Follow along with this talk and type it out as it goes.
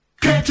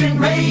Curtin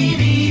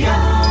Radio.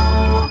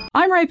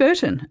 I'm Ray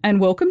Burton, and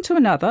welcome to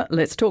another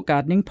Let's Talk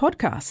Gardening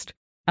podcast.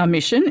 Our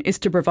mission is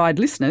to provide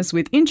listeners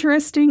with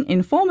interesting,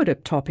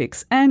 informative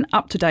topics and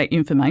up-to-date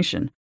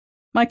information.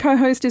 My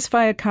co-host is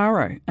Faye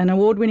Caro, an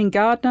award-winning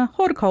gardener,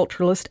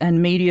 horticulturalist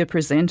and media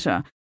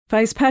presenter.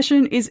 Faye's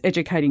passion is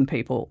educating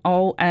people.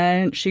 Oh,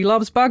 and she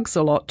loves bugs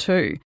a lot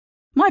too.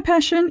 My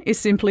passion is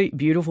simply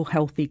beautiful,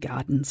 healthy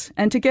gardens,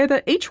 and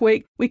together each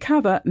week we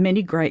cover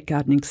many great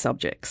gardening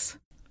subjects.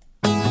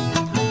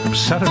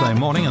 Saturday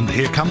morning and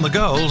here come the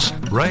girls,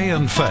 Ray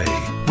and Faye,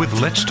 with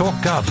Let's Talk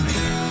Gardening.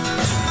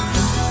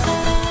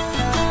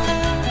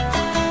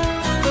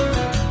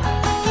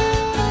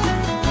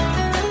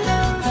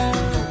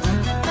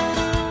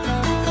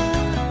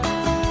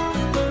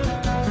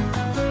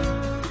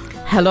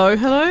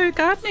 Hello,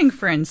 gardening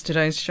friends.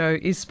 Today's show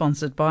is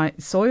sponsored by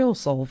Soil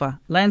Solver,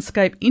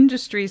 Landscape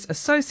Industries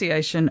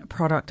Association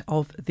Product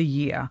of the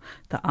Year.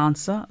 The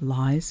answer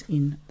lies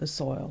in the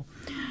soil.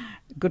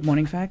 Good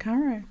morning, Faye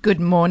Caro. Good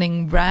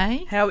morning,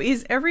 Ray. How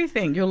is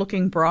everything? You're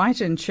looking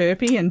bright and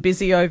chirpy and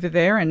busy over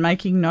there and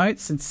making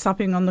notes and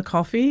supping on the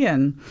coffee.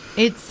 And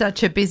it's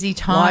such a busy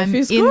time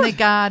in the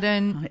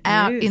garden,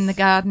 out in the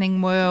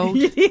gardening world,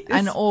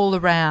 and all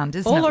around,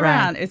 isn't it, all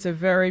around. Ray? It's a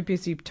very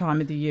busy time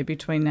of the year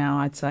between now,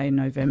 I'd say,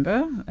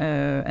 November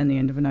and the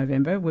end of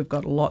November. We've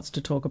got lots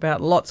to talk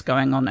about, lots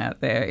going on out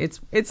there.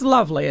 It's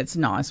lovely. It's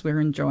nice. We're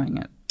enjoying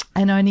it.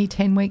 And only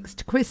 10 weeks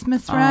to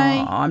Christmas, Ray.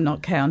 Oh, I'm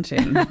not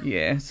counting.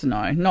 Yes,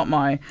 no, not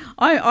my.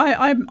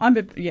 I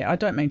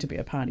don't mean to be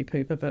a party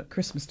pooper, but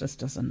Christmas just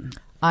doesn't.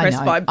 I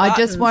know. I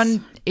just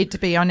want it to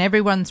be on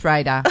everyone's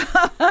radar.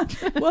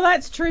 Well,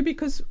 that's true,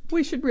 because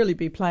we should really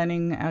be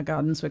planning our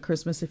gardens for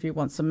Christmas. If you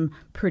want some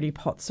pretty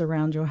pots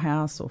around your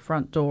house or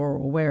front door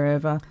or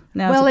wherever,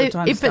 now's a good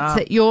time to start. If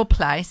it's at your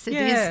place, it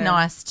is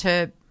nice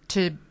to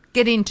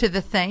get into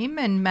the theme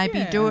and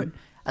maybe do it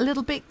a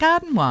little bit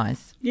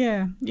garden-wise.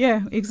 Yeah,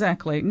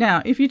 exactly.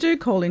 Now, if you do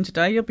call in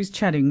today, you'll be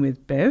chatting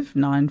with Bev,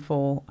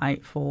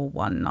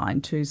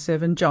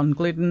 94841927. John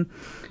Glidden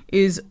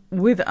is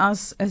with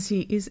us, as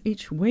he is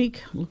each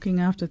week, looking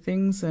after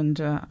things and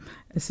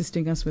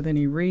assisting us with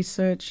any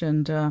research.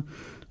 And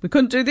we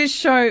couldn't do this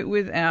show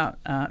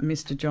without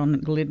Mr.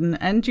 John Glidden.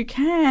 And you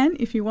can,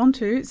 if you want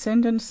to,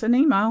 send us an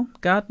email,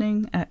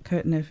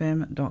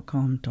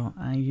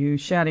 gardening@curtinfm.com.au,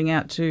 shouting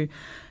out to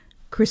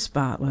Chris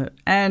Bartlett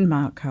and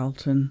Mark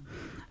Carlton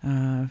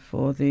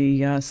for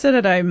the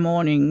Saturday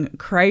morning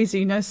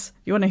craziness.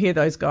 You want to hear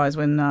those guys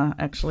when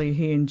actually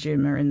he and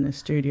Jim are in the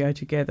studio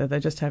together. They're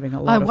just having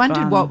a lot of fun. I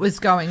wondered what was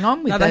going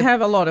on with they have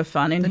a lot of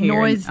fun in here. The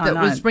noise that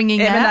was ringing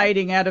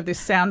emanating out of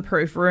this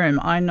soundproof room,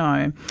 I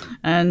know.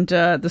 And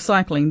the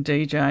cycling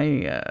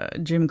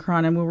DJ, Jim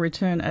Crinan, will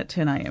return at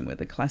 10 a.m. with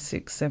the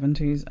classic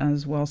 70s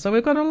as well. So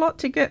we've got a lot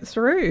to get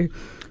through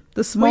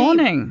this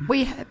morning.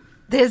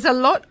 There's a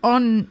lot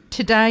on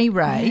today,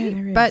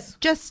 Ray, but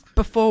just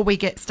before we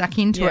get stuck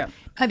into it,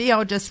 maybe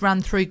I'll just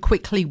run through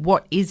quickly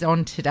what is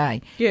on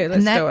today. Yeah, let's do it.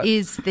 And that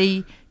is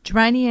the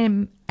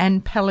Geranium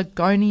and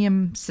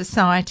Pelargonium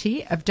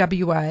Society of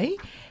WA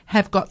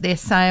have got their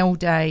sale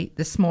day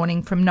this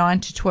morning from 9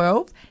 to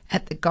 12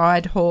 at the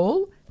Guide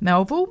Hall,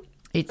 Melville.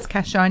 It's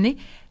cash only.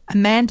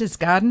 Amanda's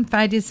Garden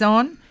Fete is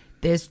on.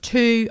 There's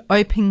 2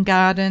 open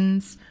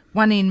gardens,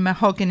 one in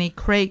Mahogany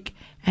Creek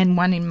and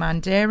one in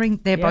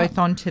Mundaring. They're both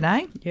on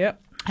today.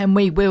 Yep. And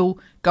we will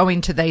go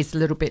into these a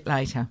little bit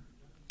later.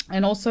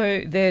 And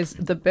also there's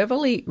the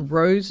Beverly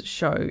Rose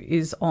Show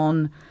is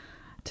on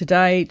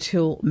today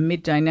till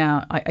midday.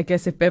 Now, I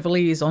guess if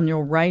Beverly is on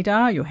your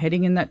radar, you're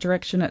heading in that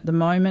direction at the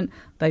moment,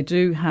 they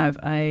do have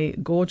a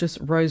gorgeous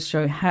rose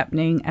show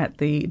happening at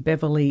the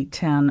Beverly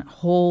Town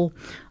Hall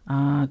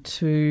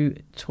to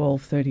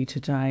 12:30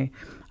 today.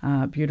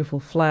 Beautiful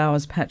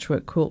flowers,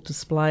 patchwork quilt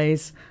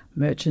displays,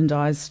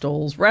 merchandise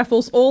stalls,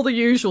 raffles, all the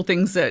usual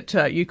things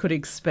that you could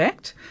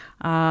expect,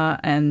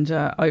 and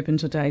open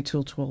today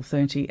till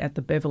 12:30 at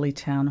the Beverly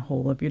Town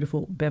Hall, a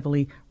beautiful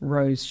Beverly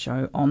Rose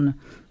Show on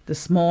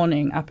this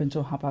morning up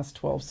until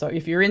 12:30. So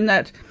if you're in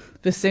that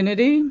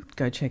vicinity,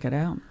 go check it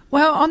out.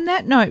 Well, on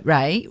that note,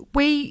 Ray,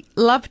 we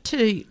love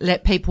to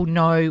let people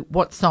know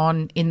what's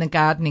on in the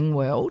gardening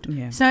world.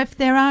 Yeah. So if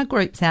there are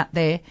groups out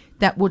there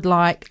that would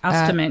like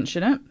us to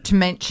mention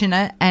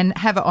it and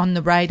have it on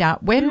the radar,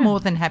 we're more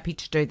than happy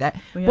to do that.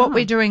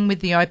 We're doing with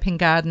the open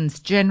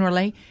gardens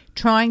generally,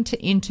 trying to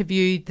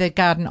interview the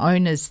garden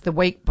owners the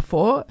week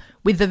before.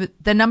 With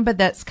the number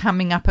that's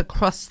coming up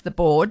across the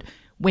board,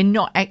 we're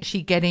not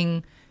actually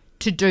getting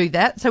to do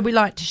that, so we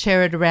like to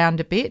share it around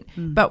a bit,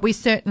 but we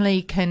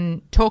certainly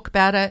can talk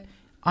about it.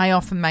 I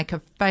often make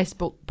a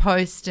Facebook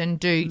post and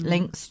do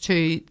links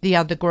to the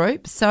other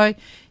groups, so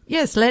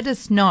yes, let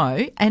us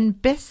know.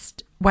 And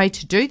best way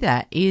to do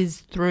that is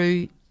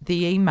through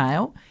the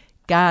email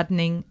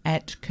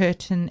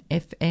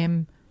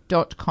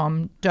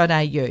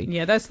gardening@curtinfm.com.au.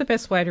 Yeah, that's the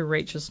best way to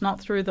reach us,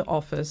 not through the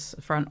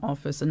front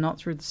office, and not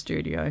through the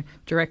studio,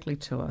 directly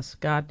to us,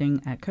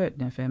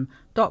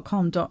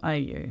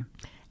 gardening@curtinfm.com.au.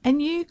 And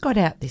you got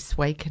out this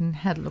week and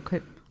had a look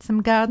at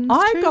some gardens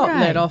I too, got Ray?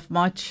 let off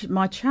my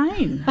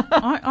chain.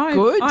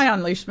 Good. I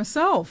unleashed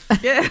myself.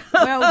 Yeah.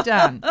 Well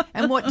done.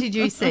 And what did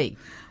you see?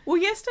 Well,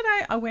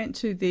 yesterday I went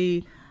to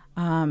the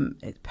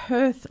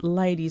Perth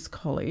Ladies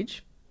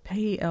College,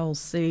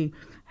 PLC,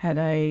 had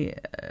a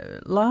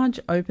large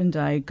open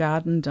day,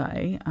 garden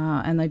day,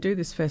 and they do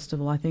this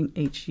festival, I think,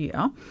 each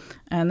year,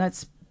 and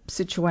that's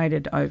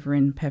situated over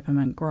in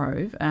Peppermint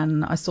Grove.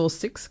 And I saw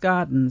 6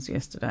 gardens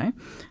yesterday,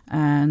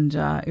 and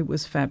it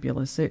was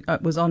fabulous. It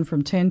was on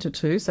from 10 to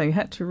 2, so you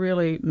had to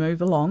really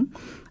move along.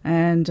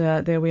 And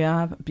there we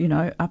are,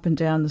 up and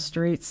down the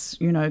streets,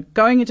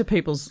 going into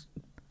people's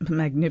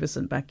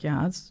magnificent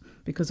backyards,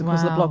 because of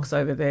course the blocks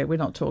over there, we're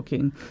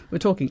talking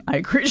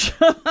acreage.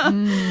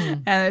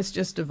 And it's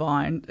just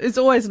divine. It's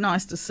always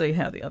nice to see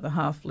how the other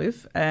half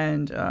live,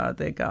 and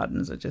their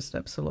gardens are just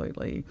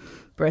absolutely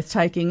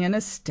breathtaking and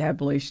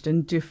established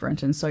and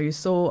different. And so you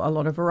saw a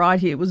lot of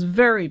variety. It was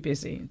very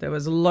busy. There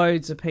was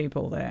loads of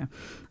people there.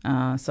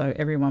 So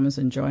everyone was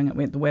enjoying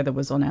it. The weather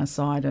was on our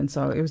side, and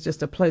so it was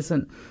just a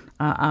pleasant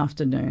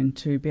afternoon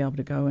to be able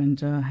to go and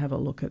have a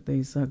look at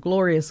these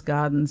glorious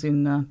gardens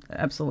in the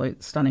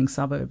absolute stunning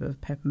suburb of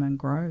Peppermint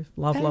Grove.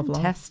 Love.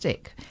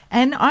 Fantastic.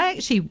 And I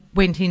actually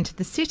went into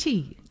the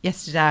city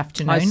yesterday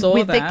afternoon I saw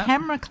with that. the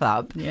Camera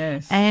Club.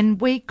 Yes.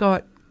 And we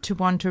got to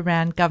wander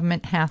around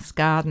Government House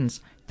Gardens,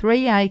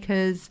 3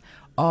 acres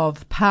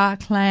of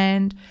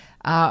parkland,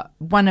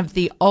 one of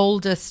the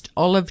oldest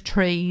olive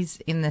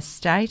trees in the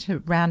state,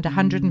 around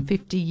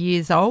 150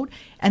 years old.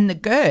 And the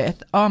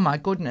girth, oh my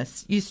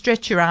goodness, you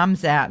stretch your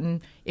arms out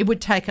and it would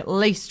take at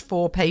least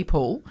 4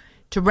 people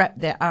to wrap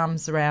their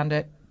arms around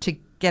it to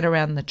get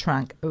around the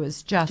trunk. It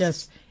was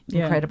just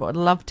incredible. I'd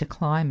love to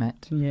climb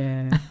it.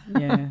 Yeah.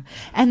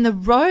 And the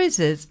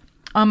roses,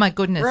 oh my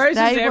goodness, Roses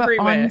they were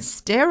everywhere. on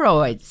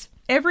steroids.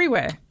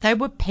 Everywhere. They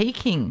were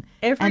peaking.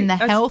 And the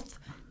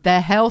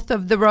health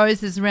of the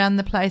roses around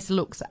the place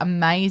looks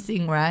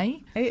amazing,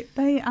 Ray.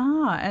 They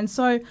are. And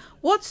so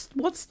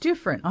what's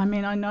different? I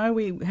mean, I know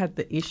we had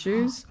the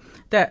issues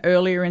that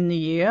earlier in the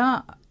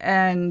year,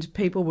 and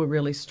people were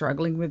really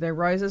struggling with their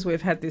roses.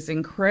 We've had this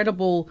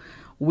incredible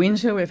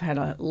winter. We've had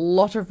a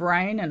lot of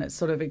rain, and it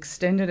sort of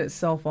extended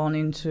itself on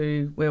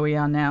into where we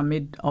are now,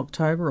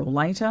 mid-October or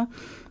later.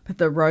 But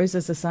the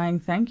roses are saying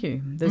thank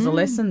you. There's a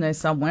lesson there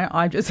somewhere.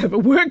 I just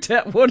haven't worked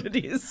out what it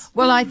is.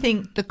 Well, I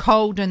think the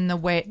cold and the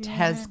wet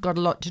has got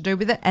a lot to do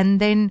with it.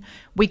 And then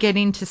we get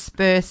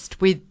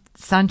interspersed with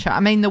sunshine. I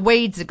mean, the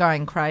weeds are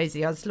going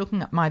crazy. I was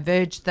looking at my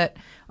verge that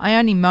I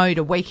only mowed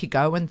a week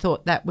ago and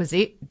thought that was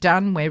it,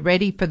 done. We're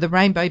ready for the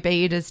rainbow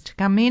bee eaters to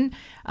come in.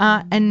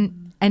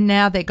 And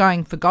now they're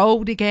going for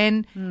gold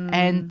again,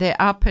 and they're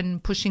up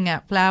and pushing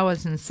out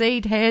flowers and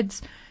seed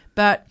heads.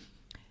 But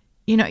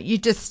you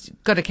just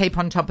got to keep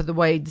on top of the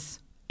weeds.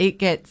 It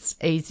gets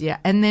easier.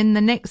 And then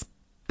the next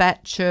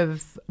batch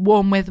of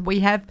warm weather we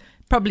have,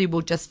 probably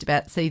we'll just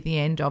about see the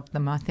end of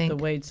them, I think. The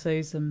weed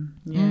season,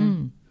 yeah.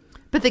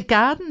 But the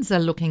gardens are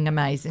looking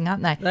amazing,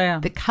 aren't they? They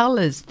are. The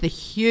colours, the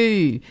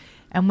hue.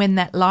 And when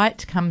that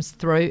light comes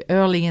through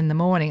early in the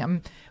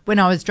morning, when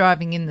I was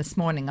driving in this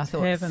morning, I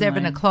thought Heavenly.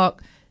 7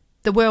 o'clock.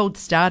 The world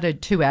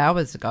started 2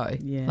 hours ago.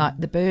 Yeah. Like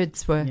the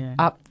birds were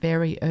up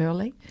very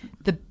early.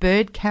 The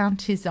bird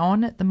count is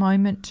on at the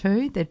moment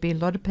too. There'd be a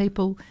lot of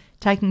people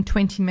taking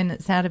 20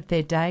 minutes out of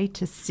their day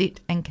to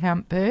sit and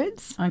count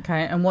birds.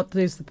 Okay, and what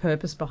is the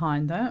purpose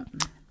behind that?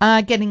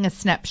 Getting a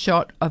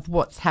snapshot of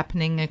what's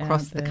happening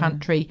across the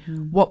country,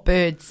 what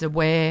birds are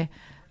where,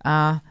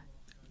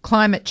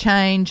 climate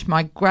change,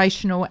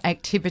 migrational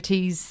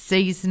activities,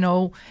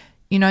 seasonal.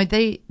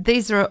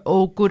 These are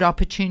all good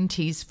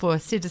opportunities for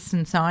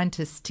citizen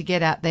scientists to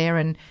get out there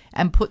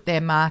and put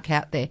their mark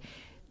out there.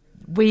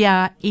 We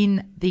are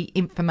in the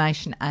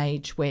information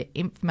age where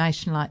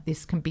information like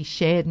this can be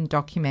shared and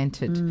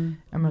documented and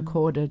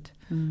recorded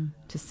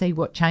to see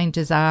what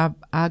changes are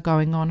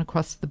going on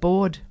across the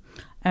board.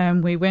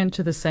 And we went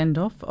to the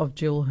send-off of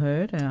Jill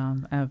Hurd,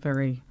 our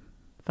very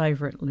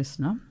favourite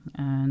listener,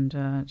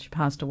 and she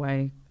passed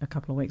away a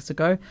couple of weeks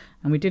ago,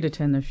 and we did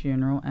attend the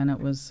funeral, and it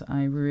was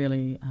a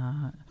really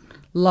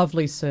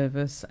lovely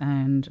service,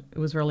 and it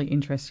was really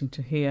interesting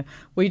to hear.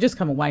 Well, you just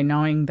come away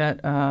knowing that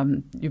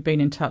you've been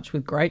in touch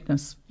with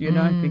greatness,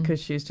 because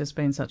she's just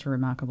been such a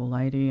remarkable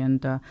lady,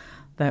 and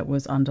that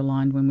was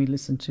underlined when we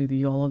listened to the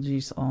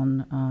eulogies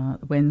on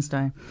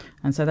Wednesday.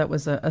 And so that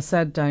was a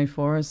sad day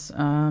for us,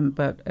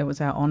 but it was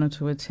our honour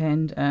to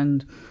attend,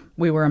 and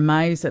we were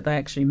amazed that they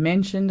actually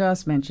mentioned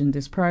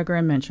this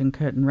program, mentioned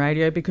Curtin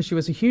Radio, because she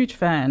was a huge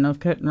fan of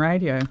Curtin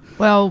Radio.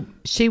 Well,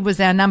 she was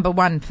our number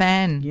one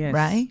fan, yes,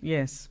 Ray.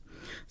 Yes.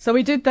 So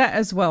we did that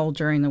as well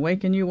during the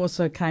week, and you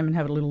also came and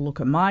had a little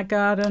look at my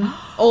garden,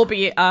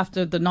 albeit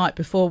after the night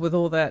before with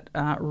all that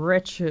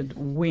wretched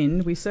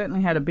wind. We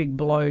certainly had a big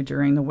blow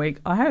during the week.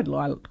 I had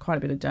quite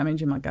a bit of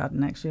damage in my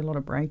garden, actually, a lot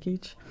of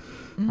breakage.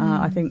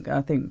 I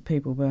think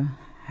people were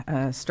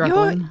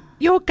struggling.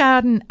 Your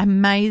garden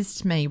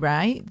amazed me,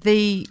 Ray.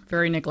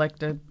 Very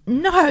neglected.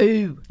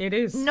 No. It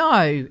is.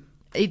 No,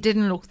 it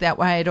didn't look that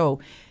way at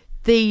all.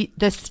 The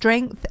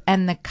strength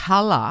and the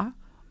colour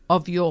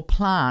of your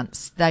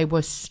plants, they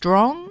were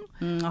strong.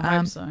 I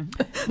hope so.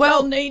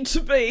 Well, they'll need to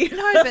be.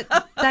 No,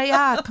 but they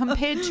are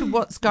compared to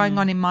what's going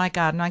on in my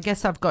garden. I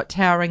guess I've got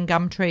towering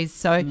gum trees,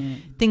 so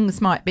things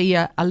might be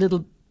a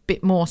little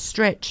bit more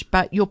stretched,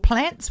 but your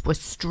plants were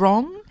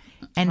strong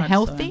and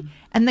healthy,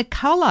 and the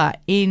colour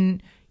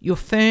in your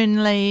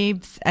fern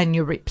leaves and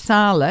your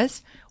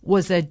Ripsalis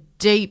was a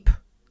deep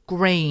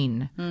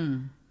green.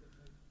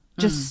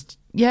 Just,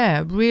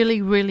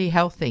 really, really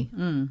healthy.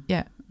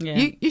 Yeah.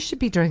 You should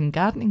be doing a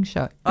gardening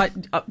show.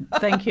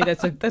 Thank you.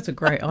 That's a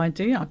great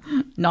idea.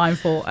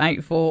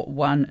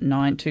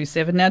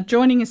 94841927. Now,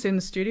 joining us in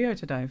the studio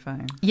today,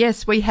 Faye.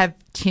 Yes, we have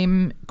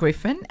Tim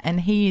Griffin, and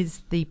he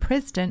is the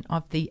president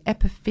of the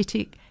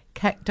Epiphytic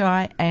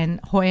Cacti and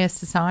Hoya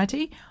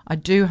Society. I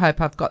do hope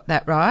I've got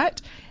that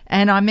right.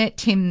 And I met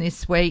Tim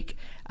this week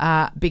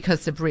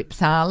because of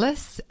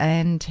Ripsalis,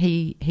 and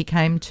he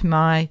came to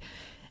my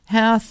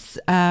house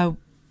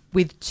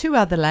with two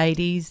other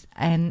ladies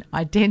and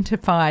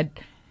identified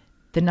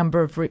the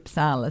number of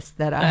Ripsalis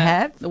that I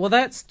have. Well,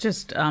 that's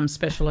just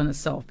special in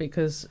itself,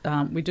 because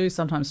we do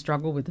sometimes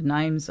struggle with the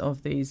names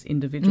of these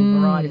individual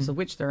varieties, of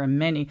which there are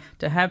many.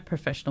 To have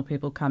professional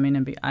people come in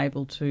and be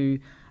able to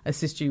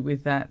assist you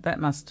with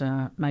that must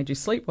made you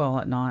sleep well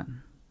at night.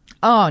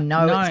 Oh,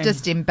 no, it's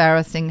just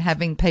embarrassing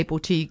having people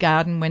to your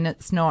garden when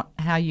it's not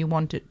how you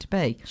want it to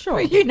be. Sure.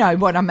 Well, you know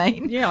what I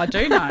mean. Yeah, I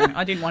do know.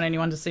 I didn't want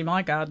anyone to see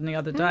my garden the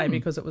other day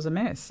because it was a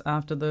mess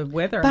after the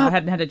weather, and I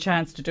hadn't had a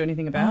chance to do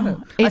anything about it.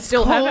 I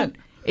still haven't.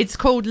 It's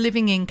called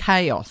living in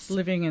chaos.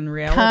 Living in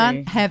reality.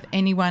 Can't have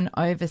anyone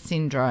over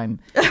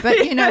syndrome. But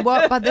you know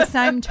what? By the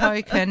same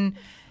token,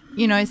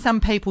 some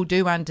people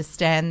do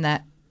understand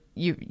that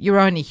you're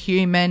only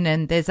human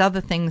and there's other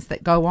things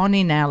that go on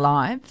in our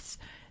lives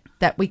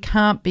that we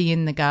can't be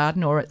in the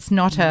garden, or it's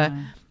not a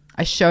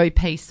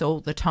showpiece all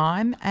the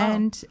time.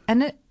 And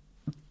it,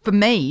 for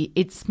me,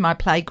 it's my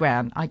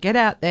playground. I get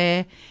out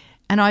there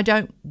and I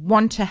don't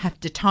want to have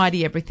to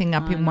tidy everything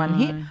up in one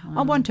hit.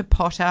 I want to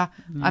potter.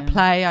 Yeah. I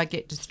play. I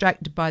get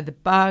distracted by the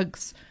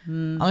bugs.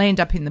 I'll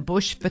end up in the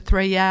bush for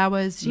 3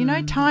 hours.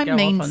 Time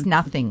means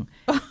nothing.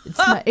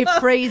 It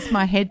frees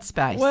my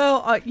headspace.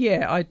 Well, I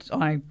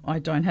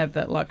don't have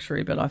that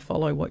luxury, but I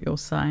follow what you're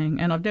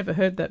saying. And I've never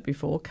heard that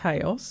before.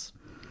 Chaos.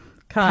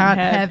 Can't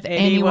have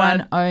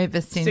anyone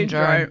over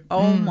syndrome.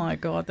 Oh my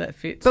God, that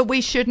fits. But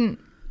we shouldn't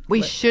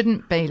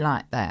be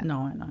like that.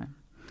 No, I know.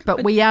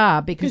 But we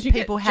are, because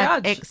people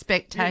have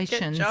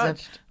expectations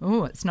of,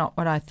 it's not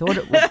what I thought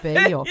it would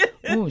be, or,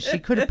 she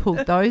could have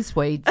pulled those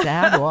weeds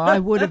out, or I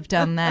would have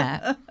done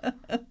that.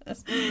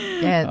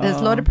 Yeah, there's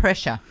a lot of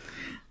pressure.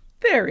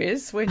 There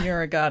is when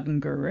you're a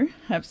garden guru,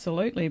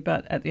 absolutely.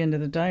 But at the end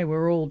of the day,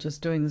 we're all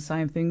just doing the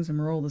same things, and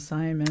we're all the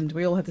same, and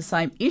we all have the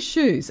same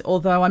issues,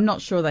 although I'm not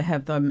sure they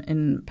have them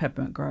in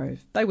Peppermint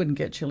Grove. They wouldn't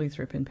get chili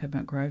thrip in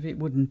Peppermint Grove. It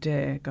wouldn't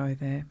dare go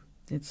there.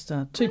 It's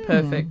too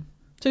perfect.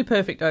 Too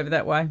perfect over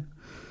that way.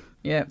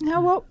 Yeah.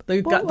 Now, what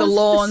the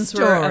lawns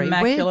were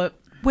immaculate.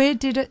 Where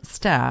did it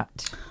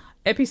start?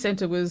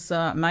 Epicentre was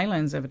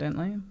Maylands,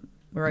 evidently,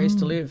 where I used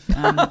to live.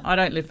 I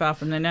don't live far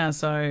from there now,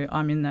 so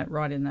I'm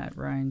right in that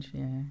range,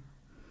 yeah.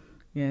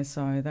 Yeah,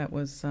 so that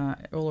was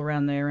all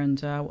around there, and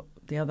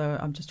the other,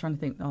 I'm just trying to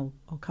think, I'll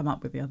come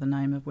up with the other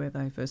name of where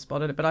they first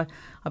spotted it, but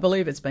I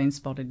believe it's been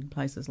spotted in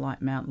places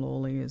like Mount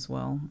Lawley as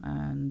well,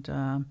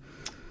 and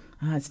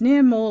it's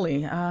near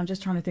Morley. I'm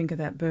just trying to think of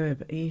that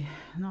burb.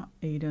 Not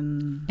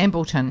Eden.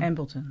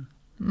 Embleton.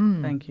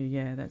 Thank you,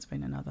 yeah, that's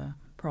been another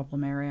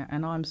problem area,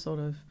 and I'm sort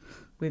of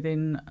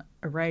within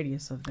a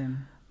radius of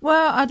them.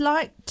 Well, I'd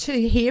like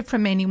to hear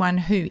from anyone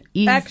who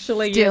is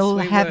still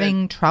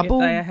having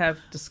trouble. If they have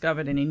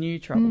discovered any new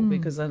trouble,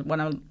 because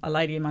when a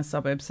lady in my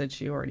suburb said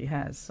she already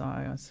has, so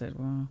I said,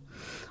 well,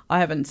 I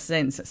haven't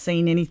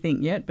seen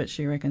anything yet, but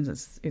she reckons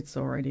it's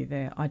already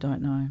there. I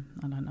don't know.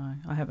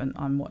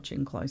 I'm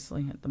watching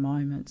closely at the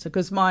moment. So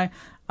because I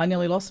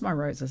nearly lost my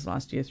roses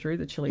last year through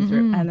the chili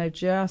thrip, and they're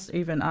just,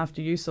 even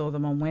after you saw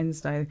them on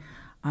Wednesday,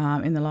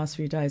 in the last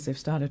few days, they've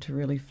started to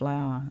really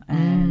flower,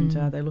 and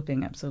they're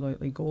looking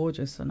absolutely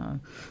gorgeous. And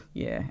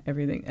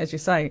everything, as you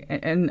say,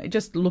 and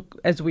just look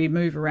as we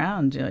move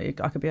around.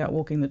 I could be out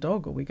walking the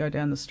dog, or we go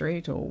down the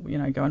street, or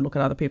go and look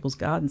at other people's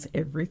gardens.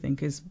 Everything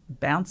is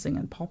bouncing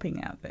and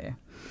popping out there.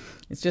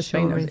 It's just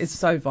it's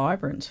so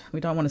vibrant. We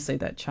don't want to see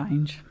that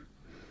change.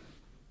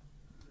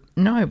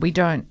 No, we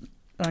don't.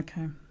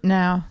 Okay.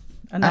 Now,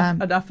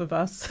 enough of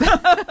us.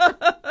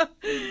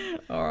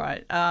 All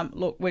right.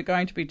 Look, we're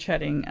going to be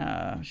chatting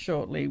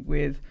shortly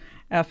with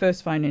our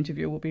first phone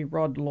interview will be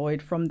Rod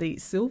Lloyd from the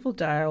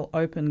Silverdale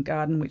Open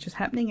Garden, which is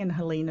happening in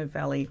Helena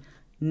Valley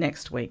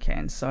next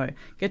weekend. So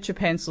get your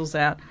pencils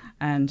out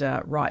and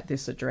write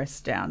this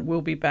address down.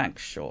 We'll be back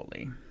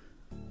shortly.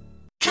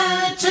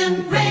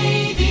 Curtin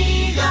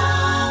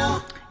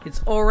Radio.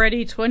 It's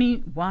already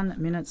 21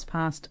 minutes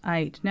past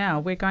 8. Now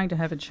we're going to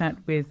have a chat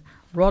with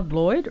Rod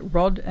Lloyd.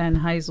 Rod and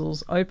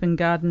Hazel's Open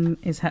Garden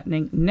is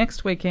happening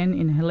next weekend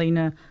in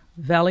Helena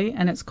Valley,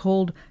 and it's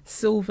called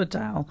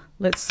Silverdale.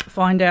 Let's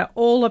find out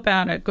all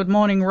about it. Good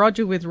morning,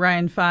 Roger, with Ray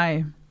and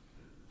Faye.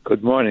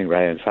 Good morning,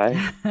 Ray and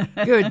Faye.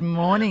 Good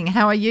morning.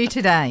 How are you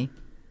today?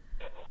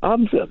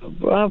 I'm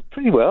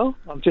pretty well.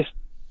 I'm just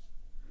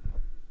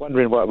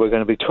wondering what we're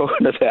going to be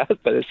talking about,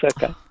 but it's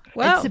okay.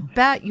 Well, It's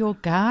about your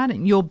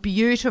garden, your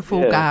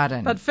beautiful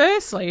garden. but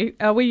firstly,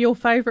 are we your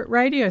favourite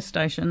radio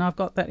station? I've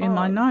got that in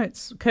my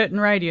notes. Curtin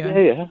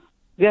Radio.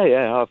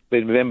 Yeah. I've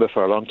been a member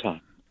for a long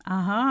time.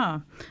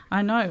 Aha.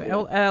 I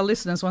know. Our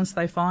listeners, once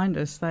they find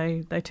us,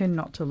 they tend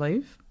not to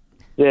leave.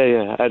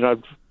 Yeah. And I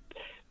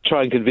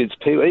try and convince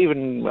people,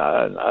 even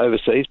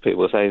overseas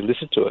people, say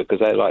listen to it because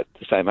they like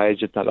the same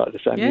age and they like the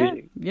same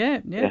music.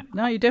 Yeah.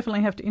 No, you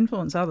definitely have to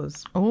influence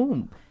others.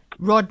 Oh,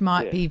 Rod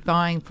might be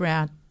vying for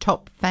our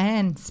top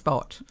fan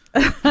spot.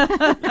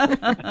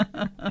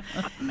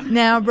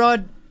 Now,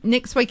 Rod,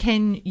 next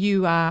weekend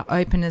you are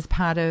open as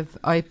part of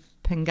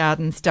Open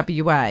Gardens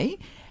WA,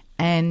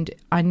 and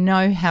I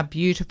know how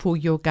beautiful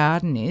your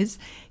garden is.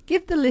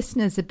 Give the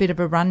listeners a bit of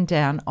a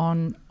rundown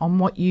on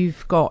what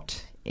you've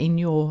got in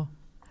your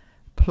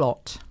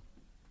plot.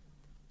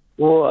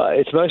 Well,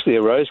 it's mostly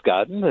a rose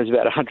garden. There's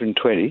about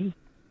 120.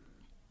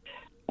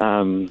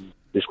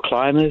 There's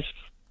climbers.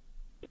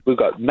 We've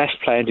got mass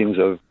plantings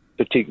of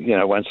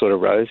one sort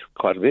of rose,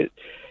 quite a bit.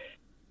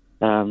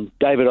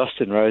 David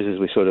Austin roses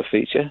we sort of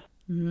feature.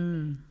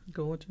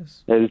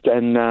 Gorgeous.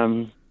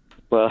 And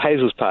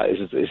Hazel's part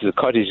is a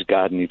cottage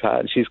gardening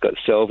part, and she's got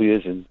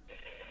salvias and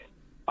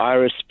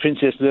iris,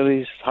 princess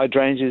lilies,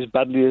 hydrangeas,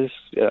 buddleias.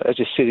 They're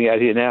just sitting out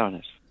here now, and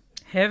it's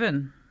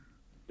Heaven.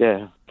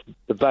 yeah.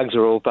 The bugs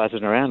are all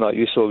buzzing around like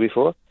you saw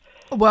before.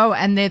 Well,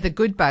 and they're the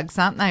good bugs,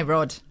 aren't they,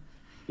 Rod?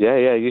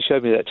 Yeah. You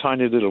showed me that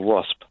tiny little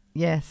wasp.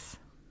 Yes.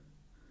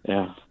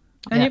 Yeah.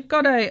 And you've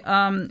got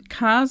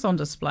cars on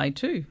display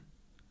too.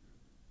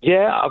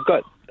 Yeah, I've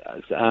got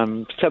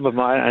some of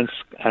mine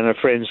and a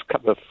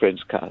couple of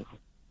friends' cars.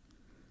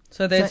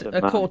 So there's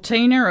a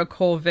Cortina, a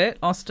Corvette,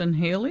 Austin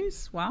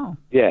Healey's. Wow.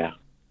 Yeah.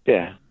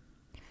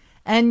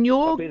 And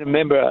I've been a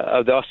member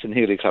of the Austin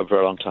Healey Club for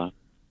a long time.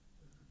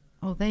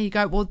 Oh, there you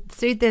go. Well,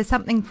 see, there's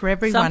something for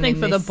everyone. Something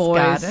in for the this boys.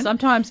 garden.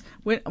 Sometimes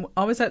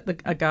I was at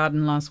a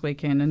garden last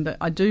weekend, and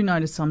I do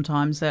notice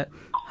sometimes that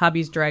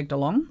hubby's dragged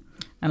along,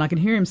 and I can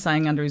hear him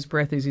saying under his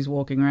breath as he's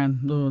walking around,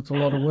 "Oh, it's a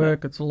lot of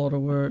work. It's a lot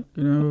of work."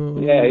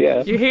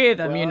 Yeah. You hear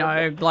them,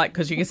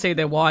 because you can see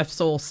their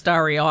wife's all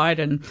starry-eyed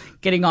and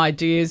getting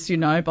ideas,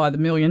 by the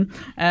million.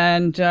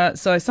 And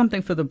so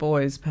something for the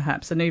boys,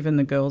 perhaps, and even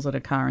the girls that are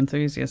car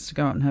enthusiasts to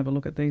go out and have a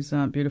look at these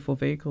beautiful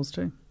vehicles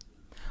too.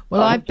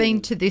 Well, I've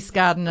been to this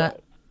garden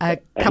a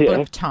couple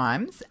of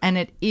times, and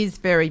it is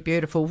very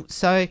beautiful.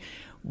 So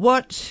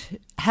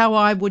how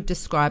I would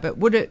describe it,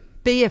 would it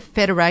be a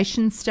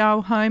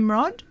Federation-style home,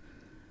 Rod?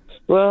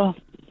 Well,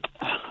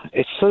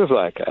 it's sort of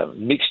like a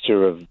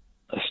mixture of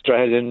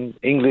Australian,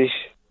 English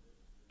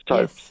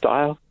type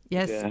style.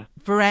 Yes, Yeah.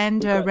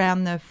 veranda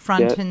around the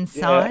front and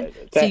side.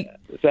 Yeah.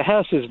 The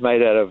house is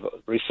made out of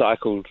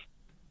recycled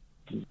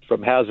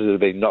from houses that have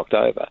been knocked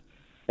over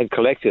and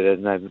collected,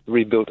 and they've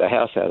rebuilt a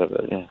house out of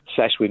it. Yeah.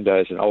 Sash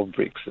windows and old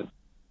bricks.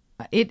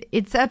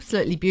 It's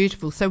absolutely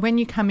beautiful. So when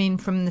you come in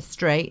from the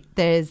street,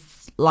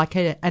 there's like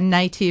a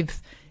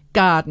native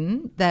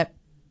garden that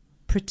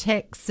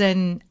protects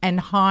and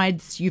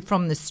hides you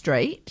from the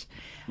street.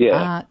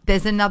 Yeah.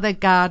 There's another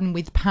garden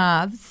with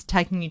paths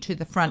taking you to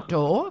the front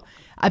door.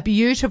 A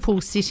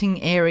beautiful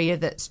sitting area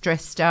that's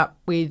dressed up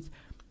with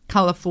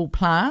colourful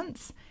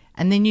plants.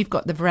 And then you've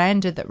got the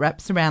veranda that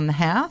wraps around the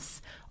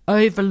house,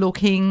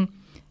 overlooking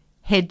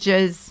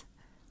hedges,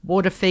 a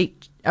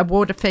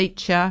water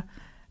feature.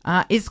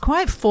 It's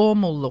quite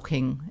formal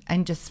looking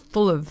and just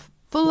full of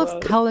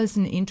colours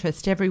and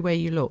interest everywhere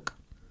you look.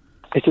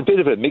 It's a bit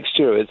of a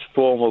mixture. It's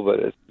formal,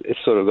 but it's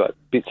sort of got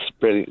bits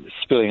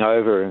spilling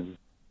over, and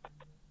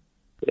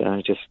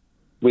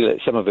we let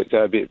some of it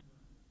go a bit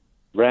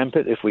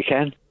rampant if we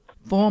can.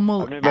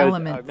 Formal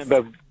elements. I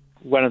remember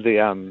one of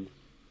the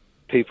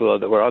people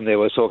that were on there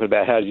was talking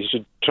about how you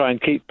should try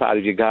and keep part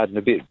of your garden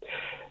a bit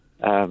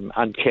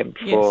unkempt.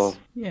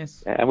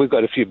 Yes. And we've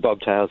got a few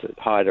bobtails that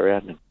hide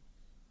around them.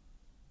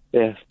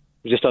 Yeah,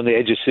 just on the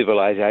edge of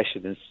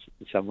civilization in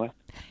some way.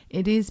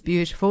 It is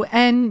beautiful.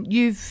 And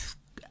you've...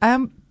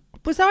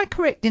 was I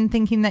correct in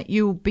thinking that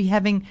you'll be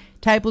having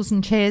tables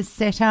and chairs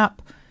set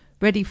up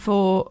ready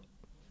for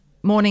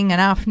morning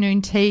and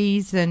afternoon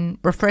teas and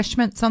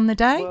refreshments on the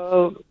day?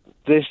 Well,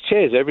 there's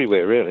chairs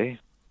everywhere, really.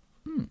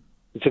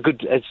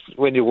 It's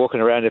when you're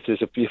walking around, if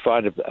you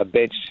find a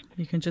bench,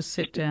 you can just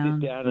sit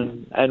down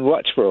and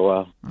watch for a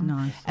while.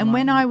 Nice. And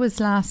when I was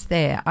last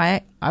there,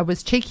 I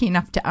was cheeky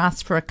enough to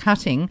ask for a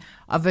cutting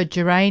of a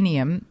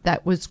geranium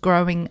that was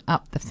growing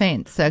up the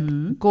fence, a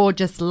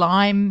gorgeous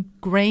lime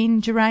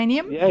green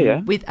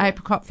geranium with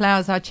apricot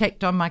flowers. I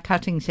checked on my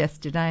cuttings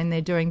yesterday and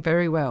they're doing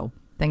very well.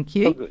 Thank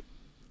you. Oh, good.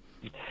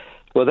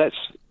 Well, that's,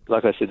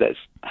 like I said, that's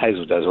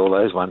Hazel does all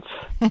those ones.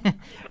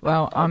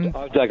 Well,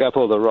 I've dug up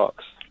all the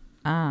rocks.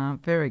 Ah,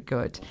 very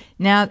good.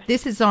 Now,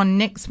 this is on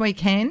next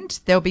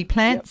weekend. There'll be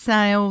plant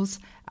sales,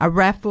 a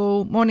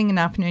raffle, morning and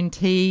afternoon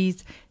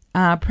teas,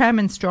 pram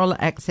and stroller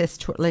access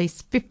to at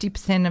least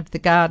 50% of the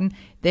garden.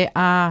 There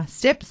are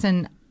steps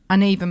and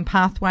uneven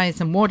pathways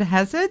and water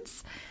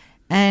hazards.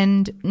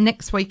 And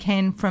next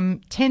weekend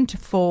from 10 to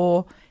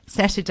 4,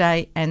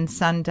 Saturday and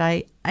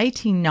Sunday,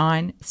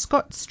 89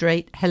 Scott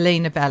Street,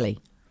 Helena Valley.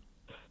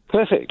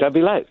 Perfect. I'll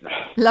be late.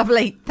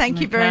 Lovely. Thank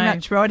you very Okay.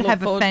 much, Rod. Look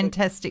Have a forward to-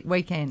 fantastic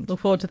weekend. Look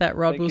forward to that,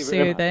 Rod. Thank We'll you see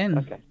very you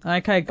much. then.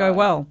 Okay. Go Bye.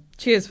 well.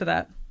 Cheers for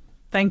that.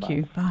 Thank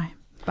you. Bye.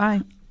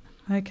 Bye.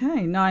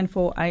 Okay,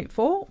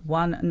 9484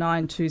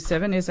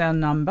 1927 is our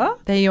number.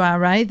 There you are,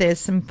 Ray. There's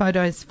some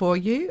photos for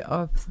you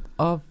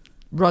of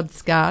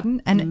Rod's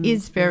garden, and it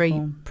is very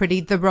beautiful.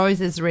 pretty. The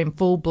roses are in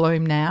full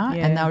bloom now,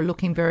 Yeah. and they were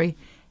looking very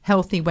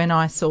healthy when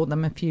I saw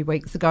them a few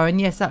weeks ago. And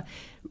yes,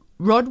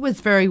 Rod was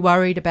very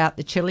worried about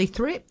the chili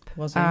thrip,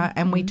 Was he?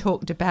 and we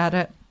talked about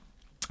it.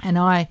 And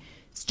I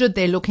stood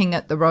there looking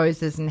at the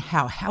roses and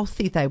how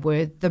healthy they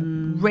were. The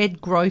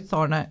red growth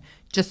on it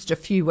just a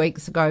few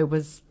weeks ago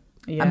was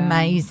Yeah.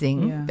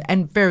 amazing Yeah.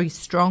 and very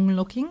strong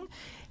looking.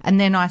 And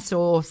then I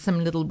saw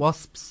some little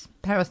wasps,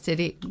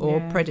 parasitic or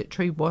Yeah.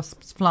 predatory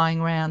wasps flying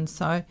around.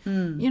 So,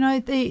 you know,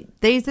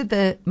 these are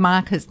the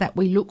markers that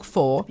we look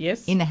for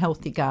Yes. in a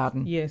healthy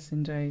garden. Yes,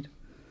 indeed.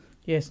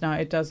 Yes, no,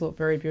 it does look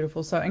very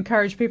beautiful. So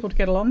encourage people to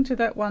get along to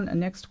that one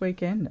next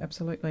weekend.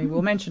 Absolutely.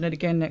 We'll mention it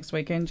again next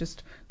weekend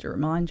just to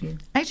remind you.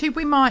 Actually,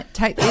 we might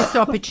take this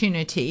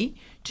opportunity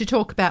to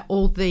talk about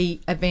all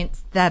the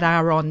events that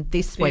are on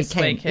this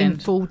weekend in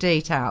full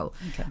detail,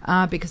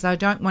 because I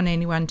don't want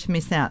anyone to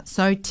miss out.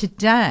 So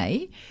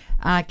today,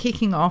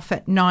 kicking off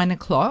at 9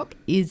 o'clock,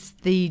 is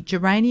the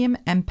Geranium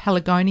and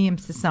Pelargonium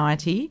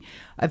Society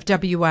of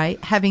WA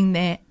having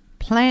their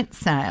plant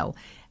sale,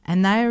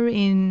 and they're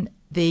in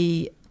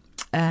the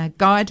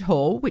Guide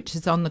Hall, which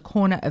is on the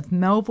corner of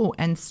Melville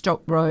and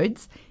Stock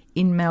Roads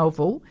in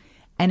Melville,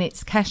 and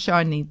it's cash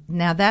only.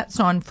 Now, that's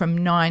on from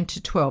 9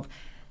 to 12.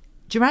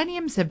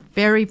 Geraniums are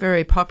very,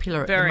 very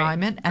popular at the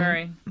moment,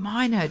 and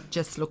mine are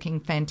just looking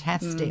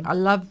fantastic. I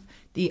love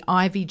the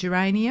ivy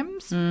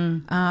geraniums,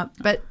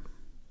 but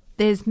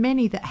there's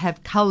many that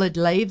have coloured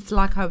leaves,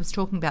 like I was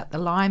talking about, the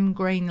lime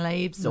green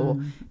leaves or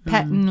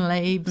pattern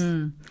leaves.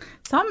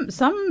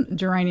 Some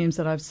geraniums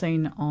that I've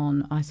seen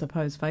on, I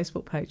suppose,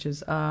 Facebook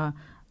pages are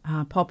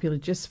popular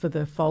just for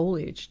the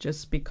foliage,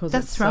 just because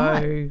That's it's so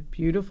right.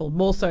 beautiful,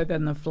 more so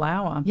than the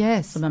flower.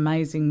 Yes. Some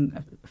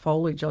amazing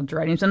foliage on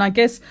geraniums. And I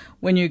guess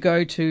when you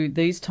go to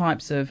these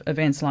types of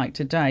events like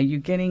today, you're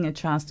getting a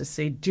chance to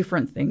see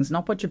different things,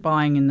 not what you're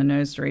buying in the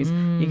nurseries.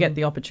 You get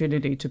the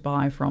opportunity to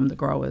buy from the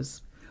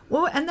growers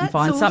Well, and that's and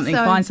find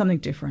also, something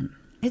different.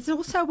 It's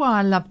also why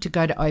I love to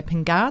go to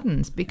open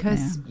gardens,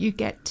 because you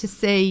get to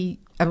see,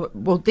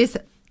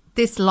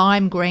 this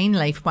lime green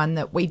leaf one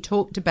that we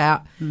talked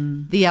about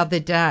the other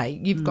day.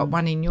 You've got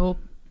one in your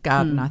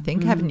garden, I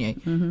think, haven't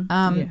you?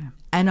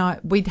 And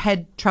we'd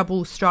had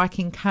trouble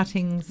striking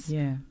cuttings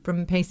from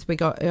a piece we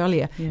got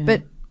earlier. Yeah.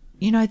 But,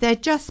 you know, they're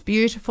just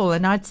beautiful,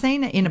 and I'd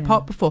seen it in a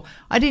pot before.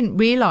 I didn't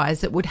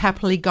realise it would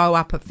happily go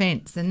up a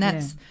fence, and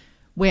that's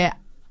where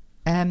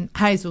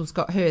Hazel's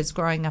got hers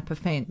growing up a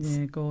fence.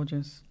 Yeah,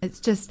 gorgeous. It's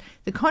just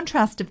the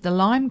contrast of the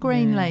lime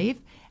green leaf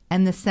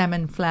and the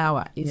salmon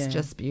flower is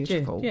just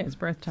beautiful. Yeah, it's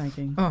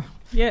breathtaking. Oh.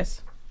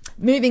 Yes.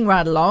 Moving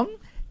right along,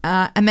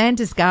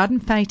 Amanda's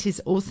Garden Fete is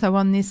also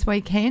on this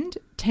weekend,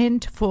 10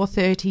 to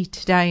 4:30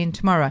 today and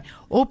tomorrow.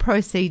 All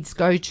proceeds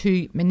go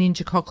to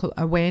meningococcal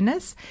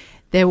awareness.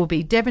 There will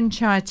be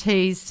Devonshire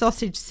teas,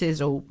 sausage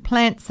sizzle,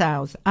 plant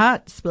sales,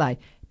 art display,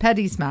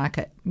 Paddy's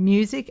Market,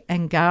 music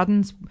and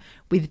gardens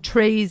with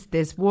trees.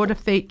 There's water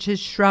features,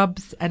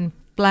 shrubs and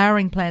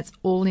flowering plants,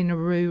 all in a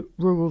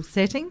rural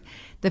setting.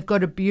 They've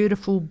got a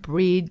beautiful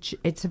bridge.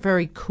 It's a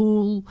very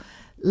cool,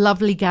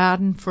 lovely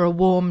garden for a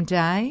warm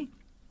day.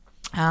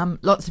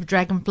 Lots of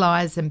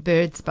dragonflies and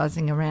birds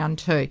buzzing around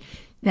too.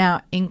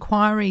 Now,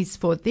 inquiries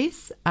for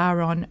this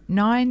are on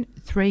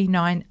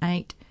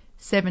 9398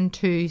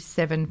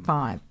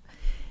 7275.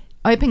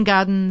 Open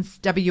Gardens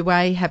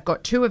WA have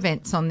got two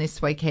events on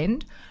this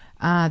weekend.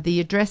 The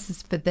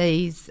addresses for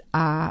these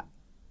are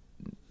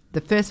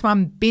the first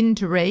one,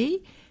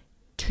 Bindaree,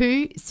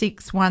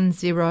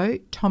 2610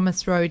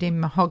 Thomas Road in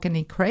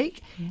Mahogany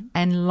Creek,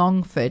 and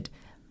Longford,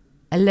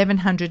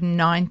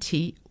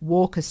 1190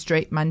 Walker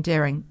Street,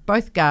 Mundaring.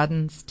 Both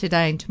gardens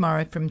today and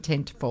tomorrow from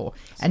 10 to 4.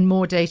 And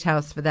more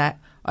details for that,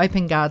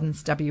 Open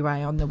Gardens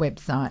WA on the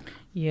website.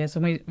 Yes,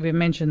 and we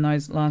mentioned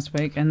those last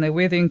week, and they're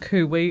within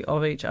cooee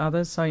of each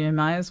other, so you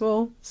may as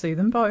well see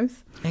them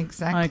both.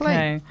 Exactly.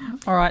 Okay.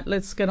 All right,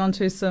 let's get on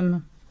to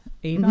some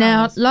emails.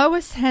 Now,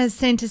 Lois has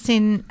sent us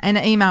in an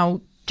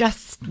email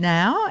just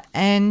now,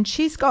 and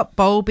she's got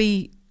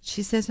bulby.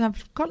 She says,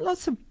 I've got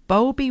lots of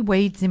bulby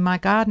weeds in my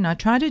garden. I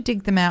try to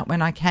dig them out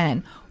when I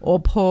can or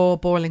pour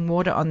boiling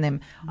water on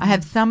them. I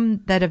have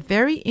some that are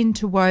very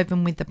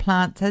interwoven with the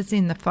plants, as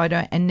in the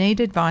photo, and need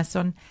advice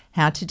on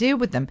how to deal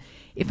with them.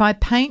 If I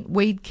paint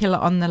weed killer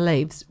on the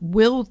leaves,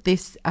 will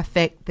this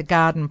affect the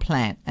garden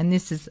plant? And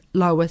this is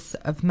Lois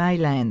of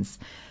Maylands.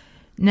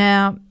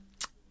 Now,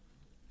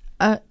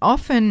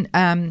 often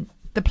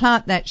the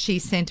plant that she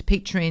sent a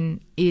picture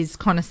in is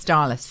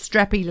Conostylis,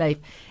 strappy leaf.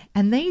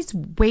 And these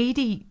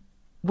weedy,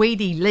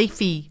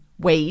 leafy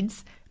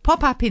weeds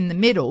pop up in the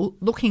middle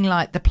looking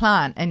like the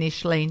plant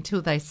initially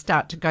until they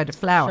start to go to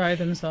flower. Show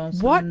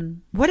themselves.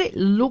 What it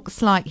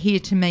looks like here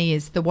to me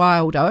is the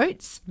wild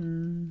oats.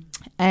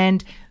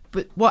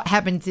 But what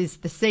happens is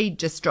the seed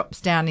just drops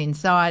down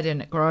inside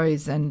and it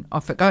grows and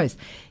off it goes.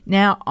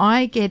 Now,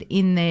 I get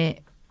in there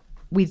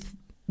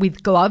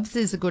with gloves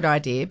is a good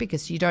idea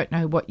because you don't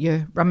know what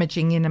you're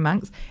rummaging in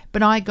amongst.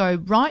 But I go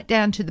right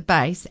down to the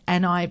base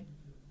and I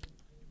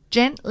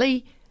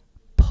gently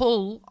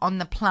pull on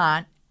the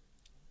plant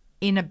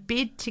in a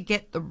bid to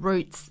get the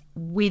roots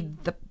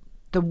with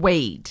the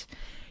weed.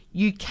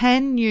 You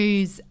can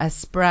use a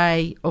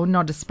spray, or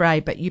not a spray,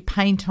 but you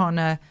paint on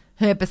a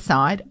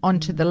herbicide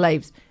onto the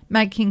leaves,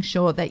 making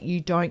sure that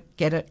you don't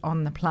get it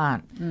on the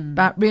plant.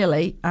 But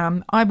really,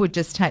 I would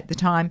just take the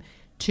time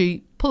to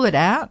pull it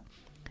out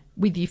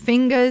with your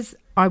fingers.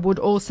 I would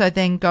also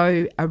then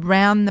go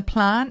around the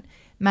plant,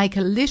 make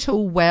a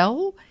little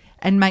well,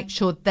 and make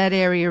sure that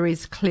area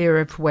is clear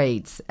of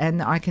weeds.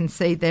 And I can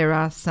see there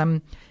are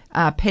some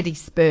petty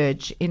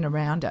spurge in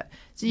around it.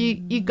 So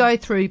you go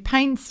through,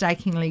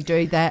 painstakingly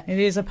do that. It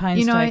is a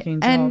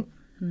painstaking job. And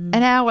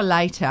an hour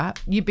later,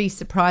 you'd be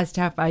surprised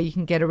how far you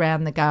can get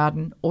around the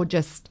garden, or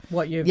just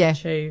what you've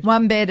achieved.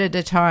 One bed at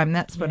a time.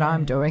 That's what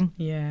I'm doing.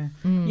 Yeah.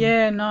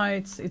 Yeah, no,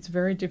 it's a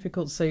very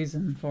difficult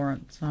season for it.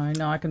 So,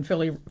 no, I can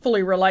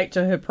fully relate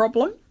to her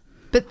problem.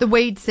 But the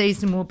weed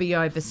season will be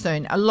over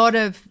soon. A lot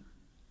of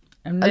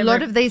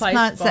these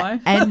plants are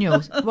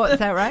annuals. What's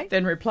that, right?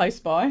 Then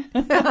replaced by.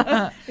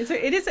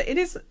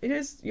 It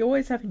is. You're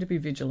always having to be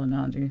vigilant,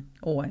 aren't you?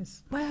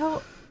 Always.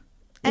 Well,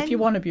 if you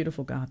want a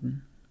beautiful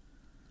garden.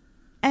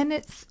 And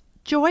it's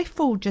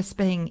joyful just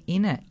being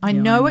in it. I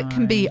know it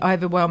can be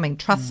overwhelming.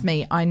 Trust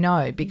me, I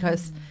know,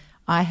 because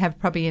I have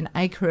probably an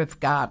acre of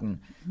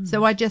garden.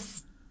 So I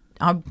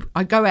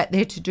go out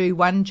there to do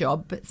one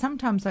job, but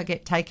sometimes I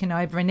get taken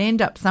over and end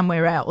up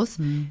somewhere else.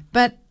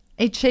 But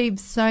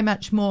achieves so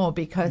much more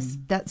because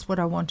that's what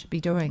I want to be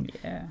doing.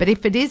 Yeah. But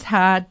if it is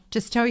hard,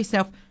 just tell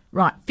yourself,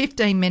 right,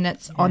 15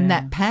 minutes on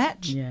that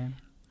patch. Yeah.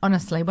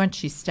 Honestly,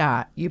 once you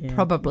start, you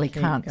probably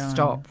can't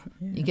stop.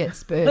 Yeah. You get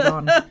spurred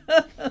on.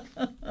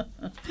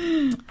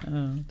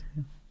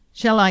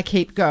 Shall I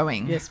keep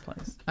going? Yes,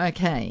 please.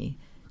 Okay.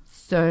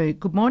 So,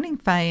 good morning,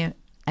 Faye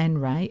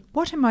and Ray.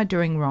 What am I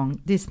doing wrong?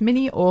 This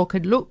mini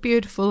orchid looked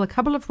beautiful a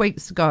couple of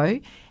weeks ago,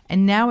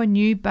 and now a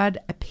new bud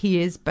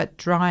appears but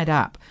dried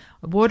up.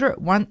 I water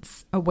it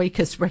once a week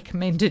as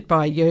recommended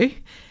by you.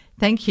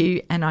 Thank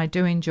you, and I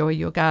do enjoy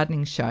your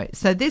gardening show.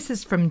 So this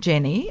is from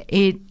Jenny.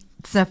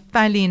 It's a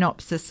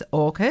Phalaenopsis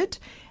orchid,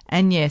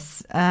 and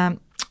yes,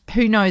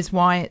 who knows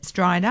why it's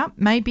dried up?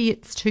 Maybe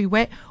it's too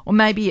wet, or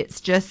maybe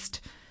it's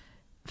just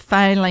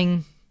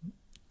failing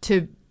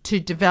to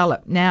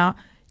develop. Now,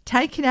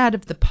 take it out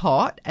of the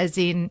pot, as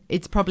in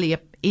it's probably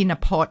in a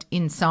pot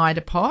inside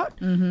a pot.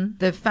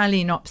 The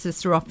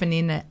Phalaenopsis are often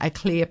in a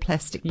clear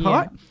plastic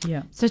pot.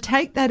 Yeah. So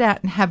take that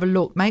out and have a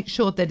look. Make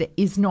sure that it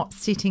is not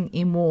sitting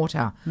in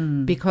water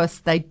because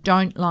they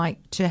don't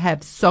like to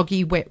have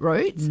soggy, wet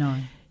roots. No.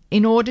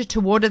 In order to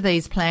water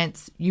these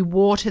plants, you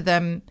water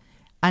them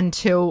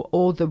until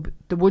all the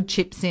wood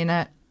chips in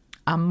it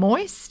are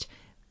moist.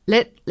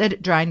 Let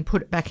it drain,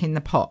 put it back in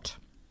the pot.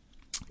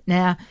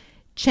 Now,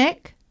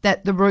 check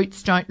that the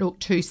roots don't look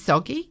too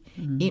soggy.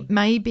 It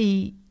may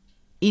be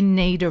in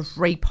need of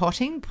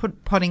repotting,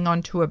 potting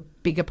onto a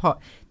bigger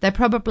pot. They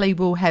probably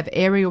will have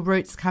aerial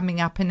roots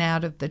coming up and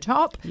out of the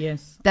top.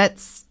 Yes.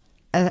 That's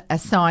a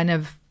sign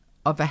of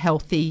a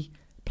healthy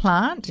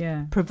plant,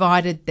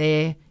 provided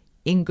they're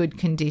in good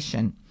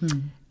condition.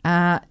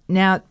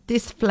 Now,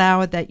 this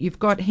flower that you've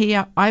got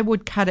here, I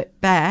would cut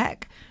it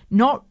back,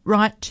 not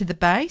right to the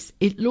base.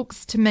 It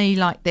looks to me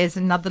like there's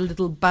another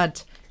little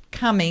bud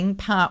coming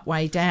part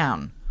way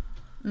down.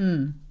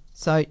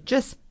 So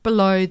just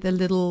below the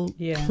little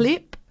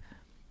clip,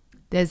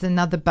 there's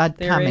another bud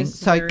coming.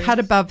 So cut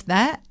above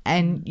that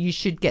and you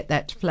should get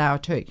that to flower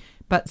too.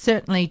 But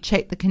certainly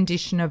check the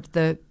condition of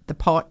the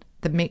pot,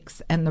 the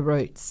mix and the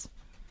roots.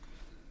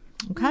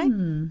 Okay?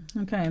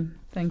 Okay,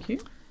 thank you.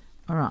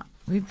 All right.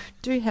 We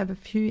do have a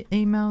few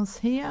emails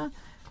here.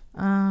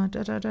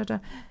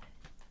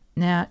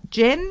 Now,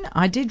 Jen,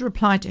 I did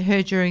reply to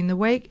her during the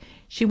week.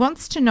 She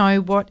wants to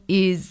know what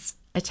is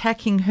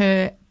attacking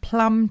her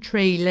plum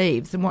tree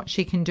leaves and what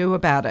she can do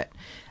about it.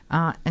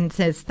 And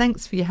says,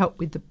 thanks for your help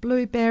with the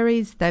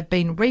blueberries. They've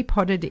been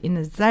repotted in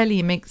a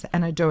azalea mix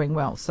and are doing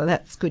well. So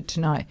that's good to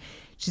know.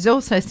 She's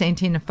also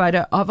sent in a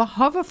photo of a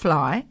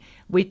hoverfly,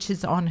 which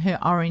is on her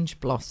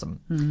orange blossom.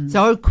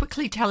 So I'll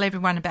quickly tell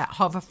everyone about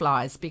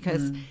hoverflies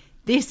because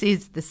this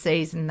is the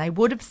season. They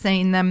would have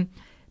seen them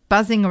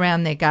buzzing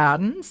around their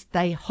gardens.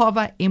 They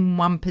hover in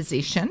one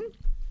position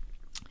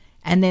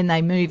and then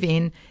they move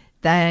in.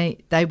 They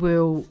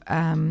will,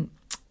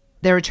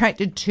 they're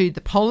attracted to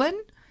the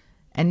pollen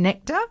and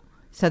nectar,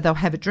 so they'll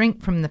have a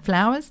drink from the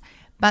flowers,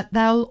 but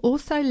they'll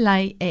also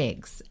lay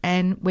eggs.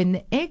 And when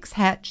the eggs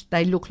hatch,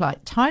 they look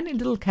like tiny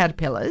little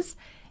caterpillars,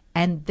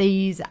 and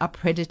these are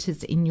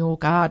predators in your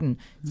garden.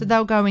 So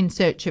they'll go in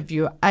search of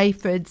your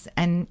aphids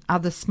and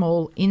other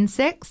small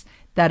insects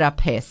that are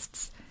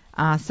pests.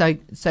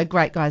 So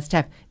great guys to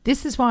have.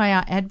 This is why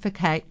I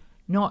advocate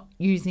not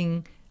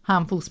using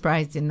harmful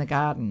sprays in the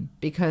garden,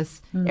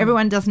 because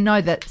everyone doesn't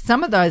know that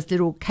some of those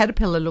little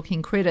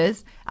caterpillar-looking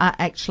critters are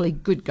actually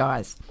good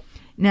guys.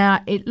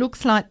 Now, it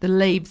looks like the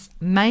leaves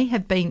may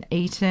have been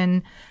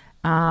eaten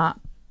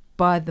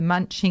by the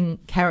munching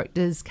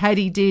characters,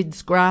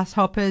 katydids,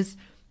 grasshoppers.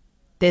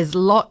 There's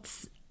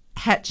lots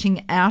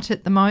hatching out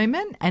at the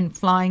moment and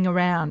flying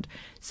around.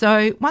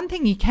 So one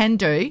thing you can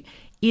do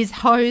is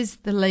hose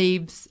the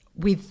leaves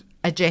with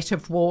a jet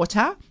of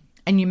water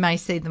and you may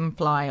see them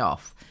fly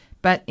off.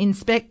 But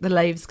inspect the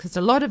leaves because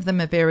a lot of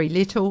them are very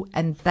little,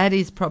 and that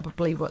is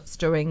probably what's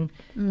doing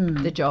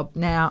the job.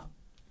 Now,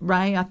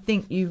 Ray, I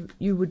think you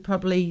would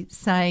probably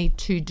say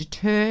to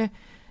deter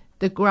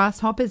the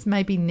grasshoppers,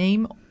 maybe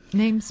neem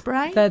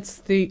spray? That's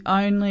the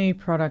only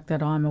product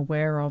that I'm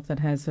aware of that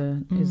has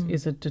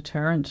is a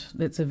deterrent.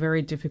 It's a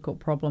very difficult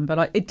problem,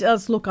 but it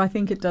does look. I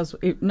think it does.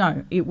 It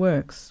works. It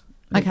works.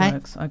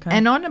 Okay.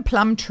 And on a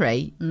plum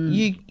tree,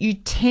 you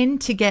tend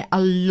to get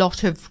a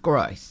lot of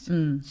growth.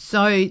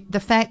 So the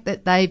fact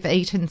that they've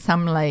eaten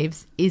some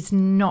leaves is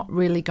not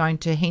really going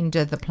to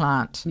hinder the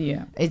plant.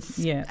 Yeah. It's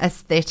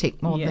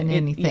aesthetic more than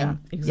anything. Yeah,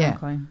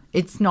 exactly. Yeah.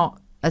 It's not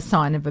a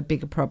sign of a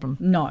bigger problem.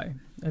 No,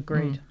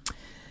 agreed.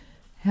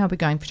 How are we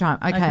going for time?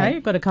 Okay,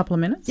 you've got a couple of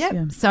minutes. Yep.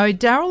 Yeah. So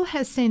Daryl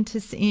has sent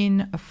us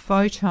in a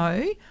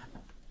photo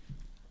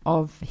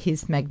of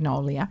his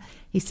magnolia.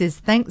 He says,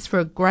 thanks for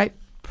a great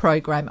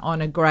program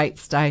on a great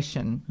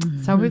station.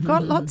 So we've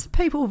got lots of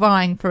people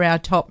vying for our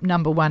top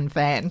number one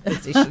fan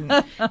position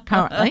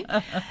currently.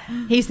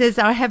 He says,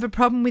 I have a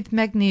problem with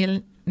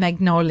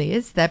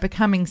magnolias. They're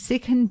becoming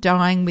sick and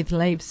dying with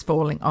leaves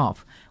falling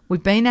off.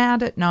 We've been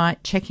out at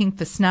night checking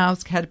for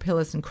snails,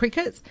 caterpillars and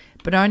crickets,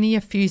 but only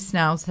a few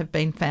snails have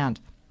been found.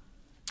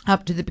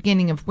 Up to the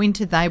beginning of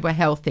winter, they were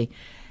healthy.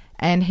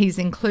 And he's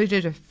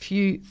included a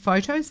few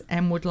photos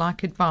and would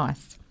like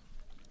advice.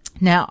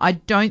 Now, I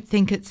don't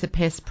think it's a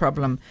pest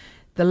problem.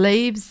 The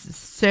leaves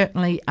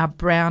certainly are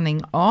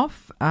browning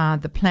off.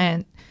 The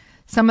plant,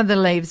 some of the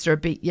leaves are a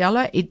bit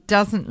yellow. It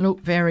doesn't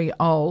look very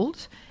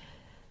old.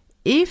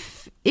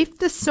 If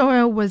the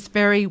soil was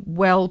very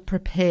well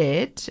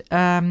prepared,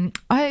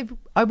 I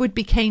would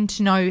be keen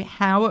to know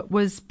how it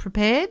was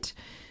prepared.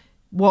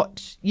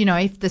 What,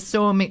 if the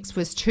soil mix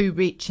was too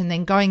rich and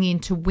then going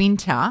into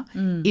winter,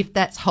 if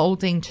that's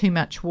holding too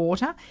much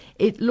water,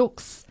 it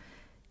looks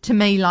to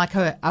me like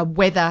a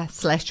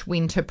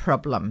weather/winter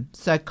problem.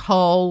 So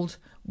cold,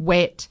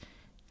 wet.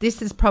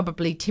 This is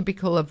probably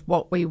typical of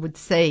what we would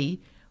see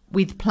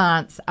with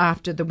plants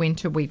after the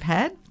winter we've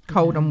had,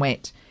 cold and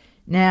wet.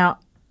 Now,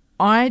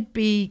 I'd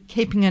be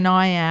keeping an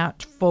eye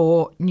out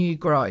for new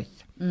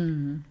growth.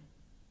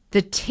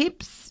 The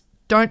tips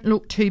don't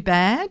look too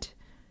bad,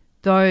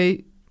 though,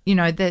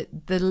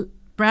 the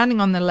browning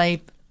on the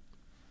leaf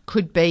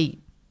could be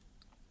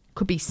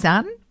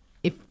sun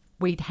if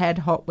we'd had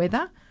hot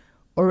weather,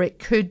 or it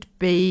could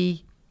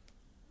be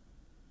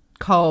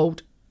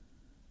cold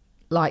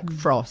like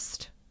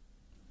frost.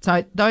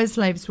 So those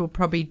leaves will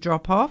probably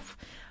drop off.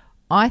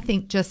 I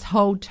think just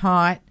hold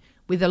tight.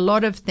 With a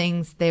lot of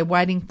things, they're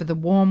waiting for the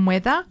warm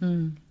weather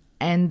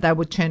and they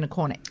will turn a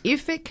corner.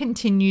 If it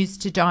continues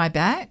to die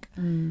back,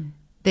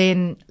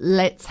 then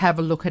let's have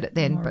a look at it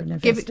then.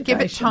 But give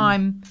it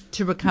time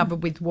to recover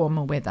with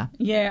warmer weather.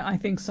 Yeah, I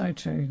think so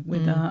too,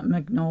 with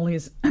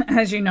magnolias.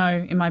 As you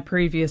know, in my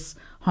previous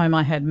home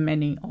I had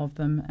many of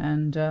them,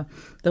 and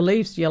the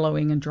leaves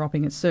yellowing and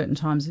dropping at certain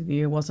times of the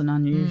year wasn't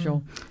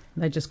unusual.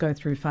 They just go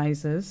through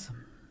phases.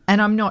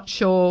 And I'm not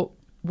sure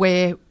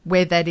where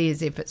that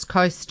is, if it's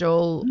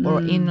coastal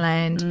or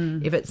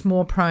inland, if it's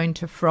more prone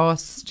to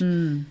frost.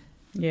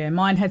 Yeah,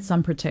 mine had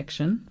some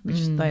protection,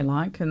 which they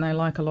like, and they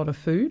like a lot of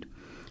food,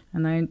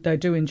 and they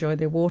do enjoy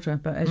their water.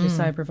 But as you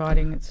say,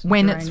 providing it's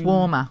when draining, it's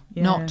warmer,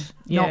 not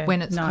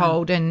when it's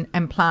cold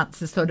and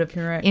plants are sort of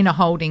in a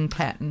holding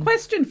pattern.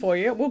 Question for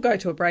you. We'll go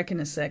to a break in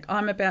a sec.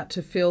 I'm about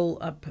to fill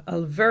up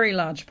a very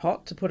large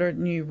pot to put a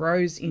new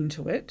rose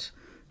into it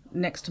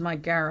next to my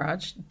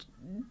garage.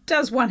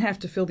 Does one have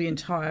to fill the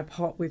entire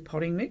pot with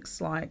potting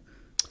mix, like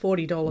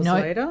 $40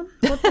 later?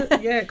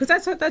 Because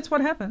that's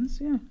what happens.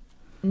 Yeah.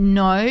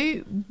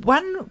 No,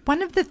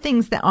 one of the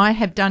things that I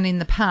have done in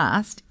the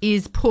past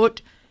is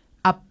put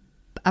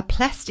a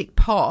plastic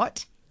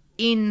pot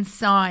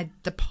inside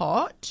the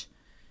pot,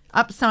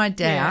 upside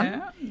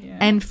down,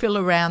 and fill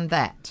around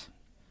that.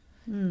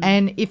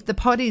 And if the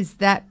pot is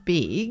that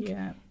big,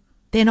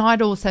 then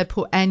I'd also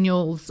put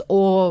annuals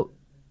or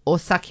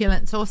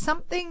succulents or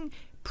something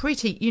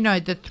pretty,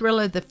 the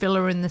thriller, the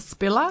filler and the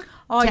spiller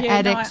to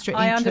add extra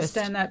interest. I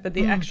understand that, but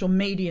the actual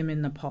medium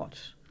in the pot,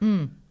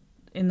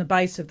 in the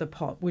base of the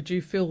pot, would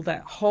you fill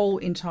that whole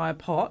entire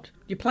pot?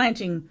 You're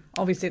planting,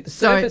 obviously, at the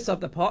surface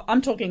of the pot.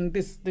 I'm talking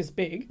this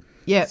big.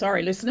 Yeah.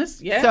 Sorry,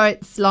 listeners. Yeah. So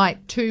it's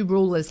like 2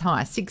 rulers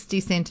high,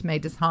 60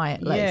 centimetres high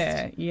at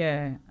least.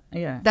 Yeah.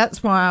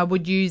 That's why I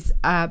would use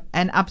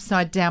an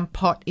upside-down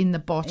pot in the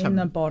bottom. In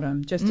the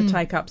bottom, just to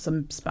take up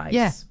some space.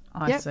 Yeah.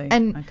 I see.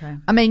 And, okay.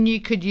 I mean,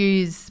 you could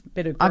use,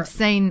 I've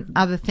seen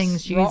other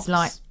things rocks. use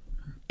like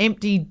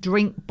empty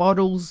drink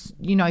bottles,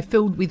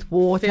 filled with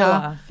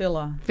water.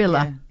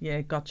 Filler.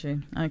 Yeah, got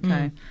you.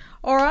 Okay.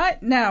 All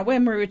right. Now,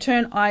 when we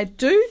return, I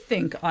do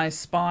think I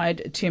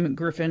spied Tim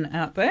Griffin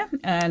out there,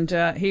 and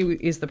he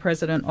is the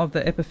president of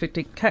the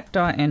Epiphytic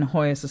Cacti and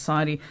Hoya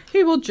Society.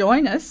 He will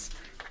join us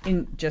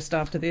in just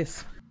after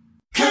this.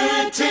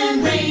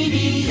 Curtin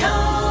Radio.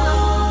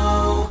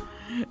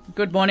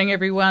 Good morning,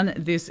 everyone.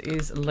 This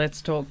is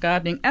Let's Talk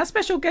Gardening. Our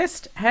special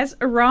guest has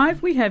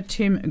arrived. We have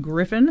Tim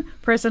Griffin,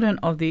 president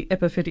of the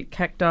Epiphytic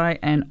Cacti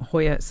and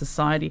Hoya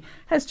Society,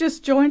 has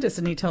just joined us,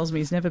 and he tells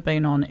me he's never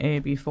been on air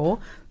before.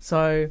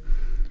 So,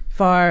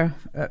 fire,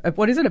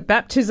 what is it, a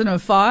baptism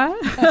of fire?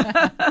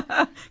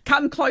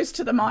 Come close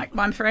to the mic,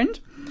 my friend.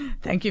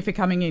 Thank you for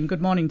coming in.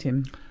 Good morning,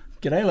 Tim.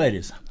 G'day,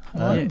 ladies.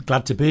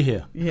 Glad to be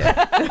here. Yeah.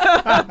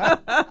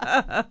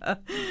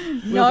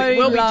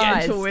 we'll be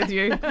gentle with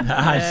you.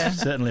 I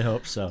certainly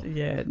hope so.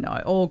 Yeah,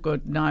 no, all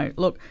good. No,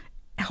 look,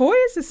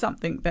 Hoyas is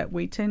something that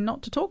we tend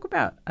not to talk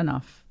about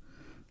enough,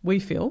 we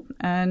feel.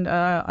 And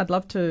I'd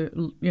love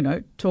to,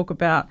 talk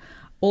about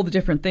all the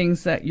different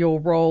things that your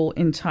role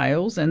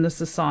entails and the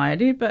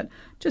society, but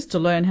just to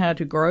learn how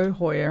to grow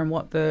Hoya and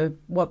what the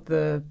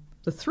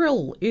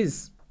thrill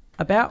is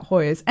about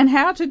Hoyas and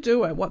how to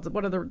do it. What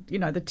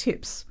are the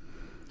tips?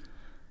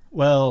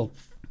 Well,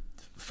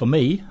 for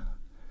me,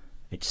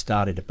 it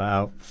started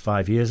about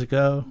 5 years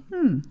ago.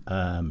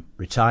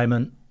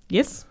 Retirement.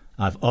 Yes.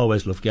 I've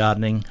always loved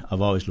gardening.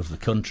 I've always loved the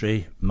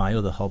country. My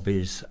other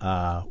hobbies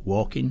are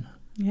walking,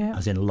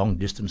 as in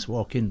long-distance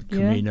walking,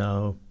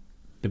 Camino,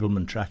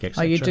 Bibbulmun Track,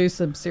 etc. Oh, you do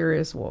some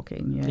serious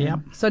walking, Yeah.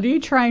 So do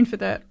you train for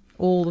that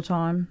all the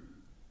time?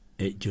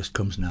 It just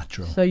comes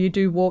natural. So you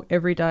do walk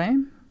every day?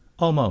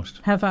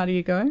 Almost. How far do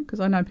you go? Because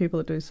I know people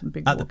that do some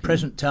big At walking. the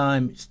present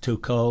time, it's too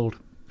cold.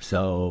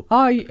 So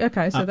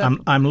okay. So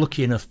I'm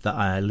lucky enough that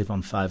I live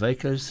on 5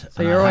 acres.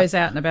 So you're always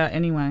out and about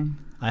anyway.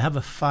 I have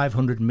a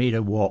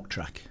 500-metre walk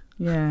track.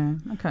 Yeah.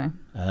 Okay.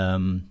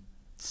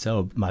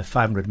 So my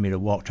 500-metre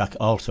walk track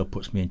also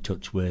puts me in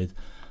touch with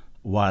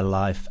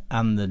wildlife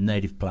and the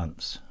native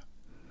plants.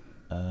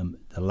 The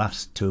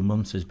last 2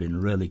 months has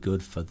been really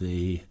good for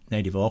the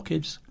native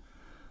orchids,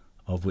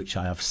 of which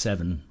I have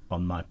 7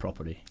 on my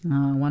property.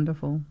 Oh,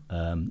 wonderful.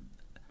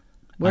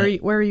 Where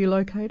are you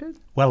located?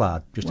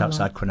 Wellard, just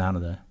outside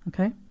Kwinana there.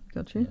 Okay,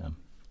 got you.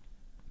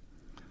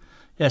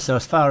 Yeah, so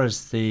as far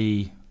as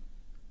the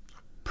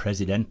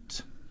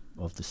president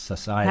of the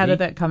society... How did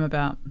that come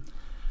about?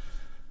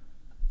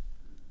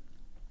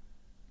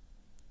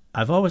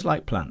 I've always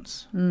liked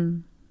plants.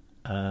 And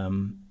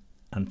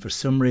for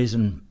some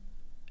reason,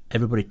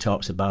 everybody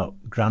talks about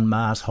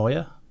Grandma's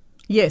Hoya.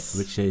 Yes.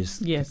 Which is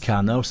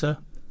Carnosa,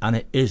 and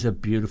it is a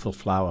beautiful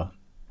flower.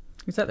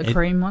 Is that the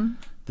cream one?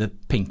 The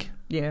pink.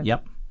 Yeah.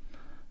 Yep.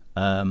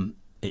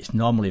 It's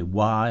normally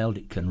wild.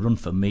 It can run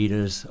for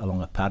metres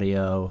along a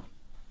patio.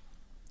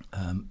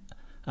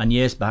 And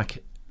years back,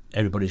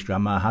 everybody's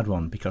grandma had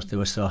one because they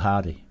were so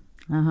hardy.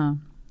 Uh-huh.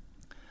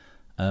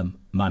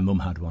 My mum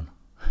had one.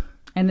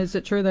 And is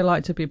it true they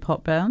like to be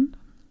pot-bound?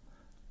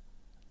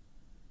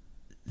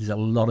 There's a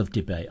lot of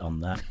debate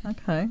on that.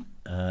 Okay.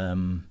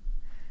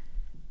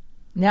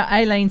 Now,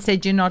 Aileen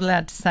said you're not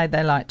allowed to say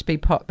they like to be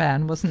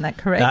pot-bound. Wasn't that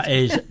correct?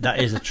 That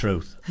is a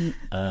truth.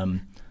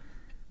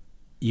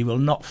 You will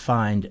not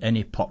find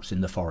any pots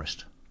in the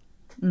forest.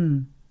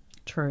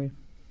 True.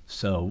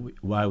 So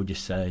why would you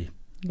say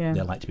they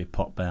like to be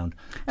pot-bound?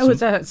 Oh,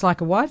 it's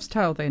like a wife's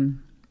tale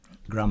then?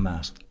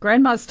 Grandma's.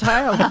 Grandma's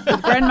tale.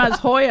 With Grandma's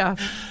Hoya.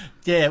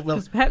 Yeah,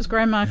 well... Perhaps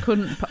Grandma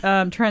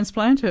couldn't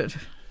transplant it.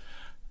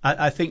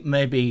 I think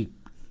maybe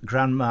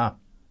Grandma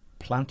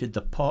planted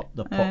the pot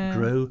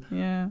grew.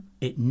 Yeah.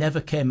 It never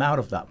came out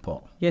of that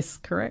pot. Yes,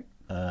 correct.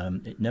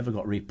 It never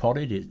got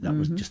repotted. That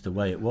was just the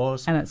way it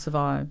was. And it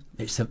survived.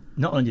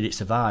 Not only did it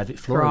survive, it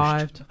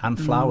flourished and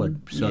flowered.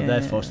 So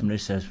therefore somebody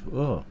says,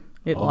 oh...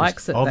 It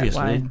likes it obviously,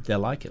 that way. They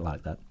like it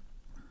like that.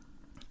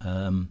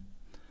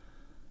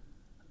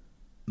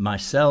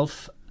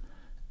 Myself,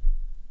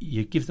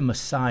 you give them a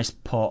size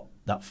pot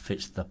that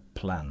fits the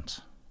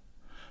plant.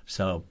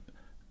 So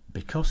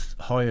because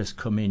Hoyas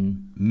come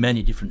in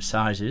many different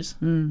sizes,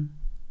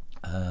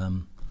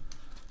 I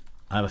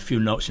have a few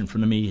notes in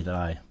front of me that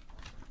I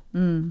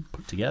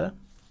put together.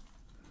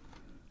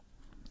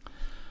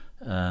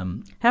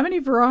 How many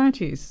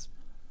varieties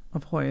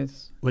of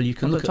Hoyas? Well, you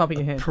can look top of at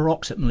your head?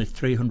 approximately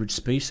 300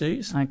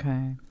 species.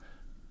 Okay.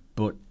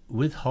 But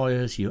with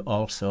Hoyas, you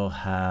also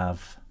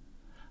have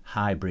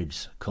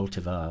hybrids,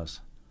 cultivars.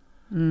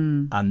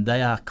 And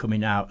they are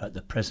coming out at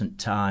the present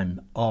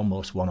time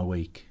almost one a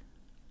week.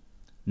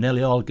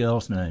 Nearly all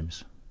girls'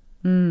 names.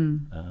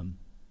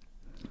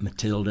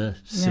 Matilda,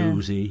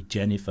 Susie,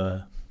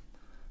 Jennifer.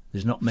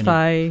 There's not many.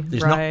 Faye,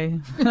 there's Ray.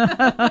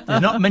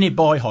 There's not many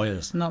boy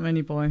Hoyas. Not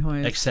many boy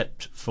Hoyas.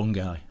 Except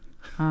fungi.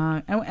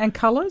 And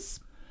colours?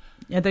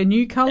 Are they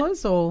new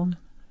colours or?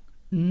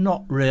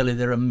 Not really.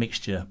 They're a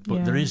mixture, but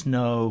Yeah. there is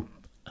no.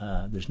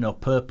 There's no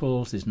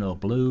purples. There's no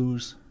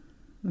blues.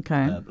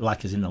 Okay.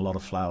 Like as in a lot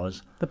of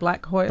flowers. The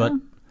black Hoya? But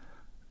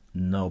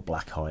no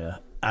black Hoya.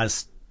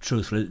 As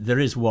truthfully, there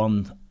is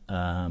one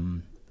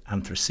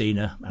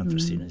Anthracena.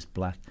 Anthracena is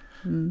black.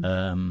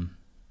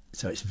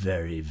 So it's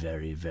very,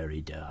 very,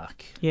 very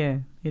dark. Yeah,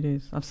 it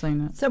is. I've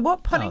seen it. So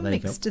what potting there you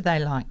mix go. do they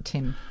like,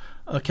 Tim?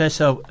 Okay,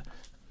 so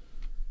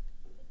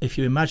if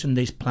you imagine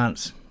these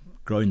plants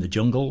grow in the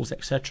jungles,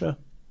 etc.,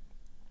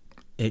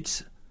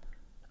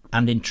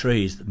 and in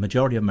trees, the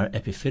majority of them are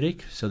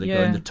epiphytic, so they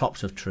grow in the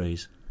tops of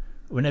trees.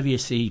 Whenever you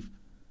see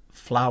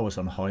flowers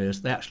on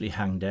Hoyas, they actually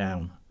hang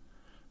down.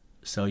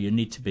 So you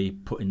need to be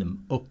putting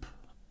them up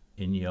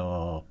in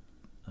your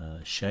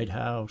shade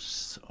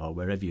house or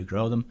wherever you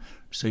grow them,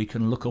 so you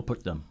can look up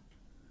at them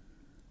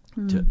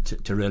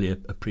to really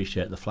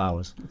appreciate the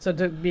flowers. So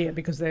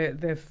because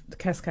they're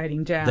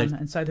cascading down,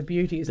 and so the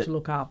beauty is to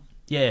look up.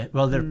 Yeah,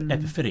 well, they're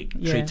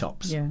epiphytic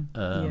treetops. Yeah.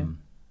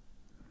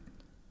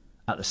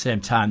 At the same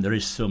time, there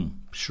is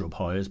some shrub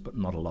Hoyas, but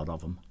not a lot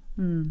of them.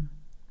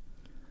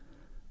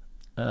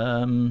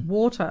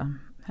 Water.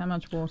 How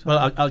much water?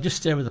 Well, I'll just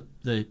stay with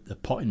the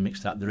potting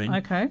mix that they're in.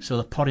 Okay. So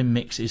the potting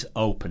mix is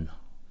open.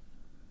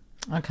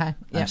 Okay.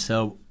 Yeah. And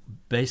so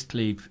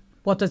basically,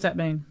 What does that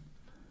mean?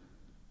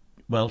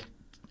 well,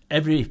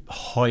 every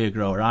Hoya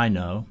grower I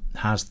know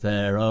has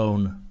their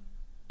own,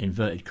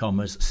 inverted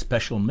commas,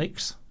 special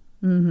mix.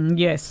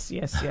 Yes.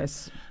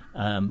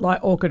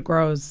 Like orchid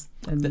growers,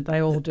 and they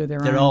all do their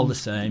own. They're all the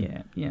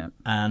same. Yeah.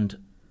 And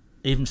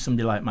even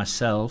somebody like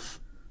myself,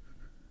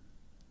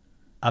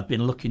 I've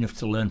been lucky enough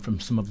to learn from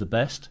some of the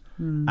best,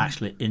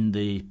 actually, in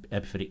the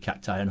Epiphytic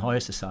Cacti and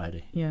Hoya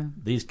Society. Yeah.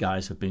 These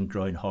guys have been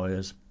growing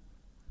Hoyas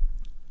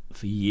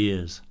for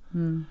years.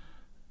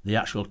 The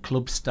actual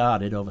club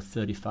started over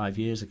 35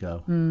 years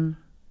ago.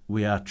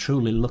 We are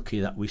truly lucky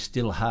that we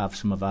still have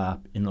some of our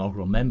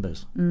inaugural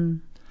members.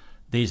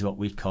 These are what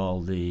we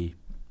call the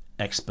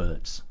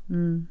experts.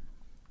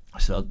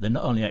 So they're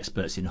not only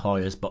experts in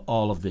Hoyas, but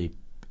all of the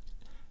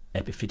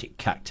epiphytic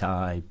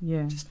cacti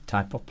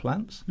type of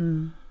plants.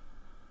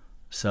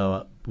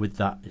 So with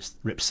that, it's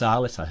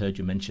Rhipsalis, I heard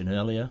you mention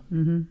earlier,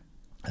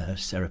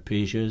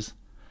 Serapesias,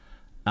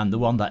 and the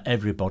one that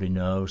everybody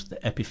knows, the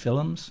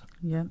epiphyllums,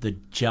 the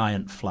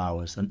giant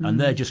flowers, and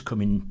they're just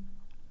coming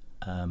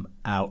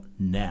out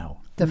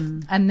now.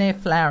 And they're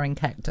flowering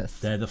cactus.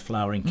 They're the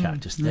flowering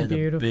cactus. They're the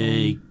beautiful.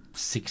 big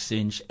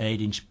 6-inch,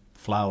 8-inch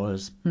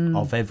flowers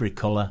of every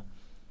colour.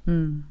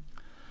 And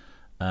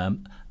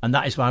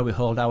that is why we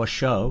hold our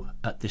show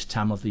at this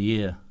time of the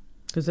year.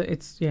 Because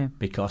it's,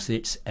 Because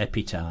it's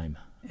epi time.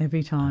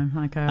 every time.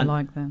 Okay, I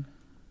like that.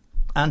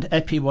 And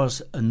epi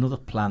was another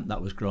plant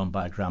that was grown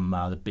by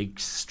Grandma, the big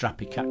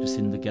strappy cactus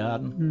in the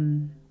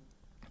garden.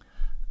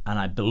 And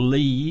I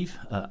believe,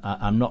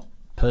 I'm not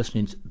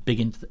personally big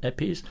into the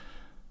epis,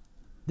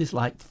 there's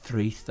like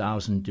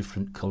 3,000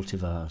 different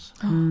cultivars.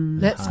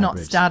 Let's not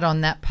hybrids. start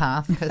on that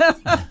path.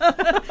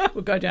 'Cause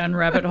We'll go down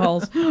rabbit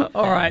holes.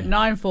 All right,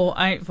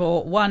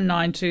 9484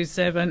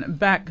 1927.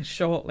 Back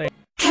shortly.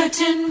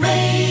 Curtin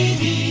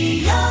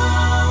Radio.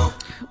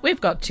 We've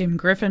got Tim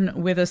Griffin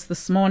with us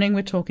this morning.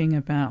 We're talking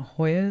about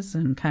Hoyas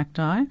and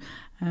cacti,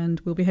 and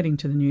we'll be heading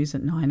to the news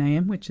at 9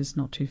 a.m, which is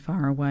not too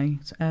far away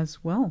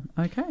as well.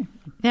 Okay.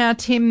 Now,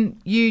 Tim,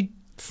 you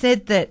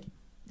said that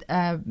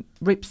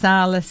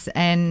Rhipsalis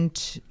and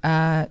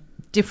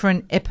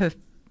different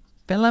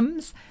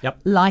epiphyllums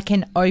like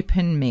an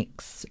open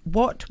mix.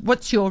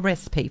 What's your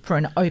recipe for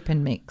an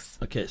open mix?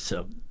 Okay,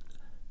 so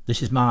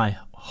this is my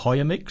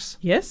Hoya mix.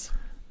 Yes.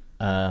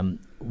 1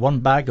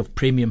 bag of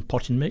premium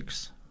potting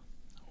mix,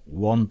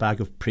 1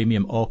 bag of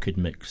premium orchid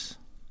mix,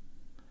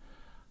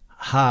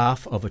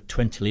 half of a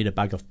 20-litre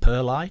bag of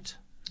perlite,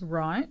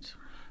 Right.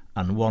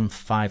 and 1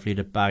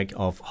 5-litre bag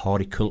of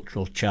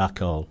horticultural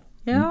charcoal.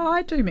 Yeah,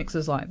 I do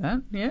mixes like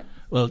that. Yeah.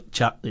 Well,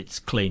 it's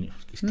clean.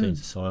 It cleans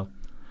the soil.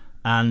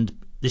 And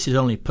this is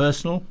only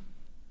personal.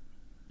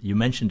 You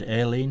mentioned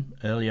Aileen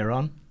earlier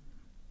on.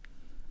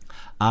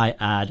 I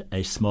add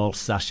a small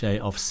sachet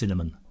of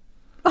cinnamon.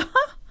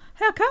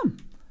 How come?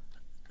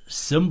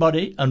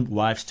 Somebody, and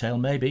wives' tale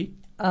maybe,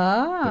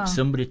 but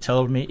somebody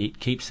told me it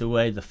keeps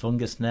away the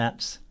fungus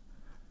gnats.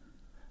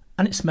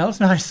 And it smells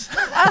nice.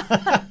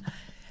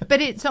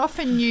 But it's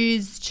often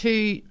used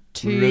to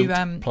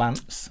Root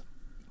plants.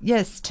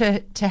 Yes,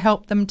 to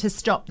help them, to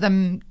stop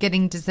them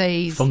getting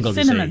disease. Fungal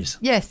Cinnamon. disease.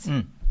 Yes,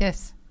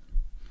 yes.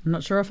 I'm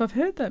not sure if I've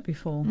heard that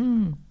before.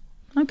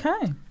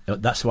 Okay.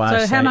 That's why I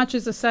So say how much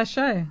is a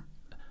sachet?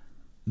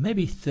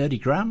 maybe 30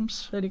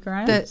 grams. 30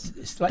 grams?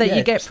 It's like, That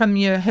you get from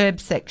your herb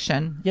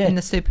section in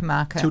the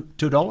supermarket.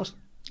 $2.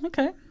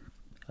 Okay.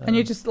 And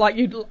you just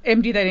you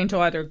empty that into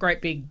either a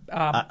great big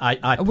I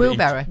A put it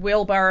wheelbarrow.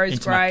 wheelbarrow is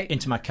into great.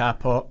 into my car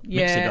pot,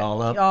 mix it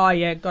all up, Oh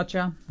yeah,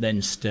 gotcha. then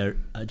just store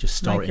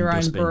Make it in your own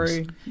dustbins.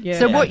 brew. Yeah.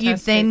 So what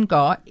you've fantastic. then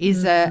got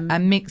is a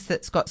mix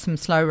that's got some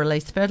slow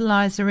release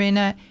fertilizer in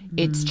it.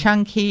 It's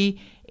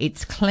chunky,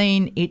 it's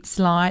clean, it's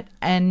light,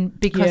 and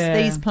because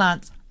these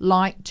plants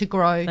like to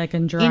grow They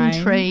can in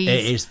drain. trees.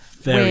 It is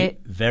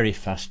very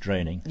fast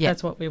draining. Yeah.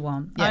 That's what we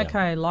want. Yeah.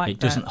 Okay, like It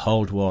doesn't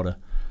hold water.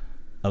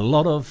 A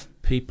lot of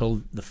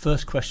people, the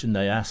first question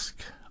they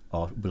ask,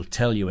 or will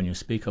tell you when you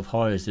speak of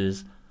Hoyas,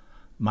 is,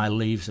 my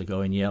leaves are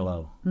going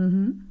yellow.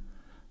 And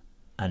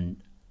and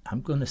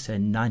I'm going to say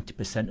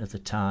 90% of the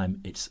time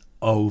it's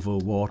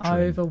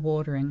overwatering.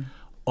 Overwatering.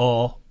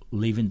 Or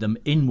leaving them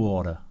in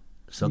water.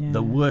 So Yeah.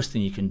 the worst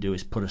thing you can do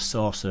is put a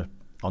saucer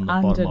on the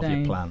bottom of your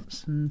Underneath.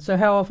 plants. So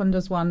how often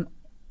does one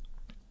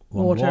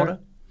Water.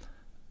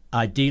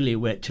 Ideally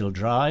wait till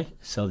dry,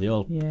 so the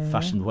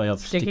old-fashioned way of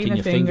sticking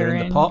your finger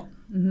in the pot.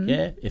 Mm-hmm.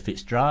 Yeah, if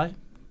it's dry,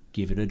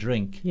 give it a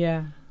drink.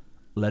 Yeah.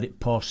 Let it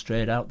pour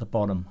straight out the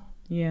bottom.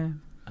 Yeah.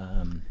 Do Now,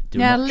 not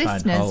try and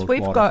listeners, hold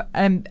we've water. got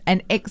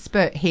an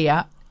expert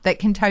here that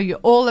can tell you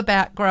all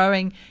about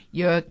growing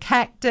your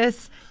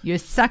cactus, your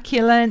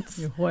succulents,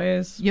 Your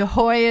Hoyas. your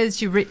Hoyas,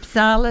 your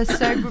Ripsalis.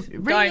 So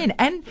ring in.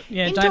 And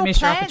indoor don't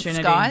miss your plants,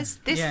 opportunity. guys.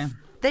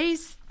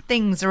 These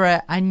things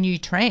are a new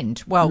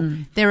trend. Well,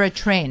 they're a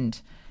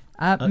trend.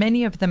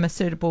 Many of them are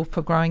suitable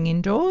for growing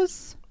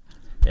indoors.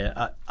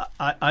 Yeah,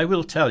 I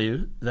will tell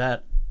you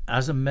that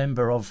as a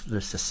member of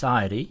the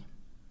society,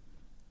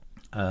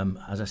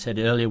 as I said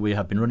earlier, we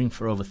have been running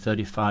for over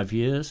 35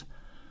 years.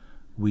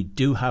 We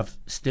do have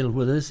still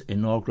with us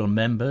inaugural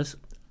members,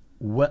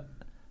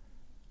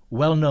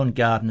 well-known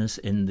gardeners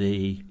in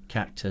the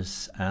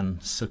cactus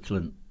and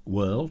succulent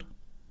world.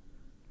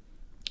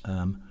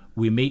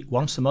 We meet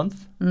once a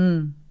month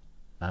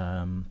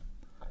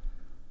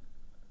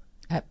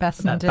At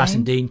Bassendean. at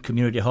Bassendean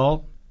Community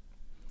Hall.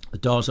 The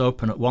doors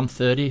open at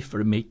 1:30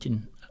 for a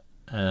meeting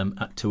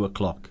at 2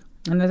 o'clock.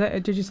 And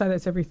did you say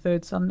that's every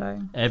third Sunday?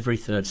 Every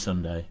third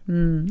Sunday.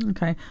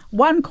 Okay.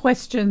 One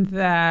question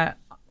that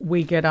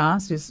we get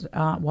asked is,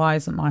 why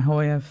isn't my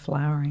Hoya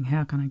flowering?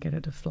 How can I get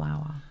it to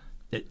flower?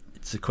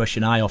 It's a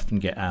question I often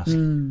get asked.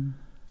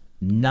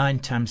 9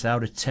 times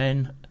out of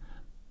 10,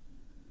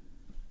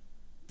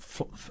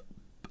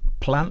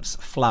 plants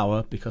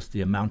flower because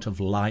the amount of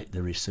light they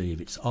receive.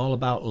 It's all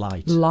about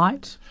light.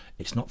 Light.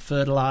 It's not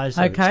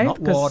fertilizer, Okay. it's not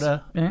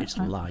water, yeah, it's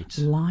light.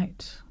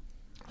 Light.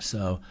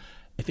 So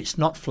if it's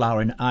not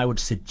flowering, I would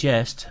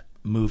suggest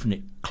moving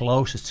it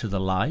closer to the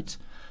light,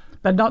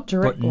 But not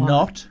direct but light.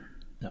 not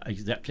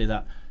exactly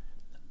that.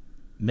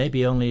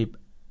 Maybe only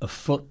a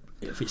foot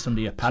if it's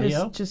under your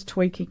patio. Just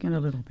tweaking it a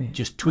little bit.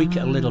 Just tweak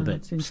it a little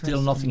bit. that's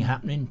Still nothing interesting.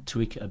 happening.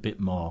 Tweak it a bit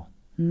more.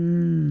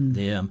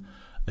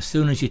 As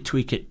soon as you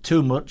tweak it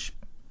too much,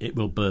 it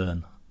will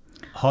burn.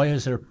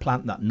 Hoyas are a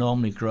plant that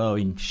normally grow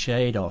in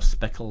shade or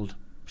speckled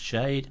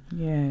shade.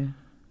 Yeah.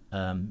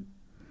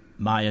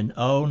 My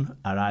own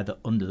are either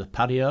under the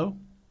patio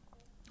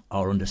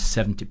or under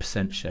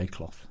 70% shade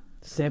cloth.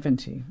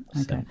 70.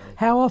 Okay. 70.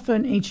 How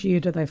often each year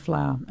do they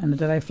flower? And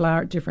do they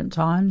flower at different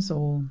times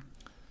or?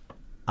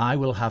 I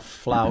will have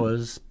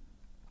flowers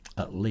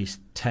at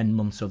least 10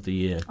 months of the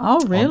year.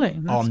 Oh, really?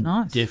 That's on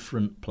nice.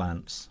 different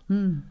plants.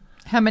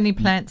 How many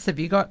plants have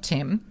you got,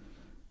 Tim?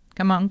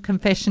 Come on,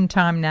 confession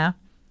time now.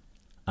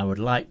 I would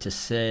like to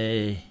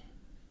say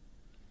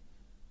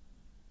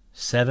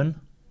 7,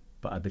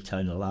 but I'd be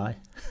telling a lie.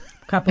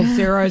 Couple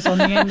zeros on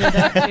the end of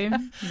that,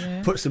 Tim.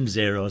 Yeah. Put some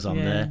zeros on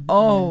Yeah. there.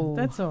 Oh,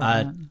 That's all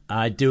right.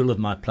 I do love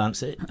my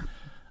plants.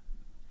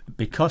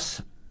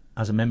 Because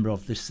as a member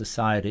of this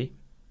society,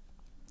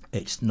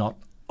 it's not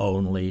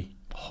only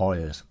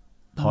Hoyas.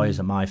 Hoyas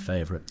are my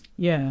favourite.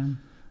 Yeah.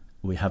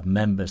 We have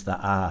members that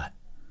are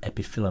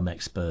epiphyllum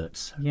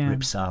experts, Yeah.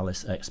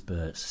 Ripsalis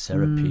experts,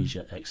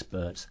 Ceropegia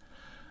experts.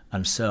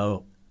 And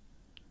so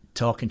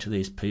talking to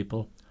these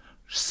people,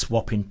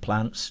 swapping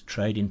plants,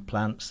 trading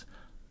plants,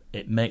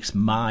 it makes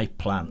my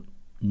plant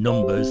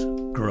numbers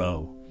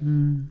grow.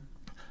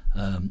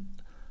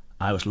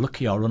 I was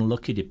lucky or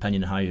unlucky,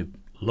 depending on how you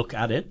look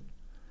at it,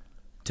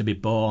 to be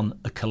born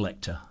a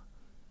collector.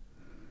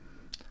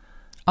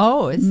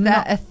 oh, is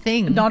that a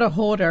thing? Not a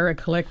hoarder, a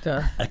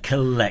collector. A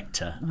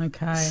collector.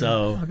 Okay.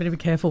 So- I better be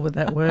careful with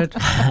that word.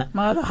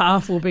 My other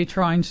half will be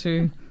trying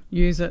to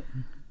use it.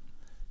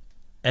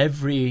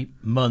 Every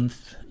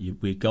month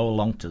we go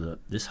along to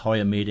this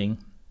Hoya meeting,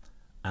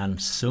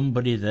 and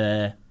somebody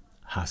there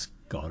has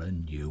got a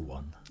new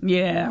one.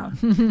 Yeah.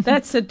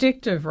 That's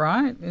addictive,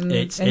 right?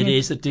 It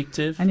is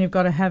addictive. And you've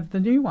got to have the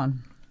new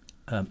one.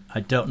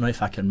 I don't know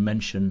if I can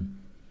mention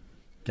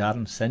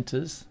garden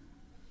centres.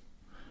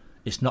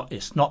 It's not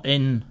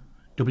in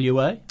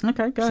WA.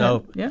 Okay, go So,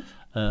 ahead. Yeah.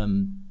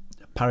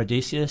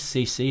 Paradisia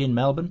CC in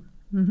Melbourne.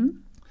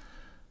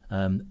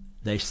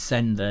 They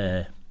send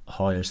their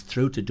Hoyas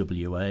through to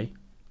WA.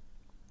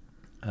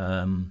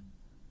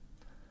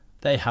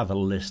 They have a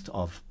list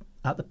of,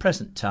 at the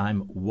present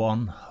time,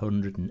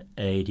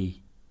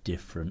 180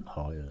 different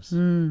Hoyas.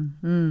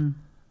 And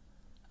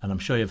I'm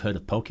sure you've heard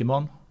of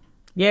Pokemon.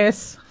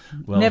 Yes.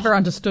 Well, Never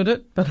understood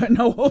it, but I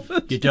know of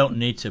it. You don't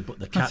need to, but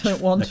the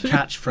don't want to.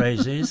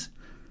 catchphrase is,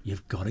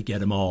 you've got to get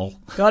them all.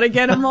 Got to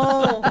get them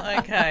all.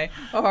 Okay.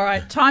 All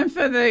right. Time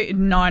for the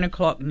 9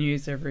 o'clock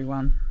news,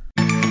 everyone.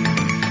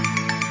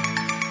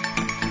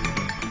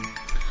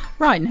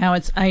 Right now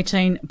it's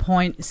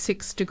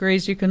 18.6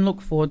 degrees. You can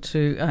look forward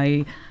to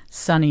a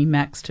sunny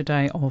max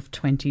today of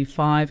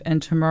 25,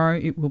 and tomorrow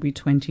it will be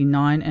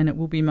 29, and it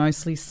will be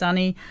mostly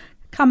sunny.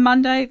 Come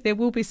Monday, there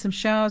will be some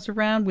showers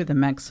around with a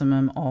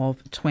maximum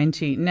of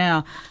 20.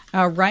 Now,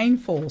 our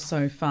rainfall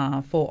so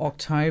far for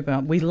October,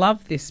 we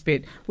love this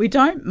bit. We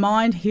don't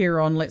mind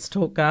here on Let's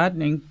Talk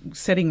Gardening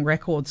setting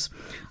records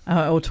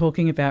or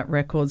talking about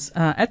records.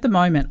 At the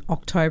moment,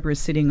 October is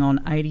sitting on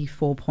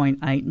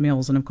 84.8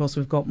 mils, and of course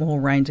we've got more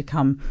rain to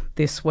come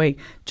this week.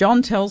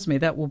 John tells me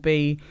that will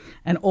be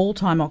an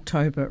all-time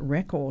October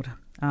record.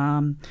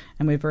 And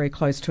we're very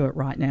close to it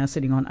right now,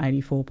 sitting on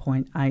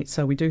 84.8.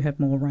 So we do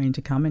have more rain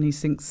to come, and he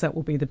thinks that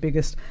will be the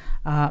biggest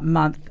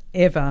month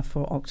ever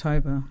for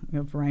October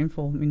of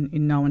rainfall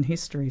in known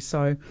history.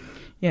 So,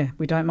 yeah,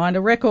 we don't mind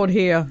a record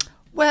here.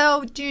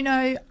 Well, do you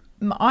know,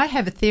 I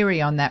have a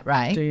theory on that,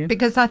 Ray. Do you?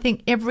 Because I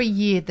think every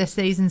year the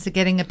seasons are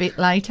getting a bit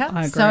later.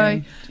 I agree.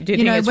 So, do you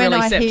think it's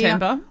really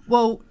September?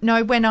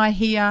 When I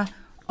hear,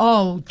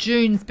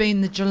 June's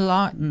been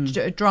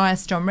the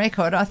driest on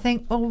record, I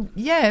think, well,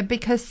 yeah,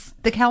 because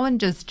the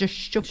calendar's just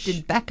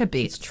shifted back a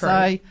bit. It's true.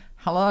 So,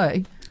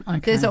 hello. Okay.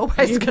 There's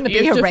always going to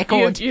be a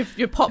record.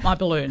 You've popped my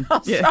balloon.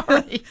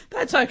 Sorry.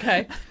 That's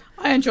okay.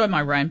 I enjoy my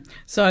rain,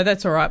 so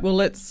that's all right. Well,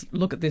 let's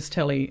look at this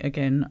telly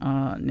again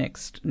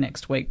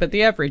next week. But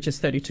the average is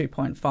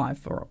 32.5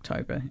 for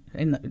October.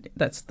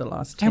 That's the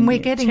last 10 And we're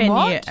year, getting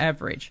 10-year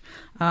average,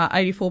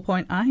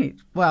 84.8.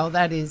 Well,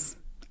 that is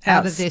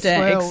out of this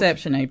world.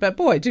 Exceptionally. But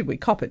boy, did we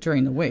cop it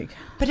during the week.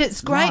 But it's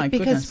great My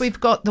because goodness. we've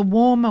got the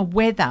warmer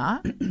weather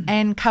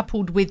and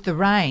coupled with the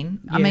rain.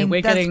 I mean,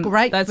 that's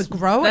great for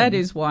growing. That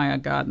is why our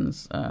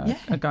gardens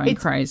are going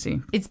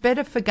crazy. It's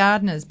better for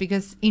gardeners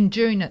because in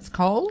June it's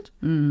cold.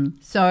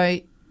 So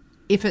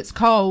if it's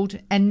cold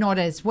and not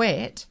as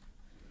wet,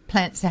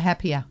 plants are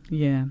happier.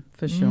 Yeah,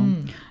 for sure.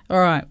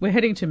 All right, we're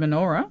heading to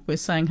Menora. We're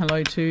saying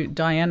hello to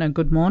Diana.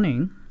 Good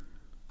morning.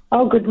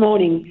 Oh, good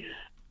morning.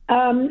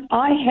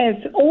 I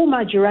have all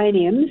my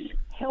geraniums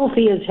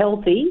healthy as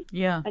healthy.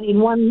 Yeah. And in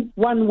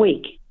one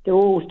week, they're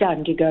all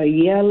starting to go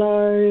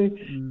yellow.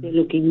 They're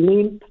looking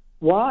limp.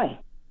 Why?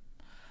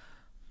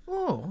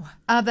 Oh,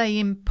 are they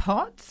in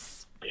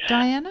pots,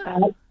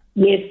 Diana?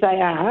 Yes,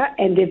 they are.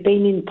 And they've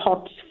been in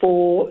pots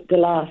for the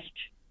last,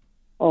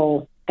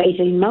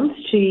 18 months,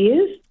 2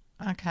 years.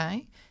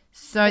 Okay.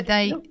 So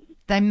they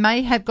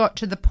may have got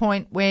to the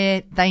point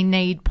where they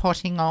need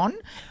potting on.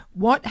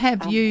 What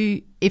have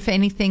you, if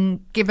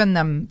anything, given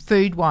them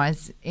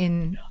food-wise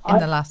in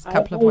the last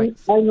couple of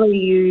weeks? I only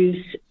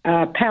use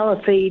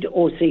power feed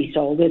or sea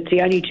salt. That's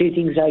the only two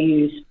things I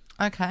use.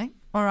 Okay.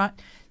 All right.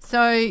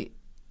 So,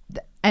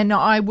 and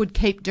I would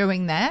keep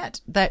doing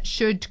that. That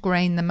should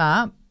green them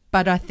up.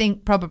 But I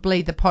think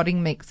probably the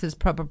potting mix has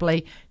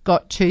probably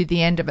got to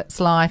the end of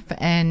its life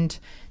and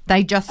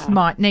they just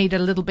might need a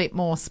little bit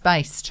more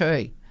space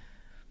too.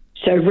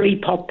 So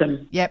repot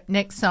them. Yep,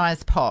 next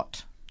size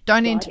pot.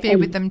 Don't interfere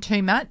with them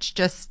too much.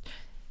 Just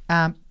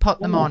pot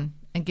them on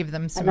and give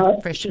them some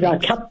fresh should I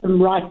mix. cut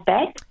them right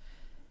back?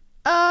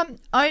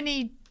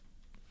 Only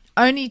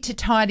to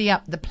tidy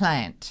up the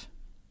plant.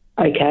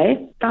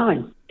 Okay,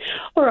 fine.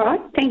 All right,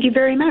 thank you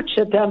very much.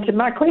 That answered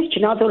my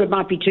question. I thought it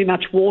might be too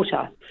much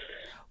water.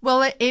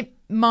 Well, it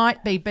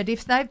might be, but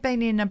if they've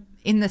been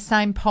in the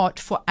same pot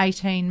for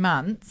 18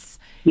 months,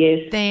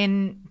 yes,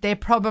 then they're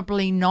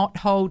probably not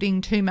holding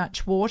too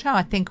much water.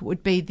 I think it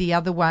would be the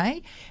other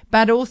way.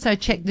 But also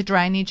check the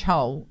drainage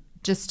hole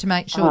just to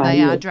make sure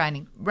they are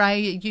draining.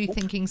 Ray, are you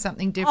thinking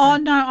something different? Oh,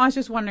 no, I was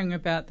just wondering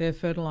about their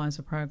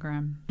fertiliser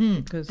program.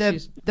 Because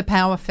the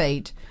power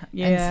feed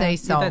and sea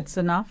salt. That's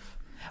enough.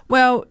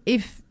 Well,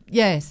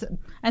 yes.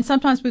 And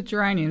sometimes with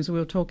geraniums, we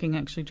were talking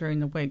actually during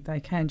the week, they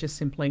can just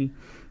simply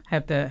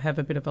have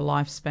a bit of a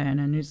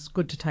lifespan, and it's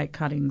good to take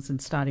cuttings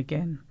and start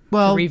again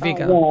to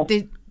revigor.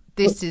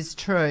 This is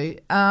true.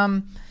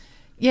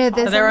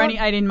 They're only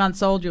 18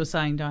 months old, you're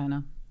saying,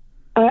 Diana?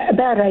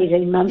 About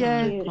 18 months.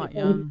 Yeah, quite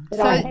young.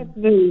 But I have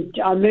moved.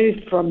 I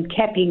moved from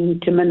Tapping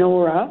to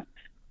Menora,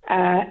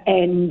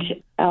 and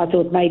I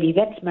thought maybe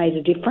that's made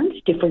a difference,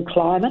 different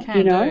climate,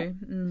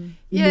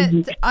 Yeah,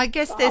 I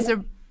guess there's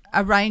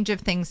a range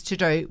of things to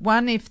do.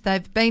 One, if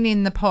they've been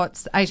in the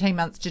pots 18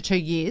 months to 2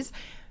 years,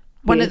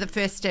 one of the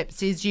first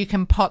steps is you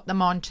can pot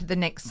them onto the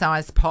next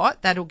size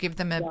pot. That'll give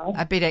them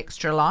a bit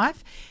extra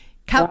life.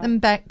 Cut them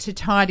back to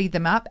tidy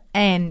them up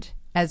and,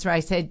 as Ray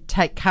said,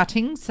 take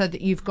cuttings so that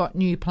you've got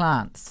new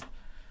plants.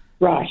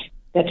 Right.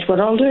 That's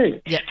what I'll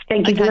do. Yep.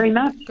 Thank you very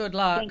much. Good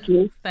luck. Thank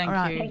you.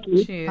 Thank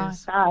you.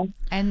 Cheers. Bye.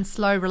 And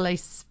slow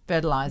release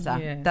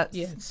fertiliser.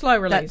 Slow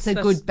release. That's a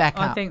good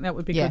backup. I think that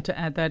would be good to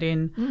add that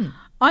in.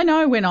 I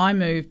know when I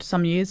moved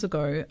some years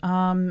ago,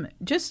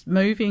 just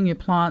moving your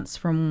plants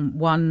from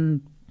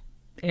one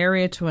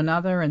area to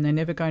another and they're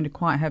never going to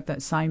quite have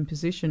that same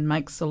position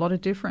makes a lot of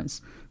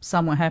difference.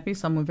 Some were happy,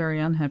 some were very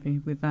unhappy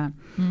with that.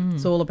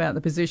 It's all about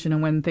the position,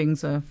 and when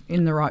things are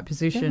in the right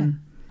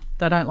position,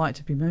 they don't like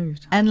to be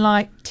moved. And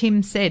like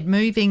Tim said,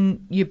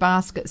 moving your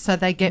basket so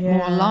they get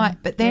more light,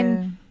 but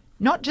then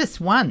not just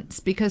once,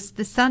 because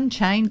the sun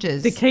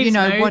changes. It keeps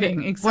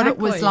moving. What it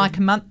was like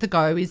a month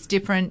ago is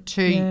different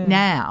to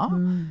now.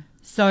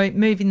 So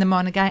moving them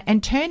on again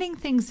and turning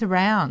things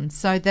around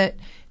so that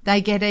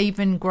they get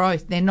even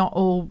growth. They're not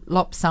all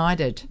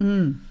lopsided.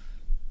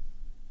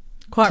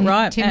 Quite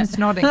right. Tim's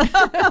nodding.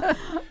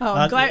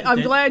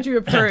 I'm glad you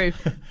approve.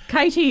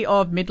 Katie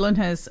of Midland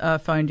has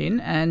phoned in,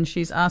 and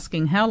she's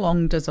asking, how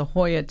long does a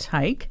Hoya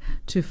take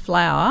to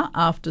flower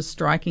after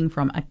striking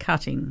from a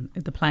cutting?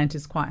 The plant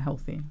is quite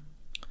healthy.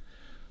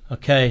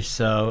 Okay,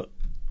 so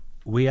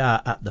we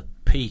are at the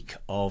peak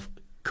of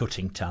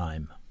cutting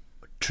time.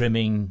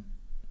 Trimming,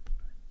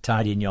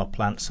 tidying your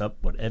plants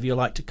up, whatever you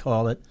like to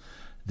call it.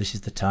 This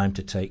is the time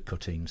to take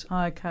cuttings.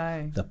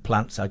 Okay. The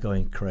plants are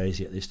going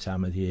crazy at this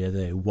time of the year.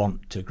 They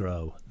want to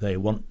grow. They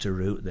want to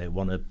root. They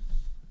want to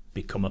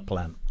become a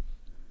plant.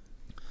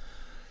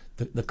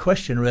 The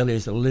question really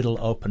is a little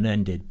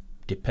open-ended,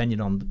 depending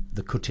on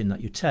the cutting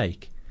that you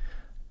take.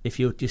 If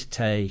you just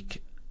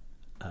take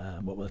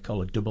what we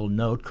call a double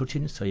node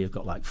cutting, so you've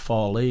got like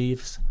 4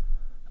 leaves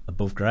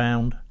above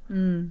ground,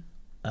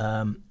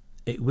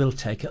 it will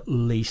take at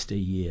least a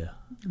year.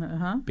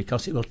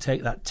 Because it will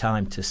take that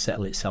time to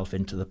settle itself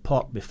into the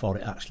pot before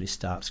it actually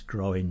starts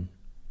growing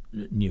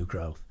new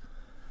growth.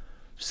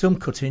 Some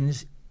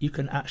cuttings you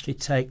can actually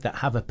take that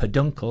have a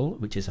peduncle,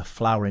 which is a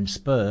flowering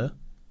spur,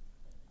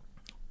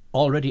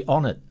 already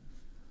on it.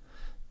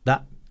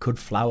 That could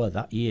flower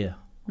that year.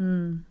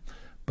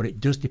 But it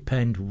does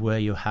depend where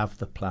you have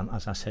the plant.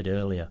 As I said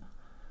earlier,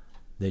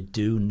 they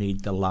do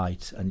need the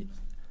light, and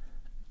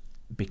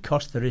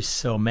because there is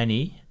so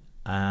many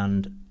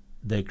and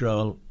they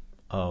grow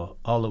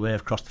all the way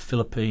across the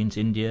Philippines,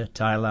 India,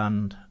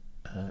 Thailand,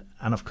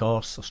 and of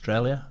course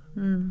Australia.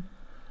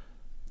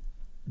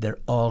 They're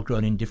all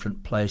grown in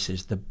different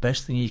places. The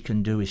best thing you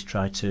can do is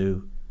try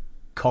to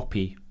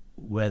copy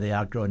where they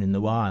are grown in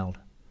the wild.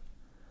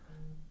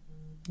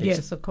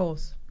 Yes, of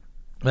course.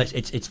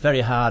 It's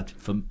very hard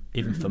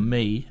even for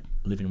me,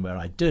 living where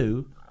I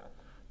do,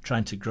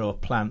 trying to grow a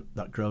plant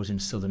that grows in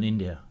southern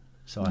India.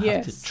 So I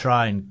have to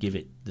try and give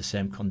it the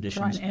same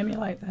conditions. Try and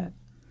emulate that.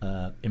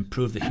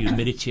 Improve the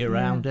humidity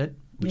around it,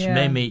 which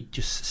may mean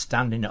just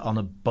standing it on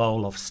a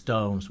bowl of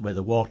stones where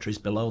the water is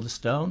below the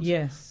stones.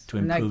 Yes, to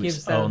improve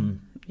its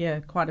own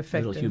quite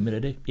effective little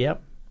humidity.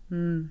 Yep.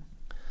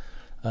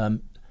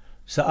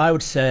 So I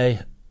would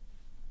say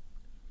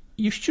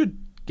you should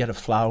get a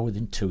flower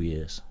within 2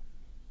 years.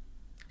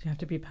 You have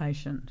to be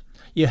patient.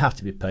 You have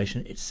to be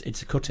patient.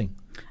 It's a cutting.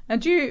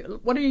 And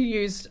what do you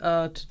use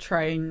to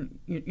train?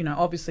 You know,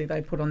 obviously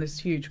they put on this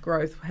huge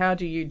growth. How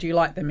do you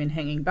like them in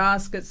hanging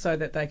baskets so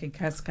that they can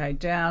cascade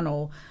down,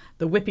 or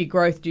the whippy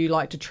growth? Do you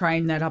like to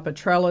train that up a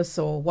trellis,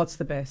 or what's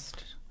the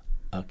best?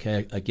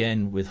 Okay,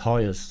 again with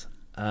Hoyas,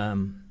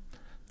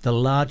 the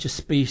larger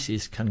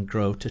species can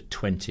grow to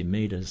 20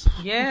 meters.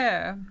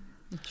 Yeah,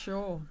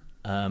 sure.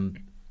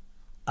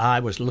 I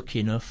was lucky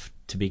enough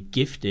to be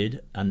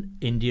gifted an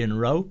Indian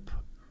rope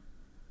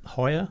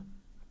Hoya.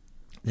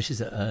 This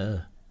is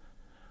a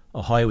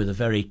Hoya with a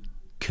very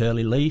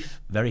curly leaf,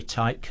 very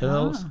tight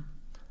curls,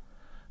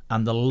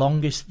 and the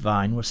longest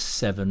vine was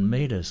 7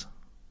 meters.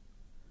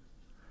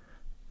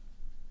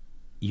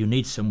 You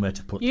need somewhere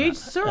to put that. You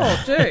sure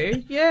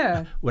do,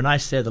 yeah. When I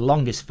say the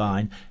longest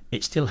vine,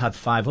 it still had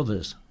 5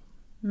 others.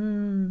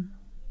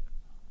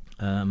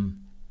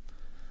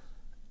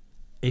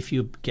 If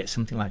you get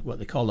something like what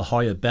they call the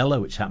Hoya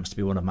Bella, which happens to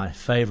be one of my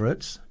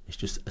favourites, it's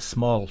just a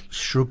small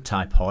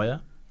shrub-type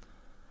Hoya,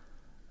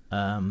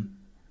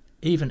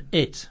 even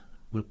it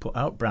will put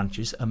out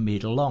branches a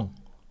metre long.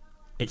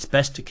 It's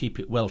best to keep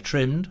it well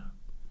trimmed,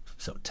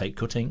 so take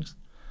cuttings,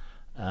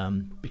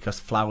 because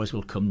flowers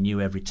will come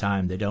new every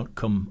time. They don't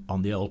come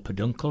on the old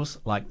peduncles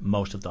like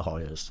most of the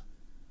Hoyas.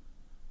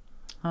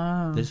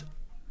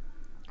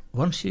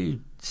 Once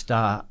you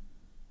start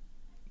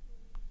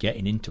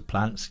getting into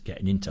plants,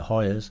 getting into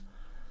Hoyas,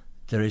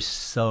 there is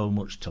so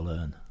much to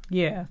learn.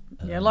 Yeah,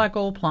 like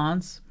all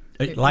plants.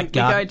 We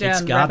go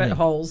down rabbit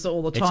holes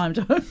all the time.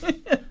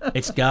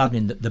 It's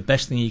gardening. The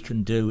best thing you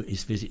can do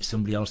is visit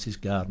somebody else's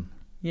garden.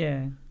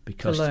 Yeah,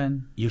 because to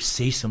learn. You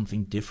see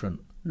something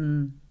different,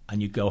 and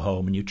you go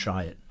home and you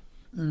try it,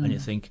 and you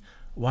think,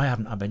 why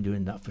haven't I been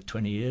doing that for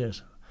 20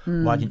 years?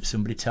 Why didn't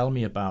somebody tell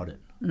me about it?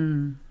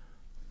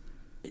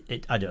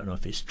 I don't know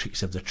if it's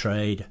tricks of the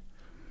trade,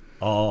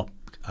 or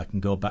I can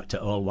go back to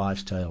old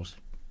wives' tales.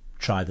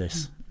 Try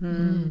this.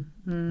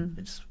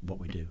 It's what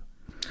we do.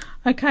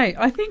 Okay,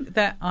 I think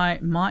that I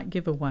might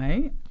give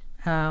away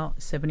our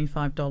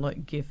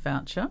 $75 gift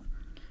voucher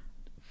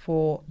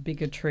for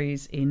Bigger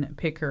Trees in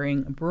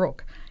Pickering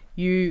Brook.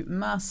 You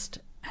must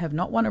have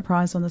not won a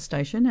prize on the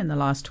station in the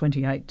last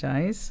 28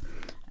 days.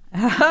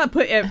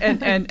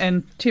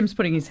 and Tim's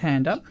putting his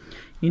hand up.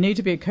 You need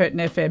to be a Curtin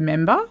FM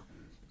member.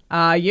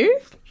 Are you?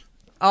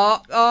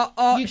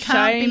 Oh! You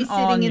can't be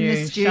sitting in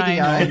the studio.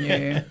 Shame on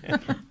you.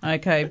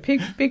 Okay,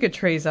 Bigger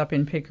Trees up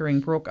in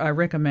Pickering Brook. I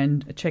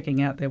recommend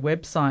checking out their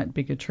website,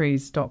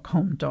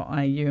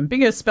 biggertrees.com.au. And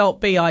Bigger spelt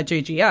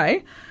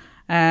BIGGA.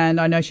 And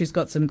I know she's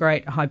got some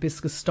great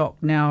hibiscus stock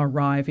now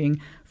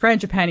arriving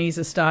Frangipanis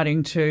are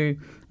starting to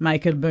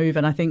make a move,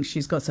 and I think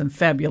she's got some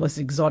fabulous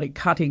exotic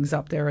cuttings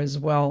up there as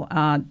well.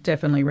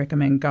 Definitely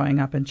recommend going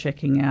up and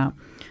checking out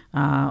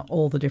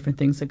all the different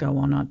things that go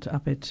on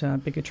up at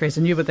Bigger Trees.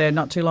 And you were there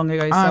not too long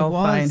ago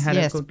yourself, Faye, and had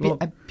a good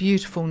look. A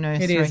beautiful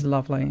nursery. It is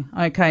lovely.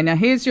 Okay, now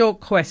here's your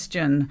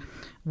question.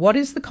 What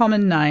is the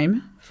common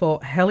name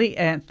for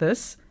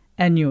Helianthus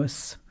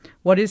annuus?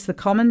 What is the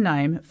common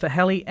name for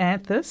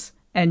Helianthus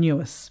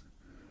annuus?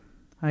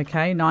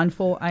 Okay,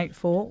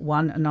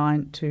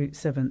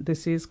 94841927.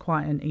 This is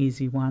quite an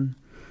easy one.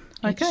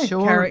 Okay,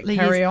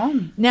 carry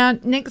on. Now,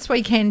 next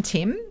weekend,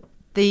 Tim,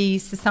 the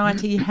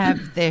Society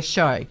have their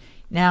show.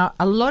 Now,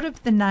 a lot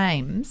of the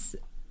names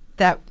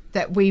that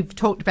we've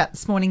talked about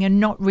this morning are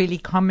not really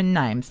common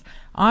names.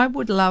 I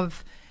would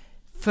love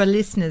for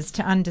listeners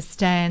to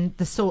understand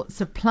the sorts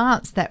of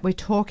plants that we're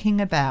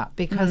talking about,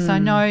 because I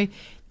know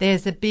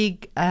there's a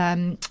big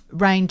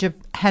range of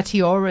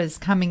Hatioras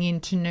coming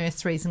into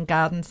nurseries and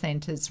garden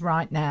centres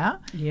right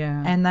now.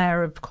 Yeah. And they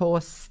are, of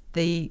course,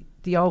 the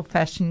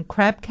old-fashioned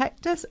crab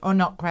cactus, or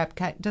not crab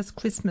cactus,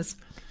 Christmas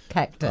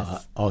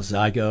cactus. Or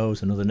Zygo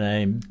is another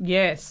name.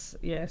 Yes.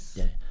 Yeah.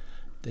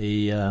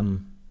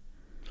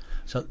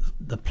 So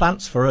the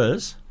plants for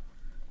us,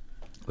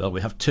 well, we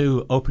have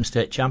 2 Open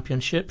State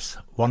Championships,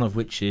 one of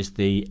which is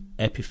the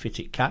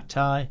epiphytic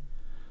cacti,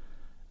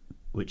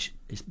 which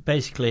is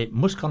basically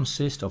must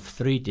consist of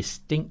 3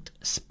 distinct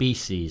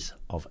species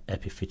of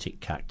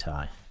epiphytic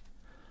cacti.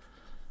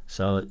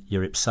 So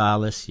your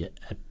Ipsalis, your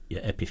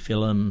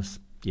Epiphyllums,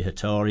 your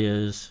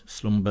Hetorias,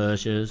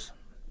 Schlumbergias.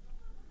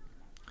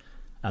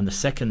 And the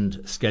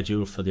second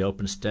schedule for the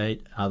Open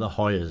State are the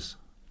Hoyas.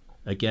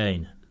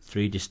 Again,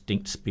 3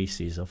 distinct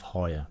species of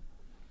Hoya.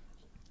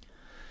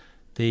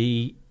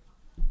 The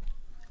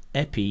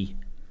Epi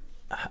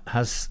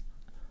has,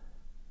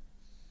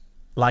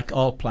 like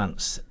all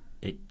plants,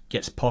 it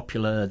gets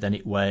popular, then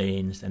it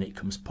wanes, then it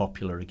becomes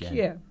popular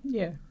again.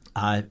 Yeah.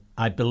 I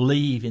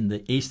believe in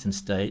the eastern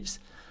states,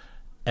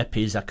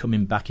 Epis are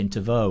coming back into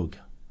vogue.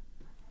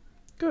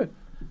 Good.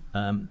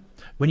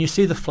 When you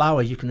see the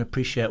flower, you can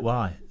appreciate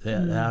why. They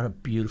are a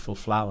beautiful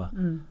flower.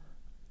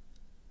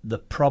 The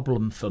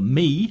problem for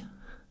me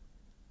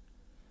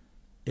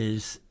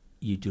is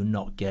you do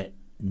not get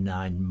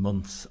 9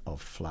 months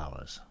of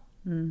flowers.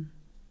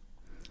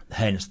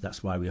 Hence,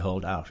 that's why we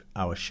hold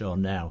our show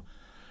now.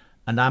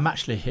 And I'm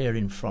actually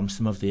hearing from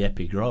some of the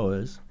Epi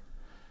growers,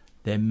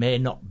 there may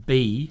not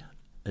be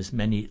as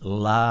many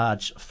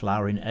large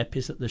flowering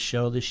Epis at the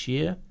show this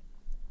year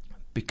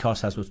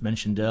because, as was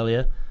mentioned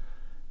earlier,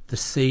 the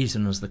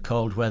seasons, the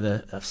cold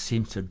weather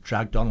seems to have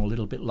dragged on a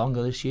little bit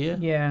longer this year.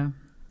 Yeah.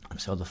 And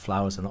so the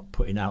flowers are not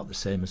putting out the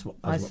same as what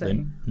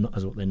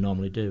they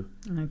normally do.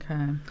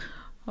 Okay.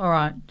 All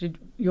right.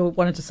 You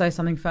wanted to say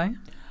something, Faye?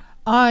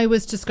 I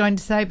was just going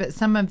to say, but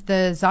some of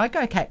the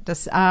Zygo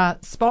cactus are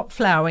spot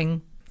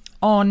flowering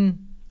on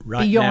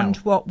beyond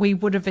what we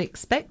would have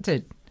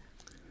expected.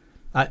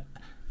 I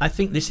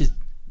think this is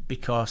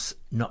because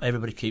not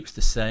everybody keeps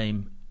the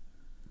same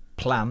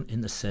plant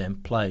in the same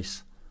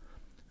place.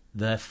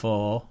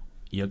 Therefore,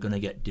 you're going to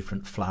get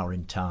different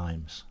flowering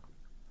times.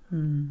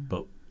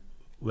 But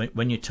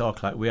when you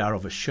talk like we are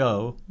of a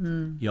show,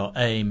 your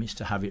aim is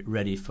to have it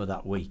ready for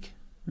that week.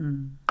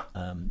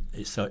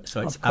 It's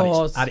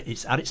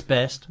at its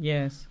best.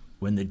 Yes.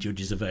 When the judge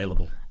is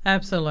available.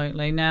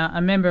 Absolutely. Now,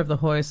 a member of the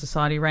Hoya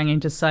Society rang in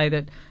to say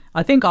that,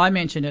 I think I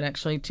mentioned it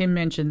actually, Tim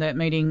mentioned that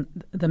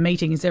the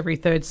meeting is every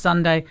third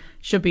Sunday,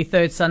 should be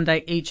third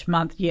Sunday each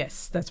month.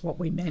 Yes, that's what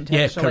we meant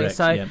actually. Correct,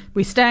 so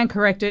we stand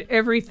corrected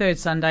every third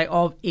Sunday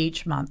of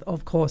each month,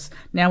 of course.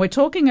 Now we're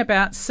talking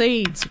about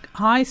seeds.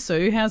 Hi,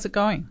 Sue, how's it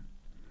going?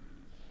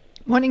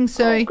 Morning,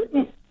 Sue.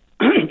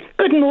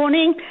 Good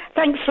morning.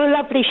 Thanks for a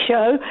lovely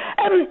show.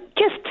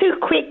 Just 2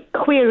 quick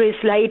queries,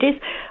 ladies.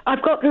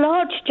 I've got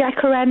large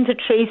jacaranda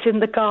trees in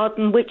the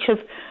garden which have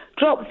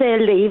dropped their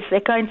leaves. They're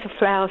going to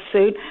flower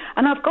soon.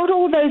 And I've got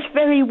all those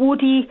very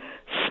woody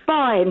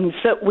spines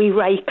that we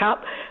rake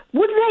up.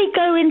 Would they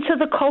go into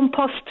the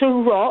compost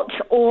to rot,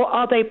 or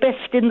are they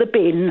best in the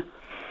bin?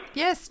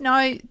 Yes,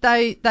 no,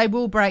 they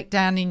will break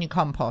down in your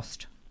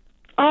compost.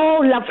 Oh,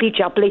 lovely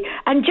jubbly.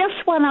 And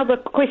just one other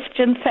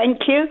question,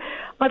 thank you.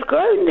 I've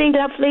grown the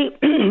lovely,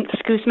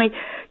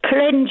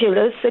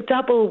 calendulas, the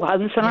double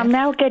ones, and I'm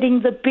now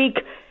getting the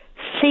big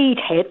seed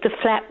head, the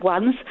flat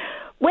ones.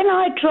 When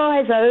I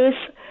dry those,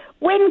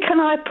 when can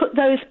I put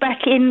those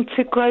back in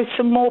to grow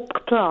some more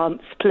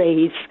plants,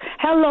 please?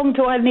 How long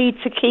do I need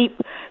to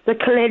keep the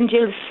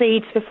calendula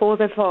seeds before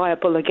they're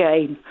viable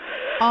again?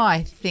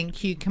 I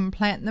think you can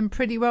plant them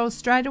pretty well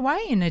straight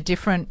away in a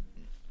different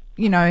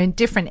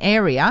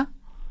area.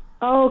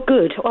 Oh,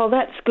 good. Well,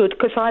 that's good,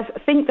 because I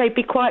think they'd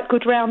be quite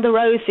good round the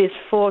roses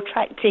for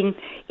attracting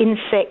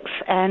insects.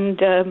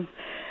 And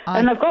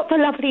I've got the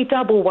lovely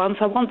double ones.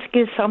 I want to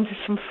give some to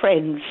some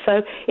friends.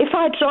 So if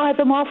I dry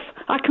them off,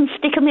 I can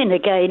stick them in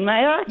again,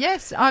 may I?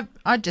 Yes, I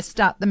just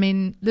start them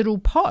in little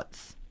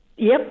pots.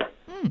 Yep.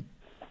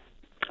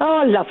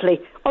 Oh,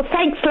 lovely. Oh,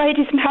 thanks,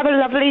 ladies, and have a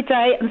lovely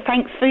day, and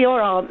thanks for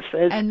your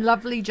answers. And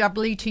lovely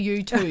jubbly to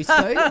you too,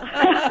 Sue.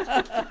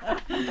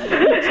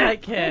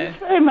 Take care. Thanks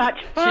very much.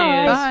 Bye.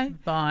 Cheers. Bye.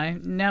 Bye.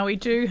 Now, we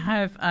do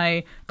have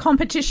a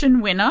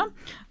competition winner.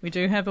 We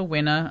do have a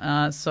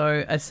winner.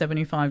 So a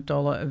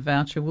 $75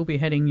 voucher will be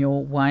heading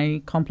your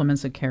way.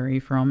 Compliments of Kerry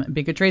from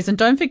Bigger Trees. And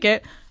don't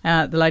forget,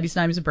 the lady's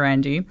name is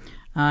Brandy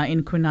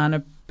in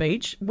Kwinana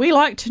Beach. We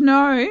like to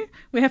know,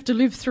 we have to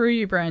live through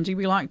you, Brandy.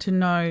 We like to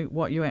know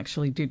what you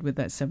actually did with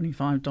that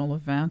 $75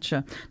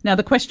 voucher. Now,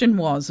 the question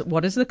was,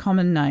 what is the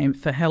common name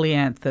for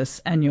Helianthus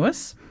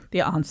annuus?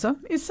 The answer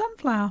is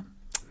sunflower.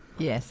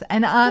 Yes,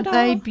 and aren't Ta-da.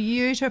 they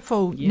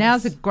beautiful? Yes.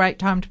 Now's a great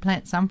time to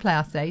plant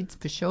sunflower seeds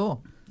for sure.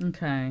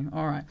 Okay,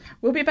 all right.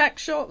 We'll be back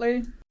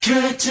shortly.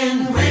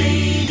 Curtin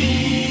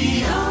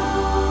Radio.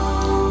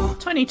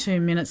 22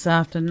 minutes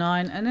after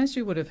 9, and as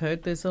you would have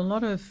heard, there's a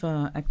lot of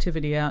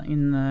activity out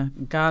in the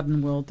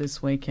garden world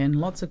this weekend.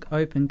 Lots of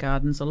open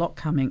gardens, a lot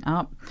coming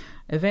up,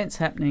 events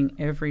happening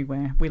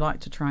everywhere. We like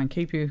to try and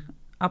keep you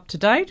up to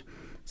date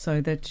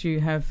so that you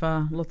have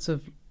lots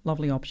of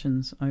lovely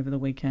options over the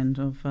weekend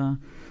of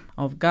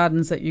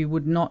gardens that you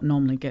would not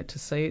normally get to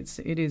see.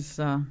 It is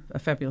a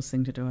fabulous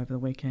thing to do over the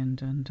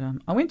weekend. And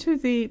I went to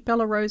the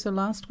Bella Rosa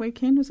last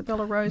weekend. Was it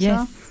Bella Rosa?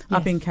 Yes,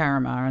 Up yes. in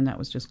Carramar, and that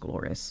was just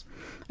glorious.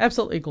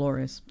 Absolutely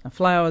glorious.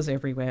 Flowers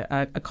everywhere.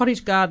 A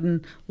cottage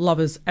garden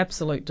lover's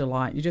absolute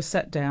delight. You just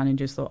sat down and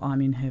just thought,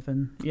 I'm in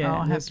heaven. Yeah,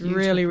 Oh, how it's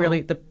really, beautiful.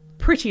 really the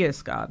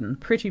prettiest garden.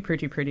 Pretty.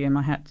 And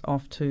my hat's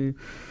off to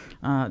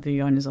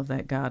the owners of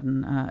that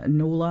garden,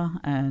 Nuala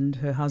and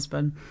her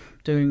husband,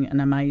 doing an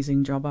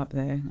amazing job up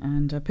there.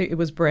 And it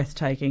was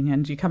breathtaking.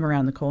 And you come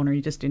around the corner,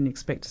 you just didn't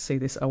expect to see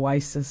this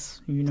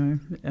oasis,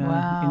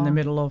 Wow. in the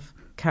middle of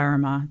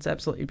Carramar. It's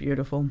absolutely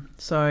beautiful.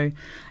 So,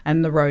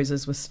 and the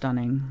roses were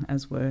stunning,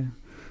 as were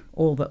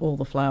all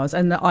the flowers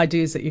and the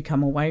ideas that you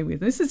come away with.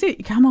 This is it.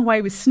 You come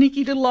away with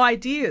sneaky little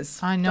ideas.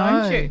 I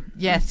know. Don't you?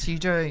 Yes, you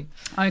do.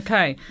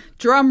 Okay,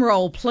 drum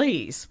roll,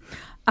 please.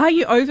 Are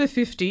you over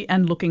 50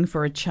 and looking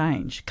for a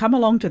change? Come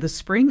along to the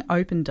Spring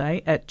Open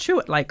Day at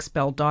Chewett Lakes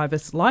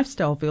Baldivis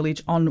Lifestyle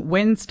Village on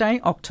Wednesday,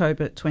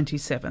 October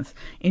 27th.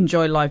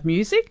 Enjoy live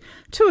music,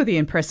 tour the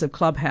impressive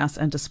clubhouse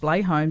and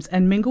display homes,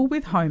 and mingle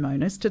with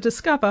homeowners to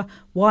discover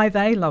why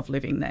they love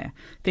living there.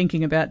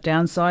 Thinking about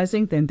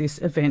downsizing? Then this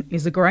event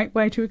is a great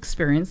way to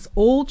experience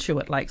all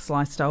Chewett Lakes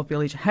Lifestyle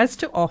Village has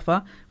to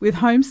offer, with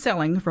homes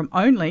selling from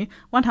only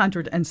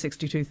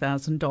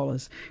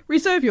 $162,000.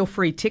 Reserve your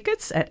free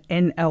tickets at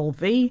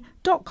nlv.com.au,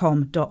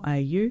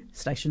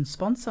 station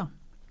sponsor.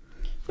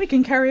 We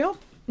can carry on.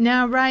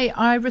 Now, Ray,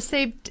 I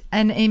received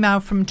an email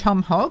from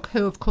Tom Hogg,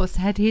 who, of course,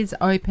 had his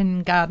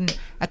open garden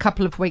a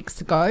couple of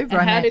weeks ago. And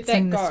how did that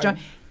romancing the go? sto-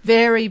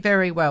 Very,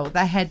 very well.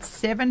 They had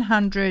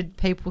 700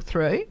 people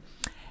through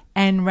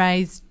and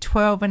raised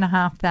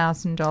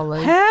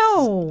 $12,500.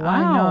 How? Wow.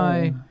 I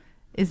know.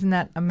 Isn't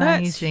that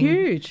amazing? That's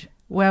huge.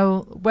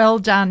 Well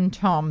done,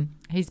 Tom.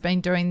 He's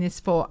been doing this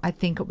for, I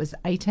think it was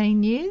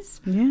 18 years.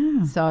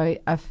 Yeah. So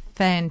a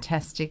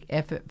fantastic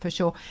effort for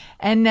sure.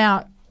 And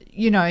now,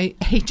 he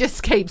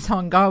just keeps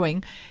on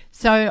going.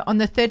 So on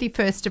the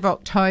 31st of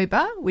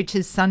October, which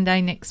is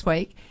Sunday next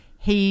week,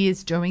 he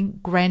is doing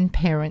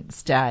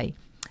Grandparents' Day.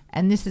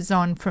 And this is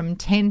on from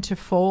 10 to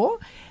 4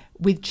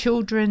 with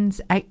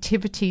children's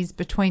activities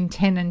between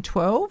 10 and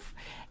 12.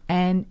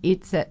 And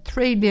it's at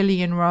 3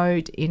 Lillian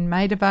Road in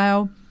Maida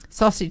Vale.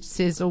 Sausage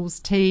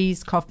sizzles,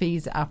 teas,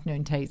 coffees,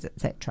 afternoon teas,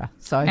 etc.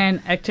 So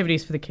And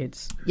activities for the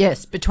kids.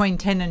 yes, between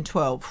 10 and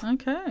 12.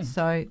 Okay.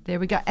 So there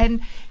we go.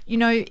 And,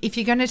 if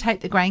you're going to take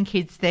the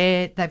grandkids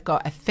there, they've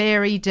got a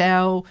fairy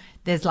dell.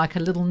 There's like a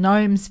little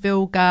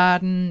Gnomesville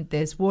garden.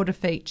 There's water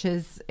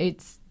features.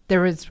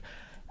 There is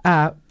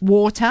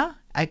water,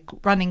 a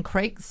running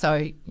creek, so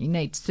you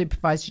need to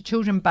supervise your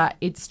children, but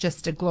it's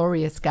just a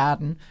glorious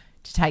garden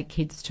to take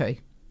kids to.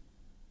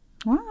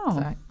 Wow.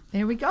 So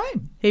there we go.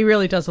 He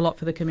really does a lot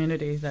for the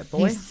community, that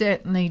boy. He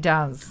certainly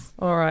does.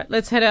 All right,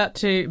 let's head out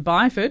to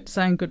Byford,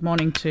 saying good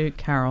morning to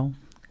Carol.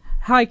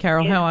 Hi,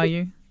 Carol. How are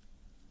you?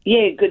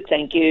 Yeah, good,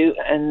 thank you.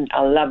 And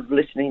I love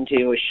listening to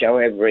your show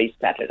every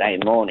Saturday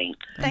morning.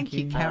 Thank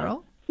you,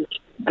 Carol.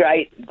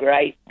 Great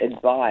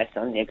advice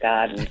on your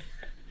garden.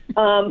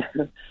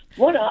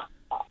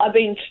 I've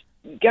been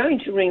going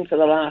to ring for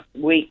the last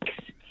weeks,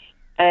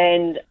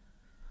 and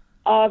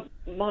my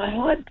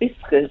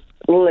hibiscus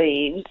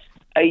leaves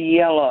are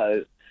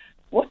yellow.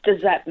 What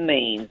does that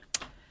mean?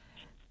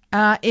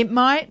 It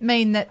might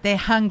mean that they're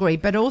hungry,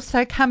 but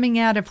also coming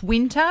out of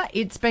winter,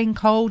 it's been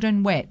cold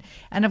and wet.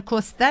 And, of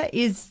course, that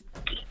is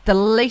the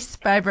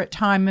least favourite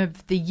time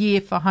of the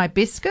year for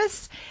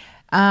hibiscus.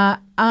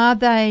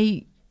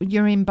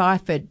 You're in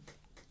Byford.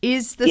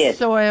 Is the Yes.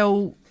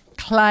 soil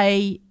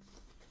clay?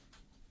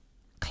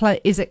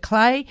 Is it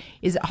clay?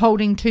 Is it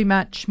holding too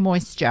much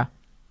moisture?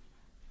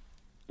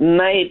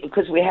 Maybe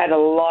because we had a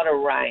lot of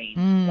rain.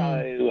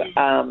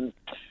 So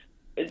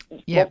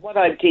Yep. what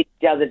I did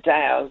the other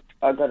day,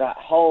 I got a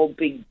whole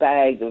big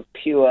bag of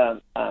pure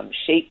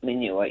sheep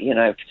manure,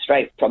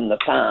 straight from the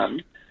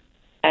farm,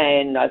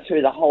 and I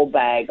threw the whole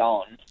bag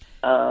on.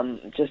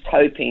 just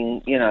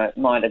hoping, it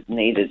might have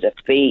needed a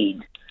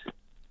feed.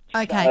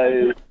 Okay.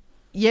 So,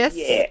 yes.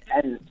 yeah,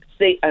 and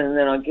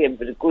then I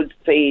give it a good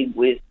feed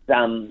with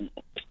the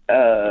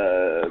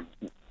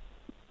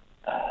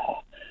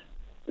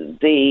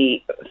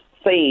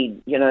feed,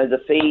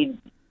 the feed,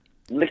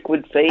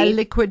 liquid feed. A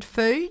liquid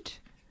food?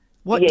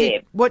 What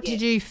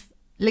did you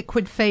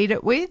liquid feed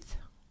it with?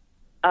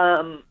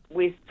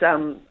 With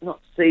not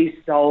sea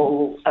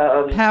salt.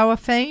 Power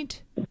feed?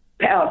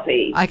 Power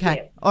feed. Okay,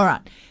 yeah. all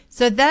right.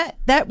 So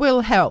that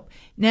will help.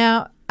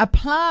 Now, a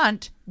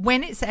plant,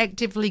 when it's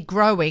actively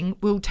growing,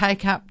 will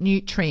take up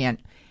nutrient.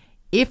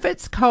 If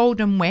it's cold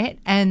and wet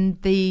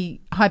and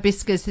the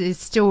hibiscus is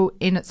still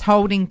in its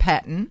holding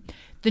pattern,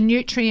 the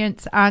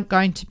nutrients aren't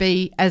going to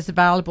be as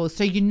available.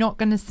 So you're not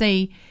going to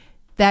see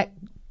that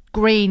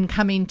green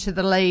come into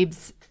the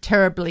leaves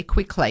terribly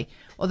quickly.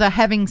 Although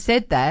having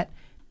said that,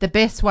 the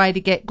best way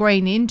to get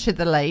green into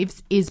the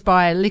leaves is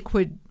by a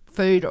liquid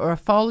food or a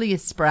foliar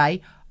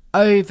spray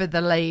over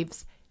the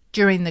leaves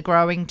during the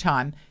growing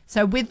time.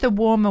 So with the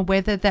warmer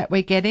weather that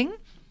we're getting,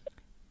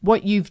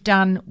 what you've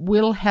done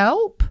will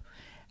help.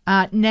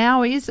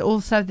 Now is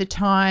also the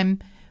time,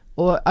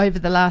 or over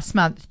the last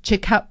month, to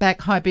cut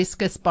back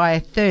hibiscus by a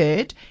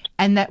third,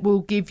 and that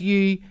will give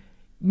you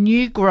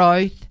new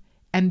growth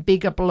and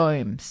bigger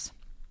blooms.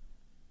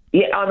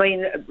 Yeah, I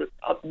mean,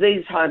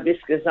 these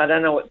hibiscus, I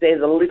don't know what, they're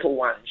the little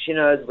ones,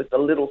 with the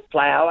little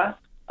flower.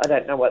 I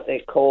don't know what they're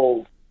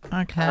called.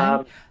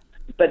 Okay.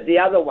 But the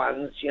other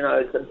ones,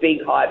 the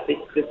big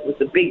hibiscus with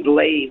the big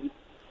leaves,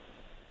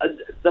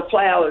 the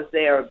flowers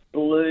there are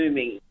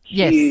blooming,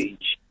 yes.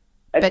 huge.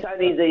 It's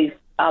only these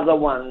other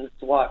ones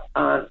what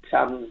aren't,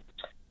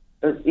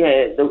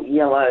 the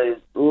yellow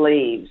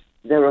leaves.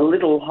 They're a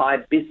little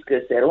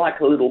hibiscus. They're like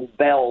a little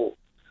bell.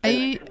 Are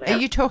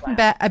you talking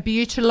about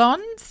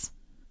abutilons?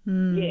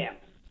 Yeah.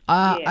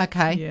 Yeah.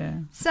 Okay. Yeah.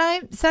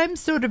 Same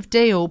sort of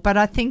deal, but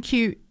I think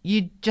you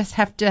just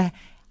have to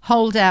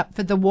hold out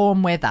for the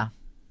warm weather.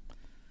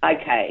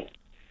 Okay,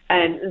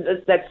 and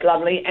that's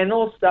lovely. And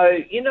also,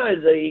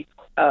 the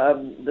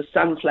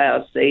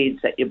sunflower seeds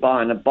that you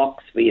buy in a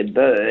box for your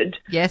bird.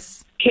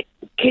 Yes.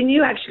 Can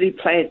you actually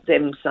plant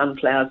them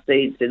sunflower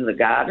seeds in the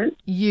garden?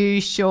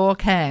 You sure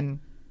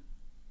can.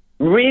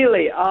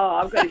 Really?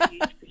 Oh, I've got a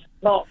huge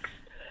box,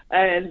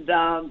 and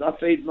I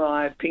feed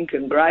my pink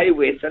and grey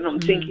with, and I'm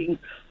thinking,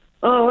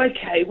 oh,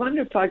 okay,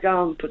 wonder if I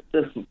go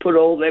and put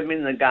all them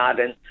in the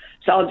garden.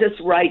 So I'll just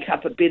rake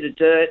up a bit of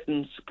dirt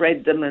and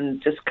spread them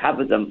and just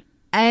cover them.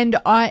 And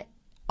I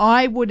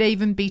would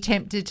even be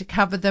tempted to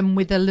cover them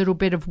with a little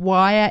bit of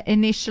wire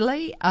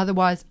initially.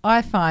 Otherwise,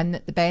 I find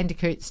that the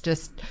bandicoots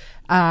just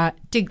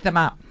dig them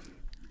up,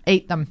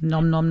 eat them.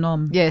 Nom, nom,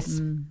 nom.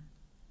 Yes.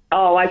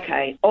 Oh,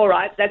 okay. All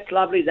right. That's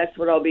lovely. That's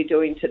what I'll be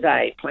doing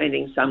today,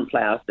 planting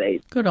sunflower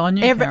seeds. Good on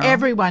you, Carol.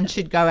 Everyone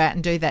should go out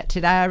and do that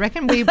today. I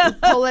reckon we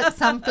call it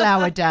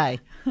Sunflower Day.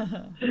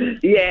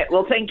 Yeah.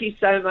 Well, thank you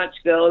so much,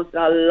 girls.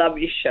 I love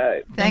your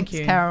show. Thanks,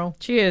 you. Carol.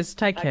 Cheers.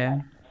 Take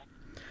care.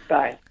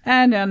 Bye.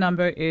 And our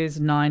number is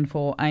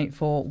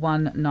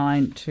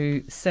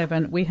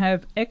 94841927. We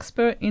have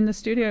expert in the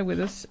studio with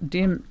us,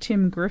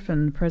 Tim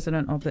Griffin,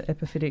 president of the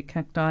Epiphytic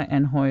Cacti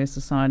and Hoya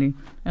Society,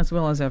 as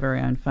well as our very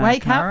own Faye.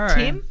 Wake up,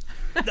 Tim.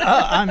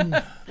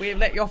 We've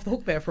let you off the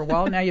hook there for a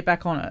while. Now you're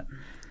back on it.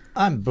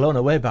 I'm blown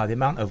away by the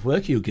amount of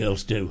work you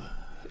girls do.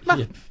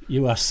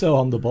 You are so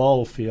on the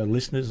ball for your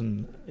listeners,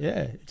 and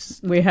it's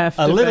we have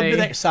to a little be.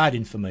 bit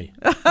exciting for me.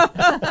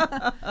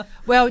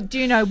 Well, do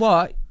you know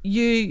what?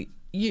 You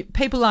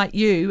people like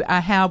you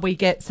are how we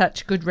get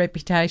such good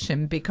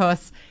reputation,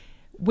 because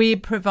we're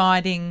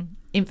providing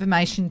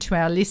information to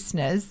our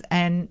listeners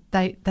and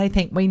they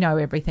think we know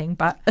everything,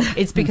 but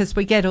it's because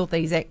we get all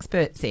these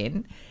experts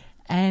in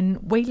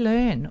and we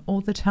learn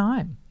all the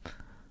time.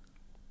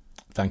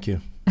 Thank you.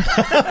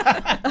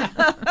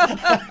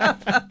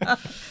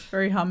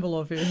 Very humble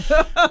of you.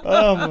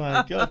 Oh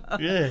my God,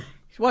 yeah.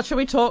 What shall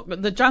we talk?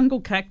 The jungle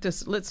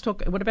cactus. Let's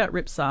talk. What about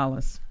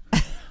Rhipsalis?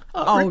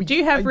 Do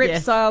you have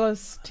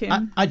Rhipsalis,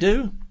 Tim? I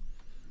do.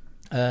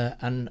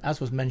 And as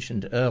was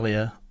mentioned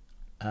earlier,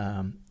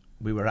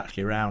 we were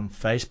actually around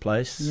Faye's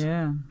place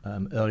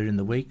earlier in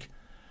the week.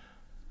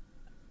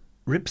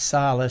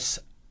 Rhipsalis,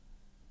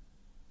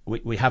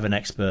 we have an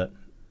expert,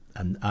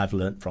 and I've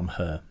learnt from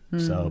her.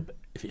 So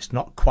if it's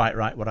not quite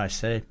right what I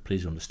say,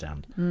 please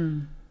understand.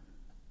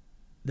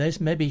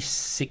 There's maybe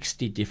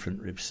 60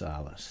 different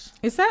Rhipsalis.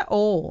 Is that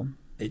all?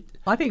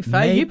 I think,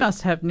 Faye, you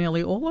must have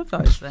nearly all of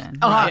those then.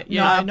 No,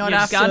 not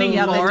after the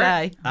other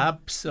day.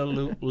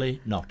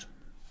 Absolutely not.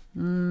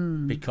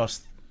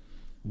 Because,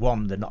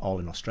 one, they're not all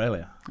in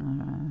Australia.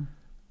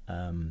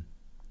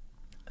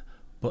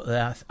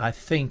 But I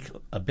think,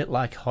 a bit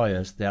like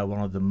Hoyas, they are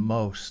one of the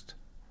most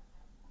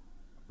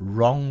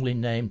wrongly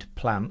named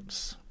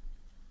plants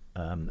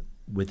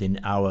within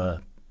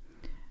our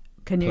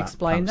Can you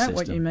explain that, system.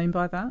 what you mean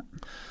by that?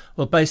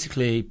 Well,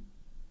 basically,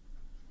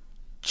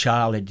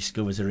 Charlie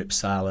discovers a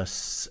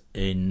Rhipsalis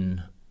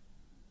in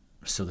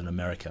Southern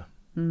America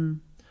in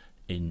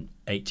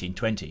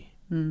 1820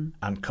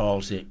 and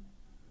calls it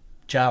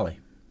Charlie.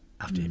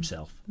 after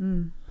himself.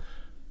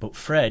 But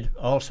Fred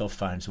also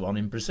finds one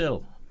in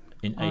Brazil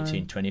in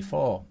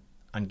 1824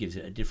 and gives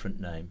it a different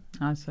name.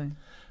 I see.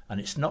 And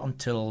it's not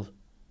until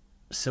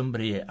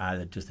somebody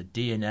either does the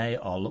DNA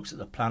or looks at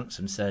the plants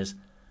and says,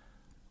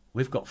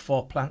 we've got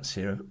 4 plants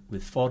here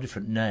with 4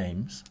 different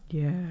names.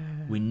 Yeah.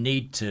 We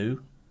need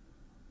to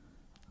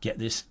get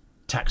this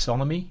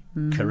taxonomy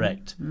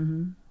correct.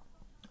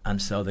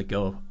 And so they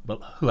go, well,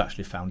 who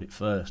actually found it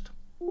first?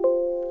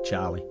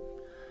 Charlie.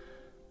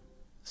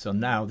 So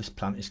now this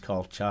plant is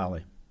called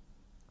Charlie.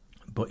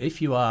 But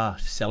if you are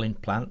selling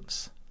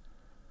plants,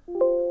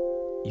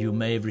 you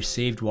may have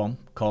received one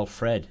called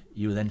Fred.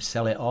 You then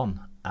sell it on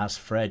as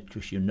Fred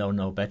because you know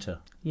no better.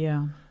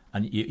 Yeah.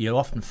 And you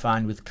often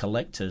find with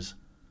collectors,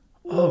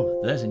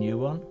 oh, there's a new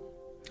one.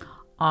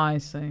 I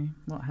see.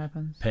 What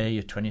happens? Pay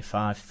your $25,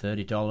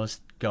 $30,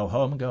 go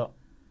home and go,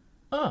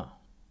 oh,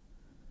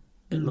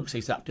 it looks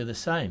exactly the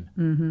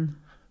same.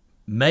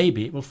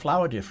 Maybe it will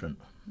flower different.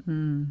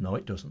 No,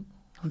 it doesn't.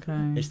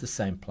 Okay. It's the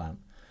same plant.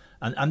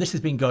 And this has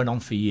been going on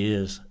for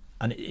years.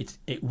 And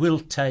it will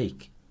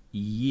take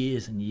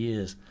years and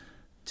years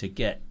to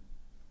get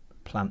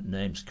plant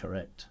names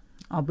correct.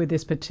 With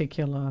this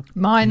particular...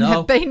 Mine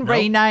have been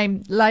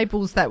renamed.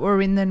 Labels that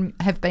were in them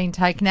have been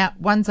taken out.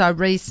 Ones I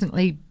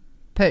recently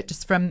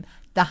purchased from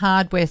the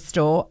hardware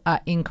store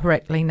are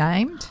incorrectly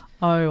named.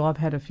 Oh, I've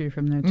had a few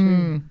from there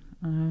too.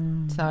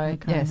 So,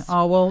 Okay. yes.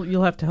 Oh, well,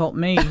 you'll have to help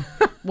me.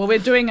 Well, we're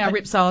doing our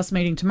Ripsalis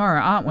meeting tomorrow,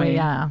 aren't we? We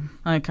are.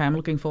 Okay, I'm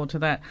looking forward to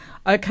that.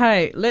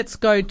 Okay, let's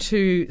go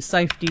to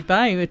Safety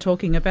Bay. We're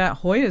talking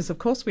about Hoyas. Of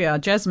course we are.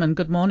 Jasmine,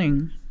 good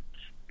morning.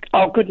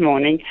 Oh, good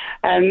morning.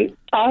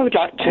 I would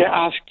like to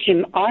ask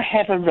Tim, I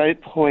have a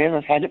rope Hoya.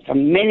 I've had it for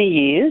many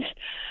years.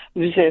 It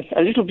was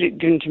a little bit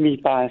given to me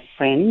by a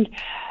friend,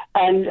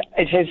 and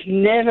it has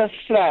never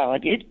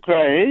flowered. It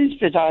grows,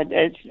 but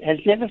it has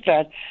never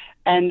flowered.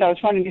 And I was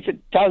wondering if it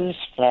does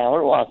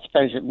flower, or I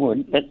suppose it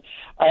would, but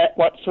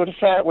what sort of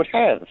flower it would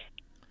have.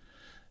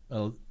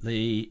 Well,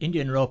 the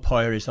Indian rope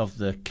Hoya is of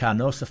the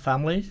Carnosa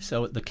family.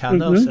 So the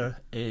Carnosa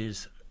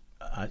is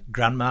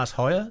Grandma's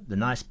Hoya, the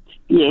nice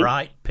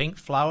bright pink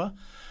flower.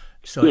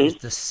 So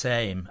it's the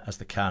same as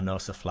the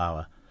Carnosa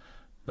flower.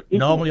 But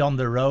normally on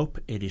the rope,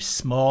 it is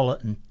smaller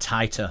and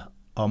tighter,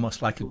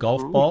 almost like a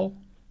golf ball.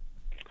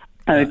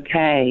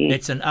 Okay.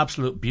 It's an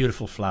absolute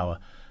beautiful flower.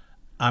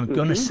 I'm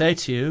going to say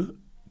to you,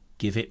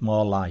 give it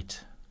more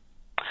light.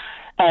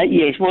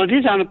 Yes, well, it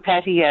is on a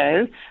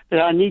patio, but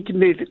I need to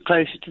move it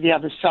closer to the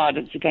other side.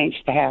 It's against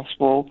the house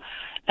wall.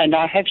 And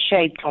I have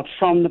shade cloth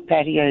from the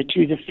patio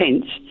to the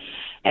fence.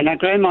 And I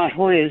grow my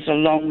Hoyas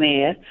along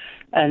there,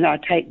 and I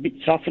take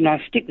bits off and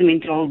I stick them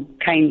into old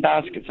cane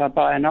baskets I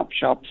buy in op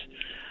shops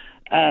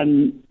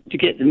to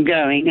get them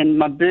going. And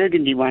my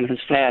burgundy one has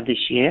flowered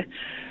this year.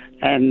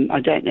 I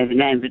don't know the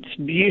name, but it's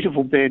a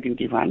beautiful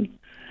burgundy one.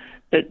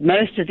 But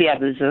most of the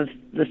others are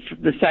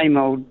the same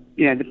old,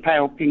 the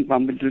pale pink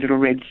one with the little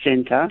red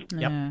centre.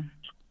 Yep.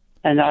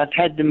 And I've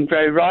had them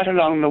grow right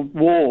along the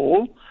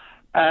wall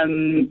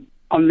on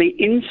the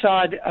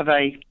inside of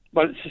it's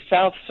the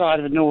south side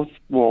of the north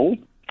wall.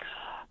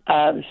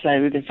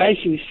 So they're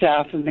facing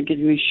south and they're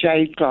giving me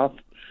shade cloth.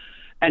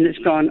 And it's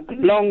gone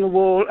along the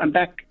wall and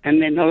back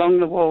and then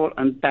along the wall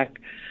and back.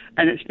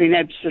 And it's been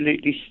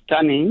absolutely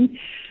stunning.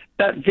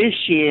 But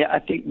this year, I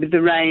think with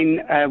the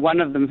rain,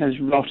 one of them has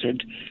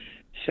rotted.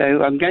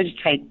 So I'm going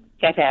to take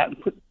that out and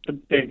put the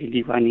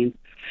burgundy one in.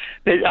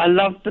 But I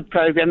love the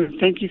program and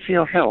thank you for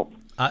your help.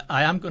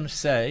 I am going to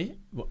say,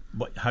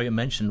 how you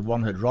mentioned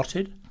one had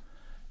rotted.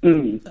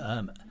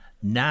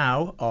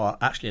 Now, or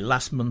actually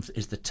last month,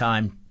 is the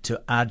time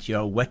to add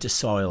your wetter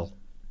soil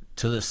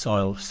to the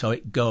soil so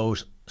it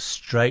goes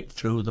straight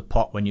through the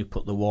pot when you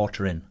put the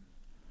water in.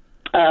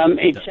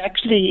 It's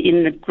actually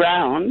in the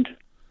ground.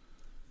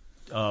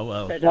 Oh,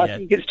 well, but I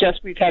think it's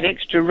just we've had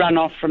extra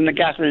runoff from the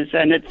gutters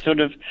and it's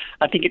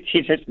I think it's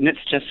hit it and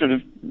it's just sort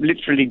of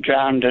literally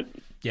drowned it.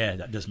 Yeah,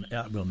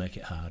 that will make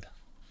it hard.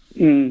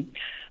 All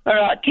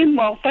right, Tim,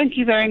 well, thank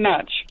you very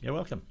much. You're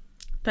welcome.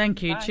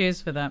 Thank you. Bye.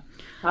 Cheers for that.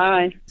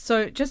 Bye.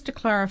 So just to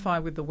clarify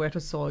with the wetter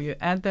soil, you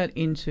add that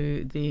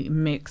into the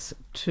mix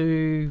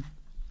to...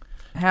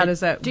 How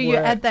does that work? Do you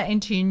add that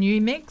into your new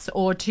mix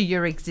or to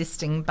your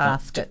existing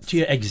baskets? To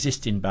your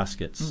existing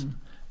baskets.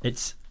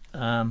 It's...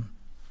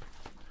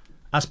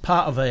 as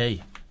part of the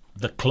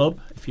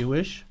club, if you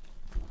wish,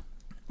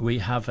 we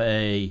have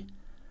a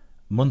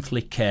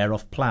monthly care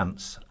of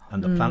plants.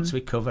 And the plants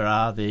we cover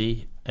are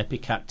the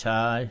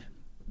epicacti,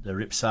 the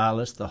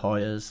Ripsalis, the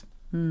Hoyas,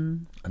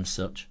 and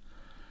such.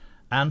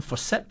 And for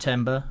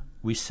September,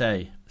 we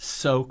say,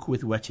 soak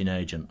with wetting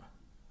agent.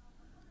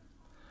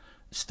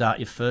 Start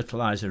your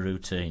fertiliser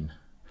routine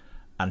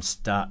and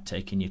start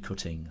taking your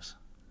cuttings.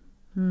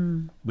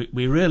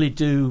 We really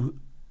do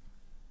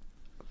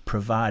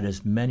provide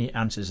as many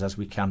answers as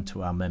we can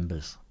to our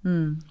members.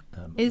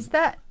 Is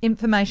that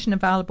information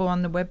available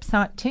on the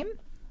website, Tim?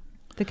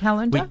 The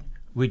calendar?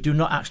 We do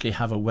not actually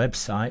have a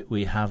website.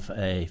 We have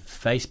a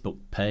Facebook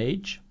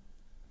page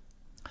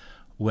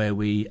where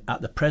we,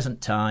 at the present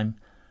time,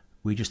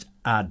 we just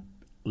add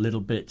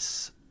little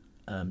bits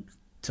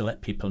to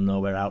let people know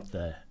we're out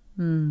there.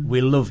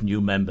 We love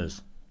new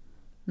members.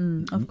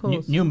 Of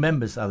course. New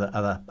members are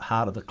the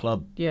heart of the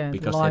club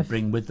because they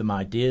bring with them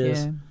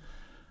ideas,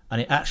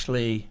 and it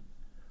actually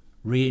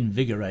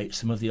reinvigorates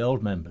some of the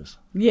old members.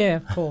 Yeah,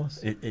 of course.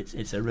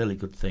 It's a really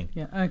good thing.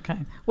 Yeah, okay.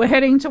 We're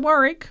heading to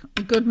Warwick.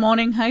 Good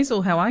morning,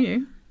 Hazel. How are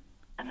you?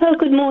 Oh,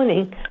 good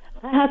morning.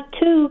 I have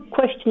two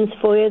questions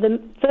for you.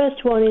 The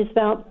first one is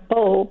about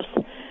bulbs.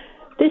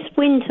 This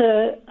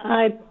winter,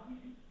 I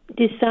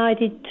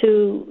decided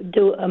to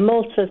do a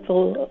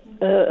multiple,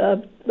 a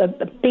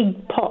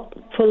big pot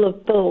full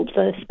of bulbs.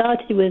 I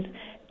started with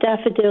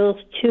daffodils,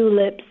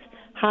 tulips,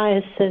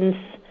 hyacinths,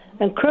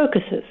 and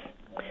crocuses.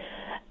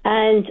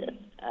 And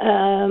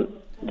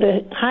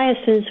the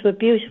hyacinths were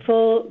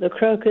beautiful, the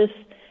crocus,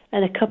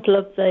 and a couple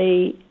of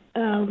the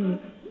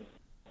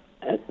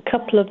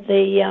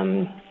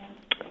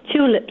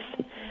tulips.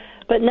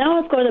 But now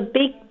I've got a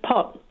big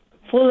pot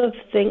full of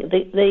things.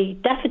 The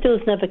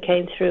daffodils never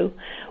came through.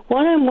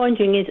 What I'm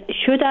wondering is,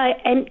 should I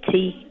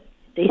empty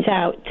it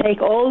out,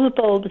 take all the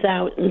bulbs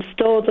out and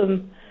store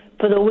them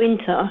for the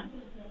winter,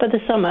 for the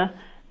summer,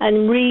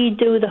 and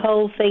redo the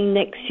whole thing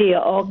next year?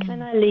 Or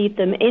can I leave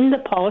them in the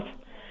pot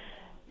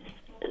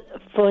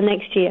for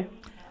next year?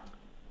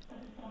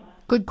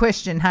 Good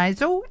question,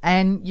 Hazel.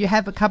 And you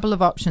have a couple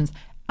of options.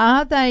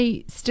 Are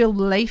they still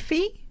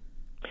leafy?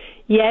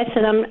 Yes,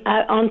 and I'm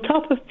on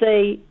top of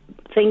the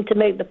thing to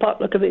make the pot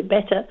look a bit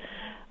better.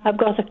 I've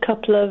got a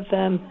couple of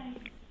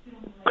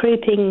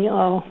creeping,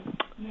 or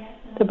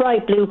the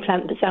bright blue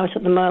plant that's out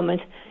at the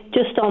moment,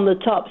 just on the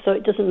top, so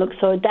it doesn't look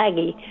so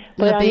daggy.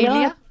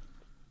 Lobelia?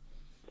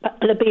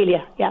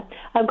 Lobelia, yeah.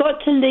 I've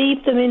got to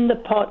leave them in the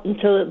pot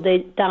until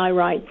they die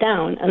right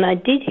down. And I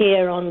did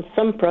hear on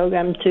some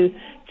program to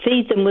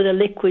feed them with a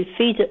liquid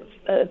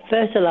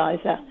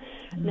fertilizer.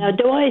 Now,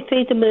 do I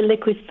feed them with a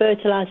liquid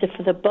fertilizer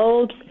for the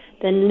bulbs,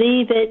 then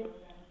leave it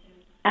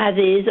as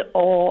is,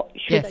 or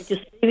should I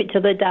just leave it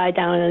till they die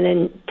down and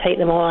then take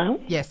them all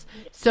out? Yes.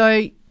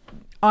 So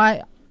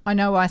I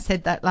know I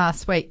said that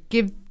last week.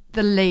 Give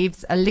the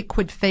leaves a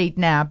liquid feed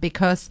now,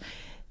 because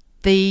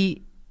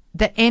the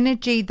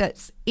energy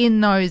that's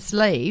in those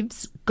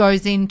leaves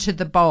goes into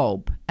the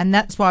bulb, and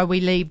that's why we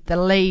leave the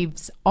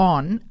leaves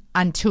on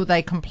until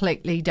they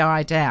completely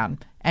die down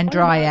and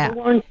dry out.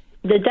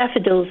 The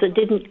daffodils that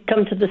didn't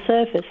come to the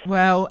surface.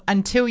 Well,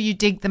 until you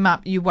dig them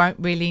up, you won't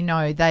really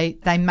know.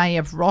 They may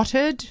have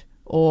rotted,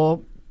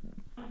 or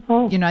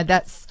you know,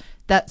 that's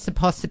a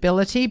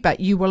possibility, but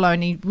you will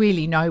only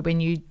really know when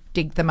you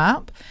dig them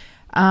up.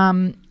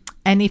 And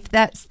if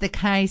that's the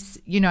case,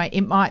 you know,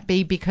 it might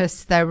be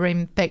because they were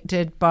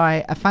infected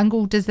by a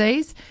fungal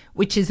disease,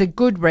 which is a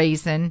good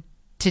reason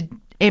to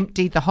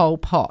empty the whole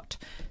pot.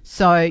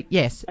 So,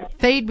 yes,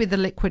 feed with a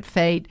liquid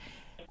feed,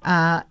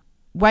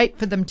 wait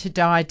for them to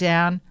die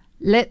down,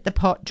 let the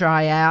pot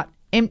dry out,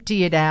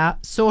 empty it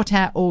out, sort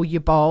out all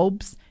your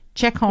bulbs,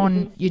 check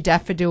on your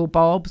daffodil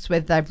bulbs,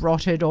 whether they've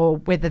rotted or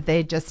whether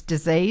they're just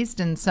diseased,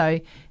 and so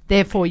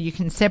therefore you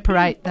can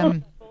separate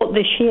them. Bought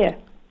this year.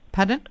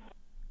 Pardon?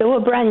 They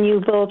were brand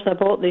new bulbs I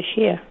bought this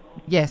year.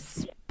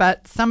 Yes,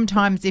 but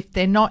sometimes if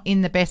they're not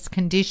in the best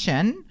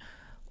condition,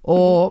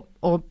 or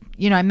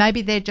you know,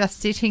 maybe they're just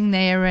sitting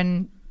there,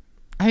 and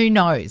who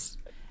knows?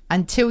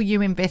 Until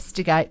you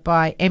investigate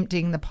by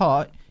emptying the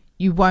pot,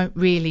 you won't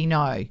really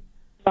know.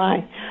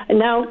 Right.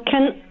 Now,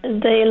 can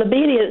the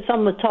lobelia that's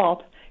on the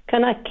top,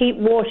 can I keep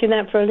watering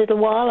that for a little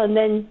while and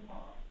then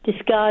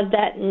discard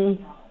that and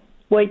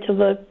wait till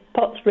the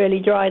pot's really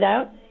dried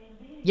out?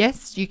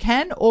 Yes, you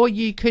can, or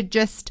you could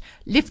just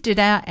lift it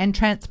out and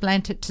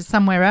transplant it to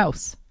somewhere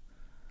else.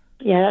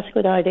 Yeah, that's a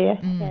good idea.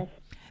 Yes.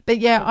 But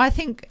yeah, I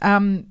think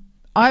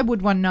I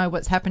would want to know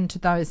what's happened to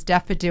those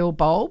daffodil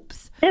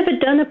bulbs. Never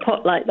done a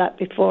pot like that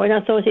before, and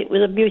I thought it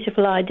was a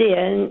beautiful idea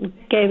and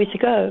gave it a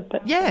go.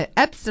 But yeah,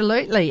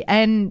 absolutely.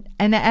 And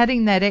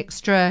adding that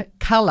extra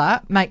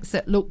colour makes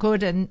it look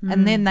good, and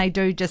then they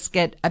do just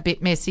get a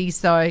bit messy.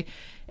 So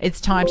it's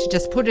time to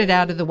just put it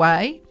out of the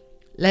way,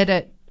 let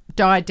it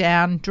die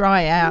down,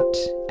 dry out.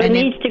 It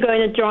needs to go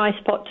in a dry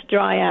spot to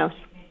dry out.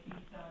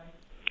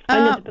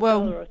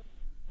 Well,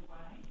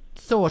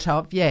 sort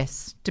of,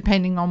 yes,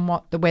 depending on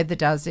what the weather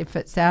does. If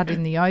it's out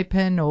in the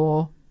open,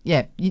 or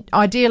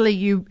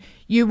ideally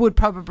you would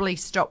probably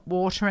stop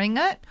watering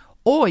it,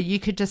 or you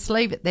could just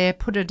leave it there,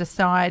 put it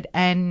aside,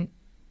 and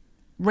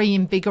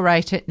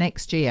reinvigorate it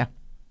next year.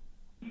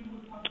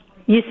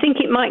 You think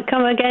it might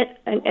come again?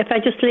 If I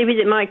just leave it,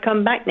 it might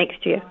come back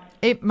next year?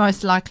 It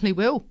most likely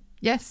will,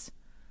 yes.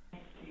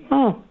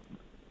 Oh,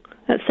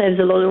 that saves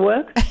a lot of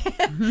work.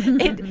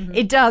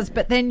 It does,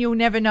 but then you'll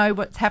never know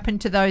what's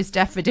happened to those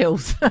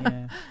daffodils.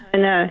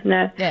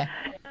 No. Yeah.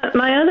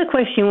 My other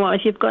question was,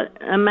 you've got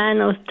a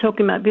man I was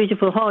talking about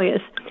beautiful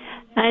Hoyas,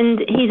 and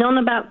he's on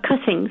about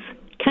cuttings.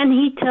 Can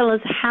he tell us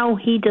how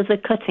he does a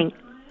cutting?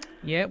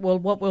 Yeah, well,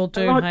 what we'll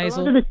do,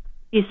 Hazel... A lot of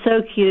you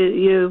soak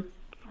your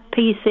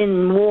piece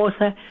in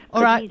water.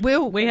 All right,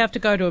 we have to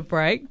go to a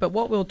break, but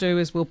what we'll do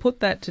is we'll put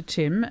that to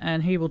Tim,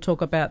 and he will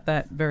talk about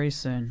that very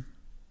soon.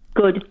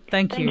 good.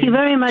 Thank you. Thank you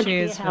very much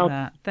Cheers for your help.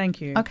 that.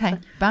 Thank you. Okay,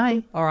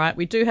 bye. All right,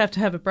 we do have to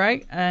have a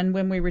break, and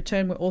when we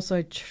return, we're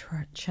also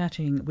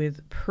chatting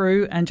with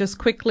Prue. And just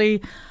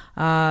quickly,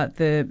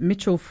 the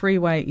Mitchell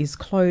Freeway is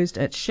closed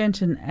at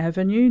Shenton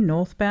Avenue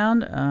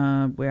northbound.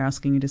 We're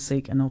asking you to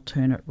seek an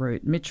alternate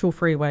route. Mitchell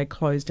Freeway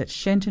closed at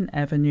Shenton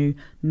Avenue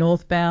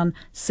northbound.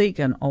 Seek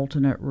an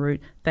alternate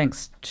route.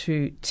 Thanks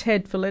to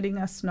Ted for letting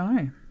us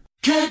know.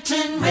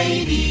 Curtin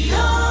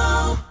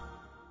Radio.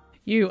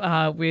 You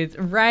are with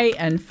Ray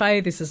and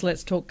Faye. This is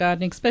Let's Talk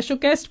Gardening. Special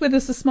guest with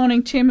us this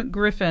morning, Tim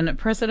Griffin,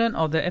 President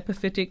of the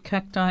Epiphytic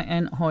Cacti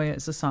and Hoya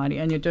Society.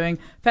 And you're doing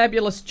a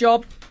fabulous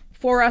job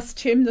for us,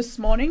 Tim, this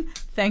morning.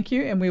 Thank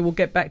you. And we will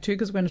get back to you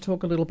because we're going to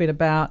talk a little bit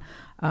about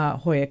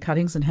Hoya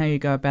cuttings and how you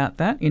go about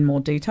that in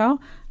more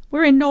detail.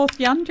 We're in North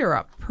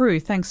Yundurup. Prue,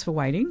 thanks for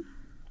waiting.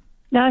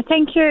 No,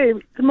 thank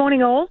you. Good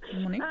morning, all.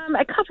 Good morning.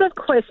 A couple of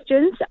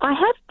questions. I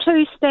have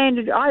two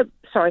standard.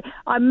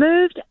 I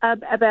moved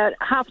about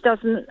half a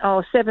dozen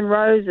or 7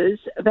 roses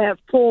about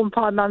 4 and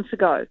 5 months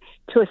ago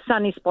to a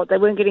sunny spot. They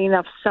weren't getting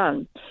enough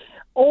sun.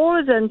 All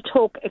of them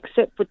took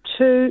except for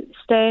 2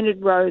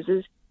 standard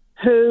roses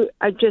who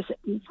are just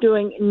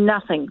doing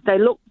nothing. They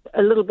look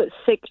a little bit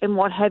sick and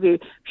what have you.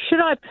 Should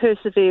I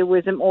persevere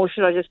with them or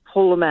should I just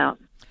pull them out?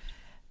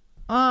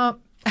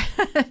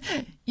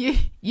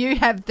 You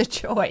have the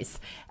choice.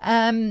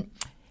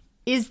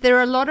 Is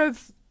there a lot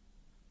of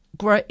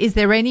is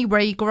there any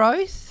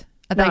regrowth?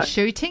 Are they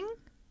shooting?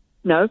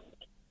 No.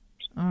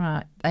 All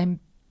right. They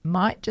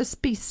might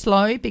just be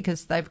slow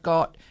because they've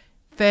got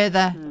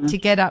further to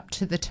get up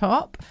to the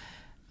top.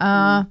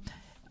 I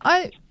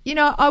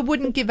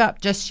wouldn't give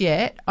up just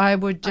yet. I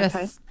would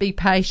just be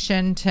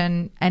patient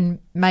and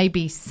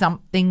maybe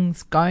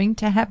something's going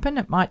to happen.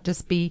 It might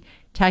just be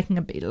taking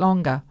a bit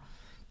longer.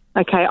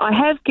 Okay, I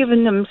have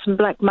given them some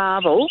black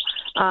marble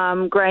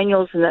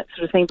granules and that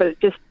sort of thing, but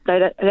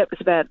that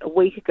was about a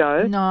week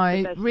ago.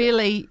 No,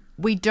 really,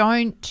 we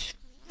don't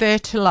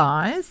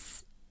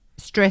fertilise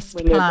stressed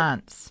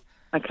plants.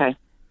 Okay.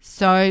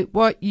 So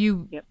what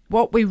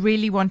we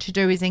really want to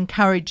do is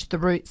encourage the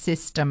root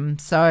system.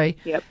 So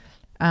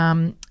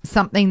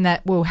something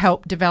that will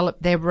help develop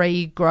their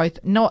regrowth,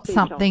 not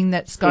something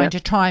that's going to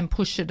try and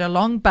push it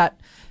along, but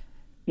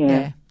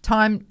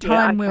time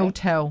will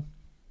tell.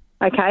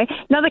 Okay.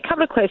 Another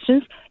couple of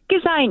questions.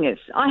 Gazanias.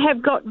 I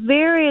have got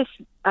various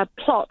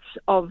plots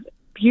of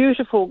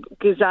beautiful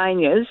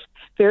gazanias,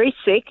 very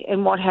thick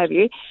and what have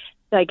you.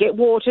 They get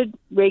watered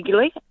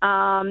regularly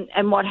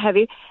and what have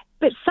you.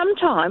 But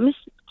sometimes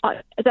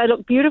they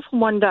look beautiful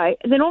one day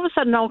and then all of a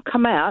sudden they'll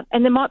come out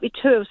and there might be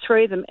 2 or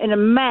 3 of them and a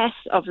mass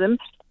of them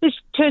just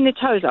turn their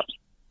toes up.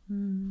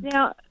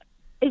 Now,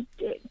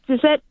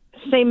 does that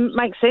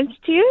make sense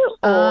to you?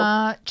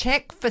 Or?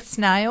 Check for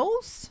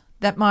snails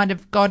that might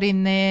have got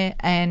in there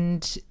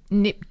and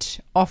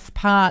nipped off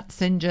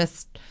parts and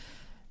just,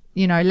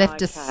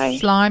 left a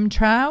slime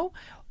trail.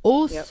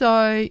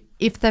 Also,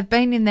 if they've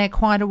been in there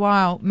quite a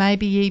while,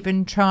 maybe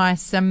even try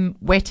some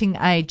wetting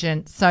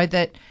agent so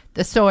that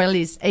the soil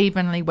is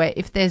evenly wet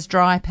if there's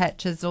dry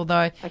patches,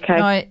 although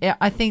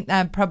I think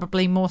they're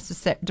probably more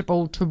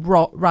susceptible to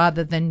rot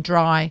rather than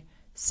dry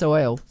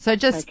soil. So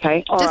just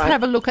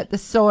have a look at the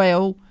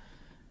soil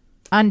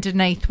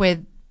underneath where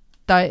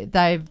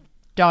they've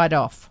died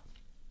off.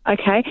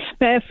 Okay.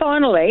 Now,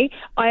 finally,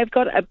 I have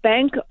got a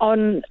bank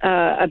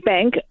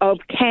of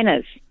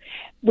cannas,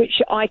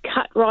 which I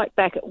cut right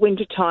back at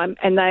winter time,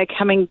 and they are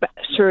coming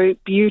through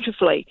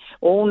beautifully,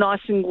 all nice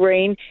and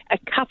green. A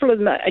couple of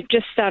them are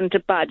just starting to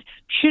bud.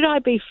 Should I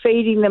be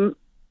feeding them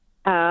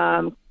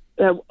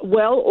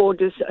well, or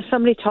does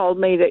somebody told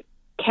me that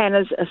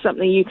cannas are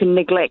something you can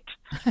neglect?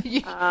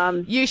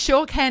 You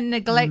sure can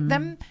neglect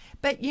them,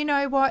 but you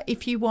know what?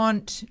 If you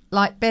want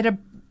like better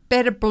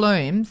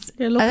blooms,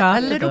 a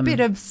little bit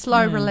of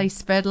slow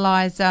release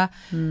fertilizer,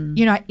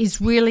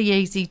 is really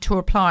easy to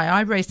apply.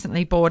 I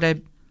recently bought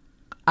a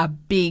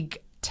big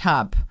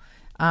tub.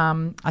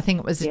 I think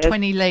it was a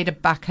 20-litre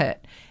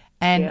bucket,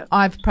 and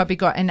I've probably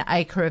got an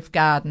acre of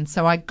garden.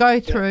 So I go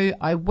through,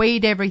 I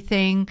weed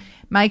everything,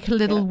 make a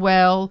little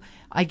well.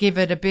 I give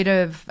it a bit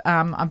of,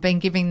 I've been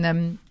giving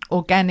them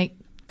organic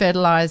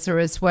fertilizer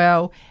as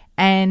well,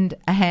 and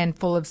a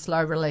handful of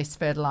slow release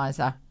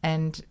fertilizer.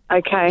 And,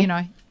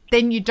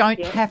 then you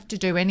don't have to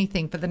do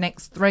anything for the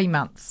next 3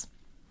 months.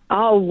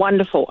 Oh,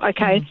 wonderful.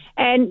 Okay.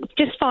 And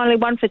just finally,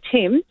 one for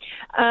Tim.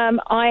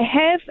 I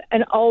have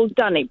an old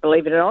dunny,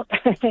 believe it or not,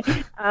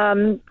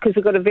 because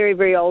we've got a very,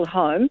 very old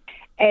home.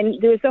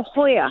 And there's a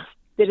Hoya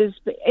that is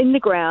in the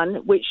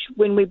ground, which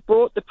when we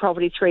bought the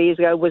property 3 years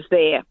ago was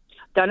there.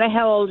 Don't know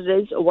how old it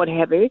is or what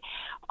have you.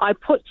 I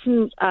put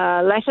some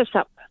lattice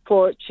up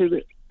for it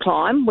to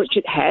climb, which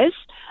it has,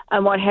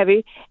 and what have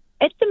you.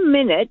 At the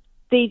minute,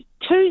 there's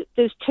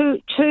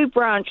two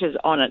branches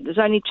on it. There's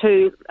only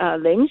 2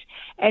 limbs,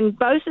 and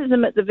both of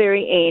them at the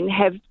very end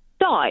have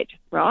died,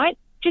 right?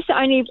 Just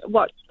only,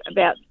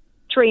 about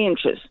 3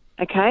 inches,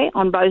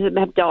 on both of them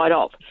have died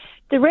off.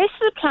 The rest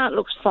of the plant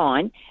looks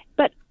fine,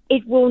 but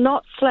it will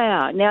not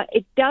flower. Now,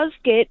 it does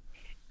get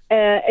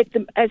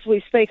as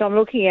we speak, I'm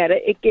looking at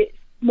it. It gets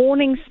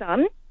morning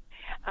sun,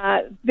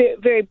 very,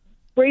 very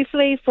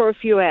briefly for a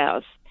few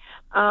hours,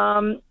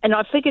 and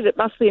I figured it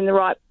must be in the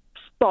right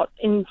spot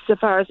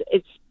insofar as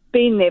it's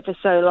been there for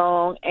so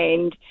long.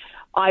 And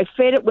I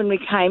fed it when we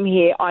came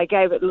here. I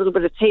gave it a little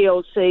bit of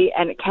TLC,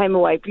 and it came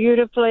away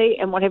beautifully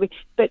and whatever.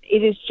 But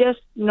it is just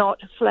not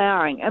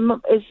flowering.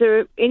 Is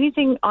there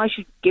anything I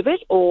should give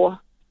it, or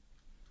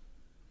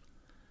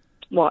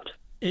what?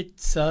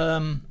 It's I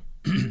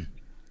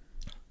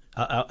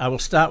will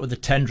start with the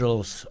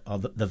tendrils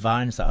of the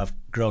vines that have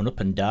grown up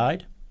and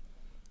died.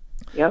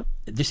 Yep.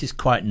 This is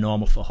quite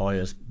normal for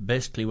Hoyas.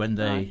 Basically, when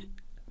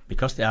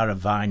because they are a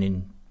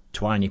vining,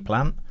 twiny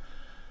plant,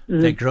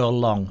 they grow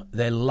long.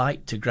 They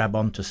like to grab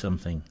onto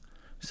something.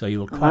 So you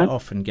will quite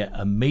often get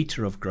a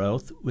metre of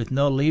growth with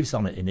no leaves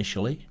on it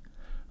initially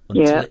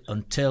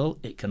until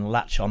it can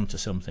latch onto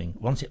something.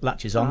 Once it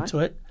latches onto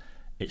it,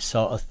 it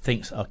sort of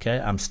thinks, okay,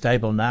 I'm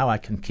stable now, I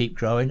can keep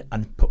growing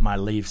and put my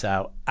leaves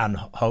out and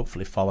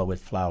hopefully follow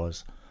with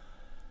flowers.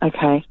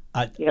 Okay.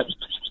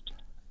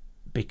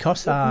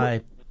 Because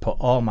I put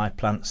all my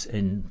plants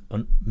in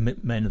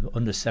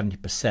under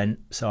 70%,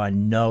 so I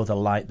know the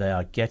light they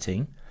are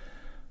getting.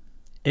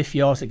 If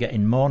yours are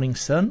getting morning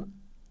sun,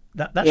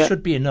 that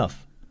should be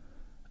enough.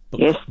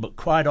 But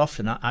quite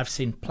often I've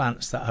seen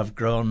plants that have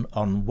grown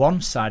on one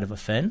side of a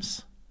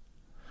fence,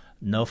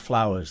 no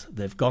flowers.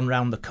 They've gone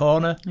round the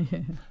corner,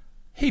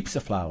 heaps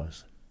of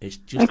flowers. It's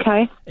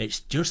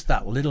just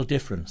that little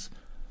difference.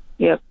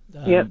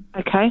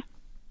 Okay.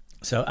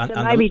 So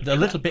maybe the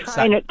little bits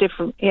train it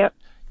different.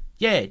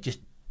 Yeah, just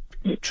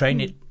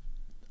train it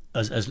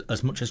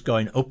as much as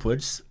going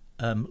upwards,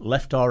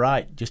 left or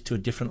right, just to a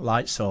different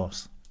light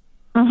source.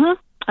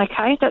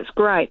 Okay, that's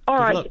great. All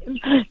right.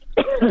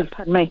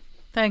 Pardon me.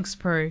 Thanks,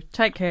 Prue.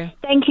 Take care.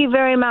 Thank you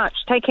very much.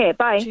 Take care.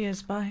 Bye.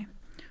 Cheers. Bye.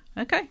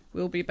 Okay,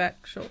 we'll be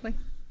back shortly.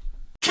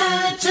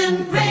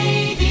 Curtin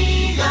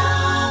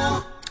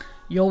Radio.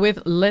 You're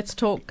with Let's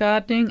Talk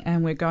Gardening,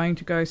 and we're going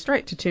to go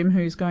straight to Tim,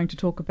 who's going to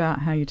talk about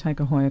how you take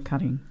a Hoya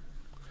cutting.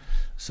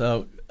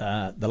 So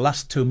the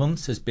last 2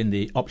 months has been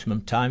the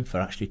optimum time for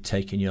actually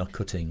taking your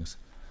cuttings.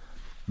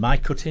 My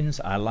cuttings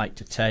I like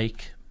to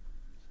take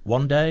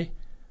one day,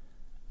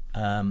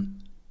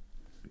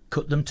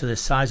 cut them to the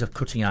size of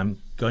cutting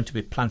I'm going to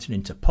be planting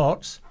into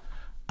pots,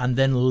 and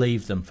then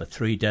leave them for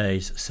 3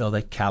 days so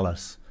they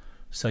callus.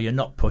 So you're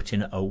not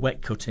putting a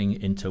wet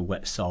cutting into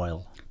wet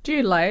soil. Do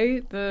you lay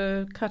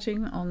the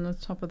cutting on the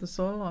top of the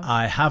soil? Or?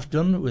 I have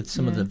done with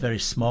some of the very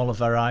smaller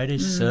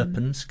varieties,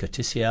 Serpens,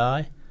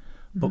 Curtisii,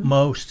 but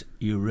most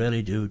you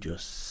really do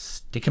just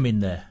stick them in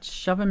there.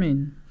 Shove them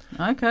in.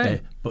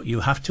 Okay. But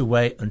you have to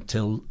wait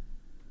until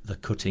the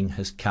cutting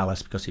has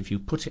calloused, because if you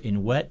put it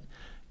in wet,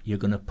 you're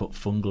going to put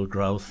fungal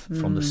growth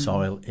from the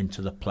soil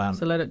into the plant.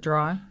 So let it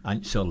dry.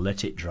 And so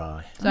let it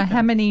dry. So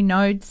how many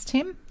nodes,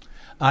 Tim?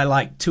 I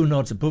like 2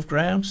 nodes above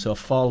ground, so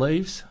 4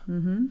 leaves,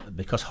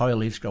 because Hoya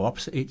leaves grow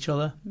opposite each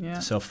other. Yeah.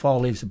 So 4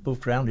 leaves above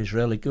ground is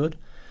really good.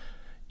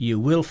 You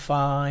will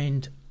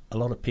find a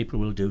lot of people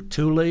will do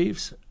 2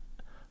 leaves,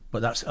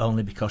 but that's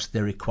only because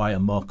they require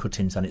more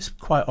cuttings, and it's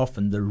quite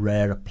often the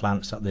rarer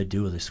plants that they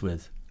do this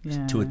with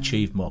to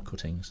achieve more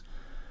cuttings.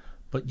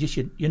 But just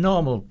your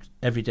normal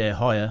everyday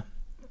Hoya,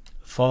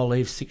 4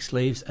 leaves, 6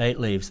 leaves,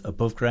 8 leaves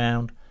above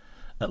ground,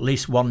 at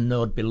least 1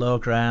 node below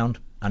ground,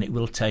 and it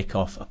will take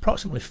off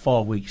approximately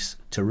 4 weeks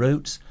to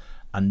roots,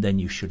 and then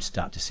you should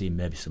start to see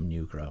maybe some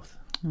new growth.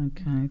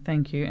 Okay,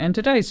 thank you. And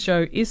today's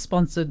show is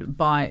sponsored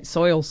by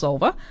Soil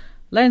Solver,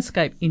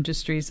 Landscape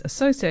Industries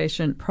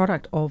Association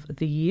Product of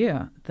the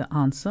Year. The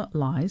answer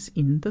lies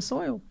in the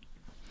soil.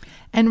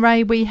 And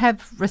Ray, we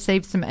have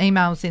received some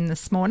emails in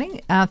this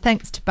morning.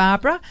 Thanks to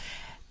Barbara,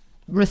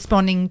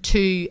 responding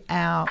to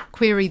our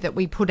query that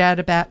we put out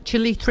about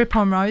chili thrip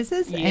on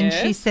roses. And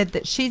she said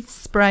that she'd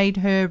sprayed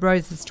her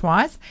roses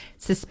twice,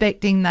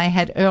 suspecting they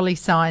had early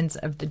signs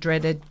of the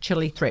dreaded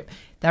chili thrip.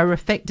 They were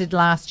affected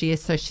last year,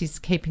 so she's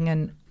keeping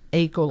an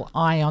eagle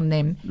eye on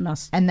them.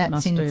 And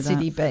that's in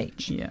City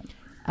Beach.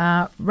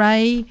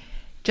 Ray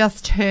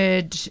just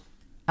heard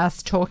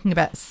us talking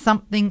about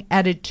something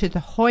added to the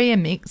Hoya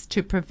mix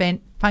to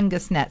prevent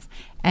fungus gnats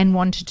and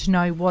wanted to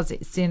know, was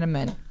it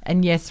cinnamon?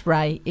 And yes,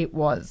 Ray, it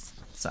was.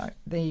 So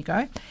there you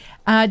go.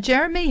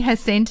 Jeremy has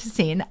sent us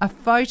in a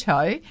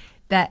photo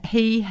that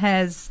he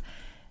has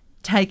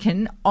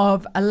taken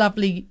of a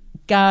lovely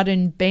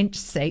garden bench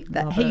seat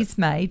that he's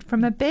made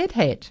from a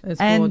bedhead. It's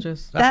and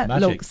gorgeous. That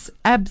looks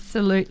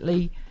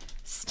absolutely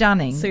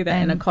stunning. See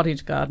that in a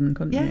cottage garden,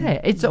 couldn't you? Yeah,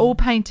 it's all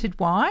painted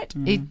white.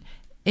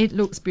 It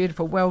looks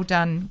beautiful. Well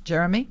done,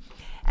 Jeremy.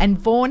 And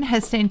Vaughan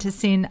has sent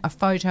us in a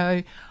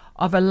photo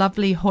of a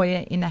lovely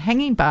Hoya in a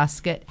hanging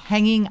basket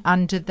hanging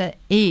under the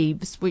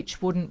eaves,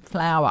 which wouldn't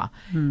flower.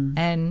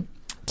 And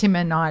Tim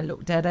and I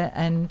looked at it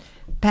and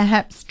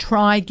perhaps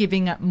try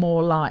giving it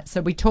more light.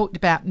 So we talked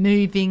about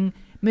moving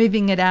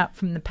it out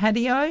from the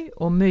patio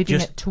or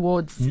moving it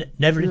towards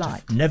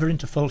light. Never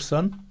into full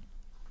sun.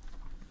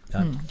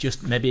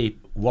 Just maybe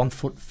 1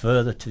 foot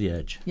further to the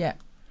edge. Yeah.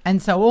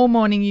 And so all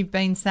morning you've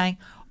been saying,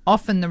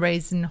 often the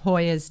reason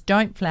Hoyas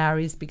don't flower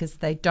is because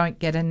they don't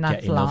get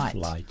enough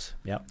light.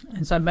 Yep.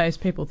 And so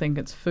most people think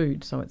it's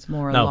food, so it's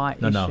more a light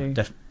issue. No,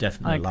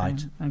 definitely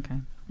light. Okay.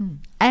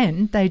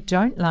 And they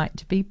don't like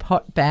to be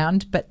pot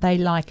bound, but they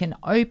like an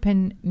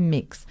open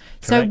mix.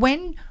 Correct.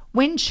 So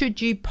when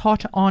should you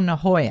pot on a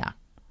Hoya?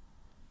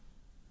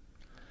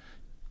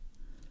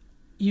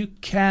 You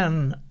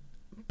can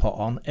pot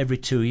on every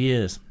 2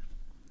 years,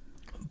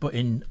 but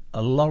in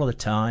a lot of the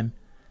time,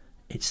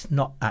 it's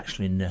not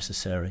actually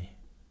necessary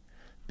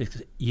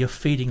because you're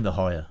feeding the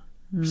Hoya,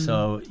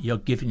 so you're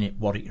giving it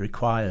what it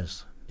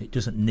requires. It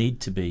doesn't need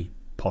to be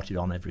potted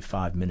on every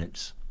 5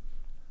 minutes.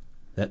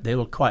 That they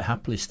will quite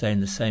happily stay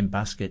in the same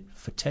basket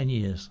for 10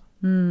 years.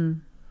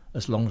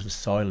 As long as the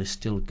soil is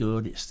still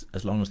good,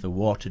 as long as the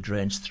water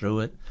drains through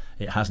it,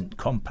 it hasn't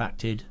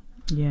compacted.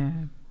 Yeah.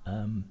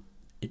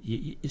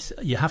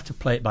 You have to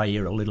play it by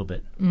ear a little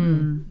bit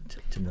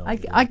to know.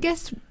 I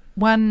guess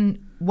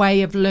one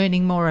way of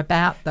learning more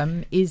about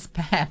them is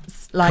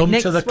perhaps like Come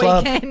next to the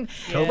club. weekend.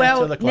 Come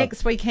Well, to the club.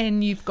 next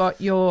weekend you've got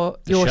your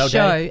show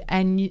show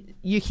and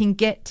you can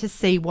get to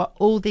see what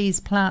all these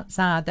plants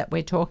are that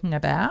we're talking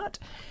about.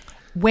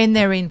 When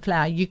they're in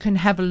flower, you can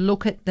have a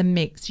look at the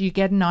mix. You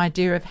get an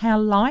idea of how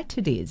light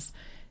it is.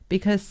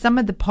 Because some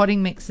of the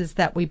potting mixes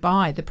that we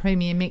buy, the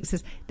premium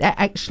mixes, they're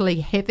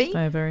actually heavy.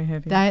 They're very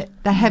heavy. They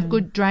have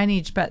good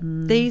drainage, but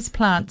these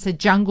plants are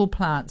jungle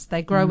plants.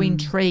 They grow in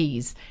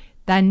trees.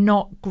 They're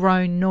not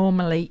grown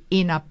normally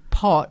in a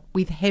pot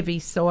with heavy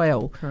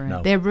soil. Correct.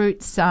 No. Their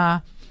roots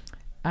are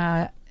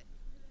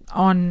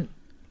on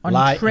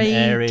Light tree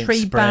and airy,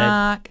 tree spread.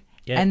 bark,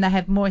 Yeah. and they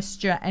have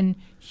moisture and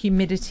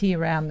humidity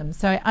around them.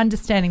 So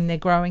understanding their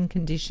growing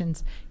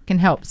conditions can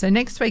help. So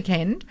next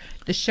weekend,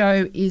 the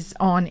show is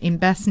on in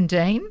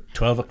Bassendean.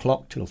 12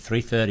 o'clock till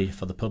 3:30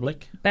 for the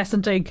public.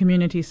 Bassendean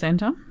Community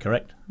Centre.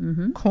 Correct.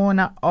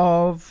 Corner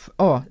of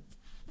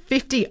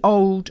 50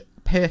 Old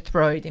Perth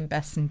Road in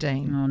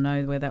Bassendean. I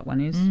know where that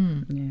one is.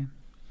 Yeah.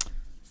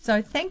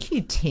 So thank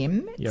you,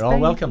 Tim. You're all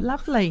welcome.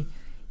 Lovely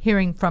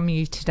hearing from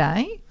you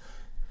today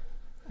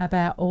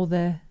about all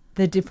the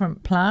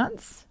different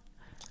plants.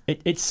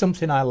 It's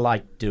something I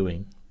like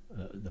doing.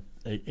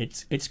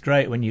 It's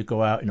great when you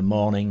go out in the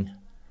morning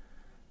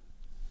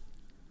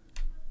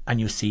and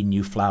you see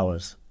new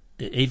flowers.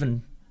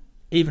 Even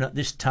at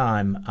this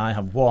time, I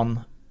have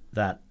one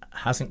that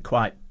hasn't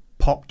quite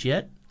popped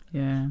yet.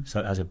 Yeah. So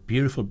it has a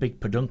beautiful big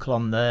peduncle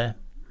on there.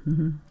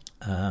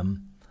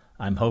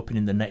 I'm hoping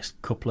in the next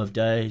couple of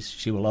days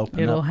she will open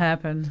up. It'll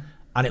happen.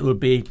 And it will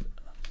be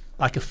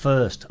like a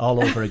first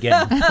all over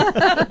again.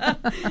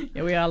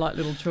 Yeah, we are like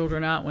little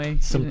children, aren't we?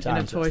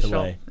 Sometimes in a toy that's the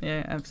shop. way.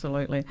 Yeah,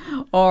 absolutely.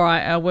 All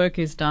right, our work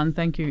is done.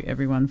 Thank you,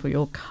 everyone, for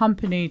your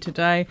company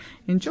today.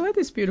 Enjoy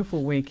this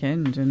beautiful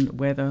weekend and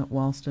weather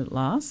whilst it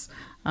lasts.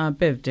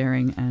 Bev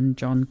Daring and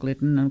John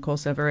Glidden, and of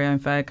course our very own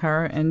Faye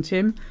Curra and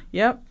Tim,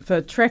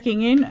 for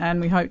trekking in, and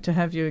we hope to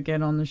have you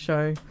again on the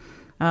show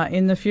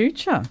in the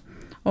future.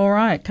 All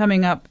right,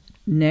 coming up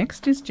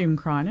next is Jim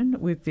Crinan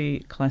with the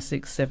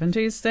classic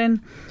 70s.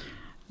 Then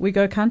we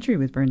go country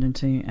with Brendan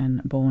T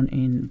and Born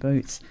in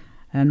Boots.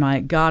 And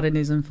my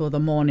gardenism for the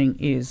morning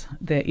is: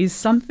 there is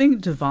something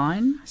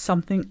divine,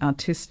 something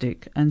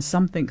artistic, and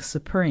something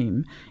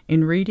supreme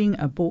in reading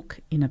a book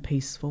in a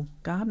peaceful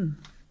garden.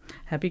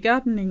 Happy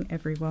gardening,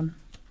 everyone.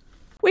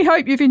 We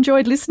hope you've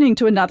enjoyed listening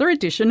to another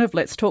edition of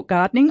Let's Talk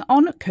Gardening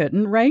on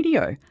Curtin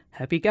Radio.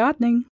 Happy gardening.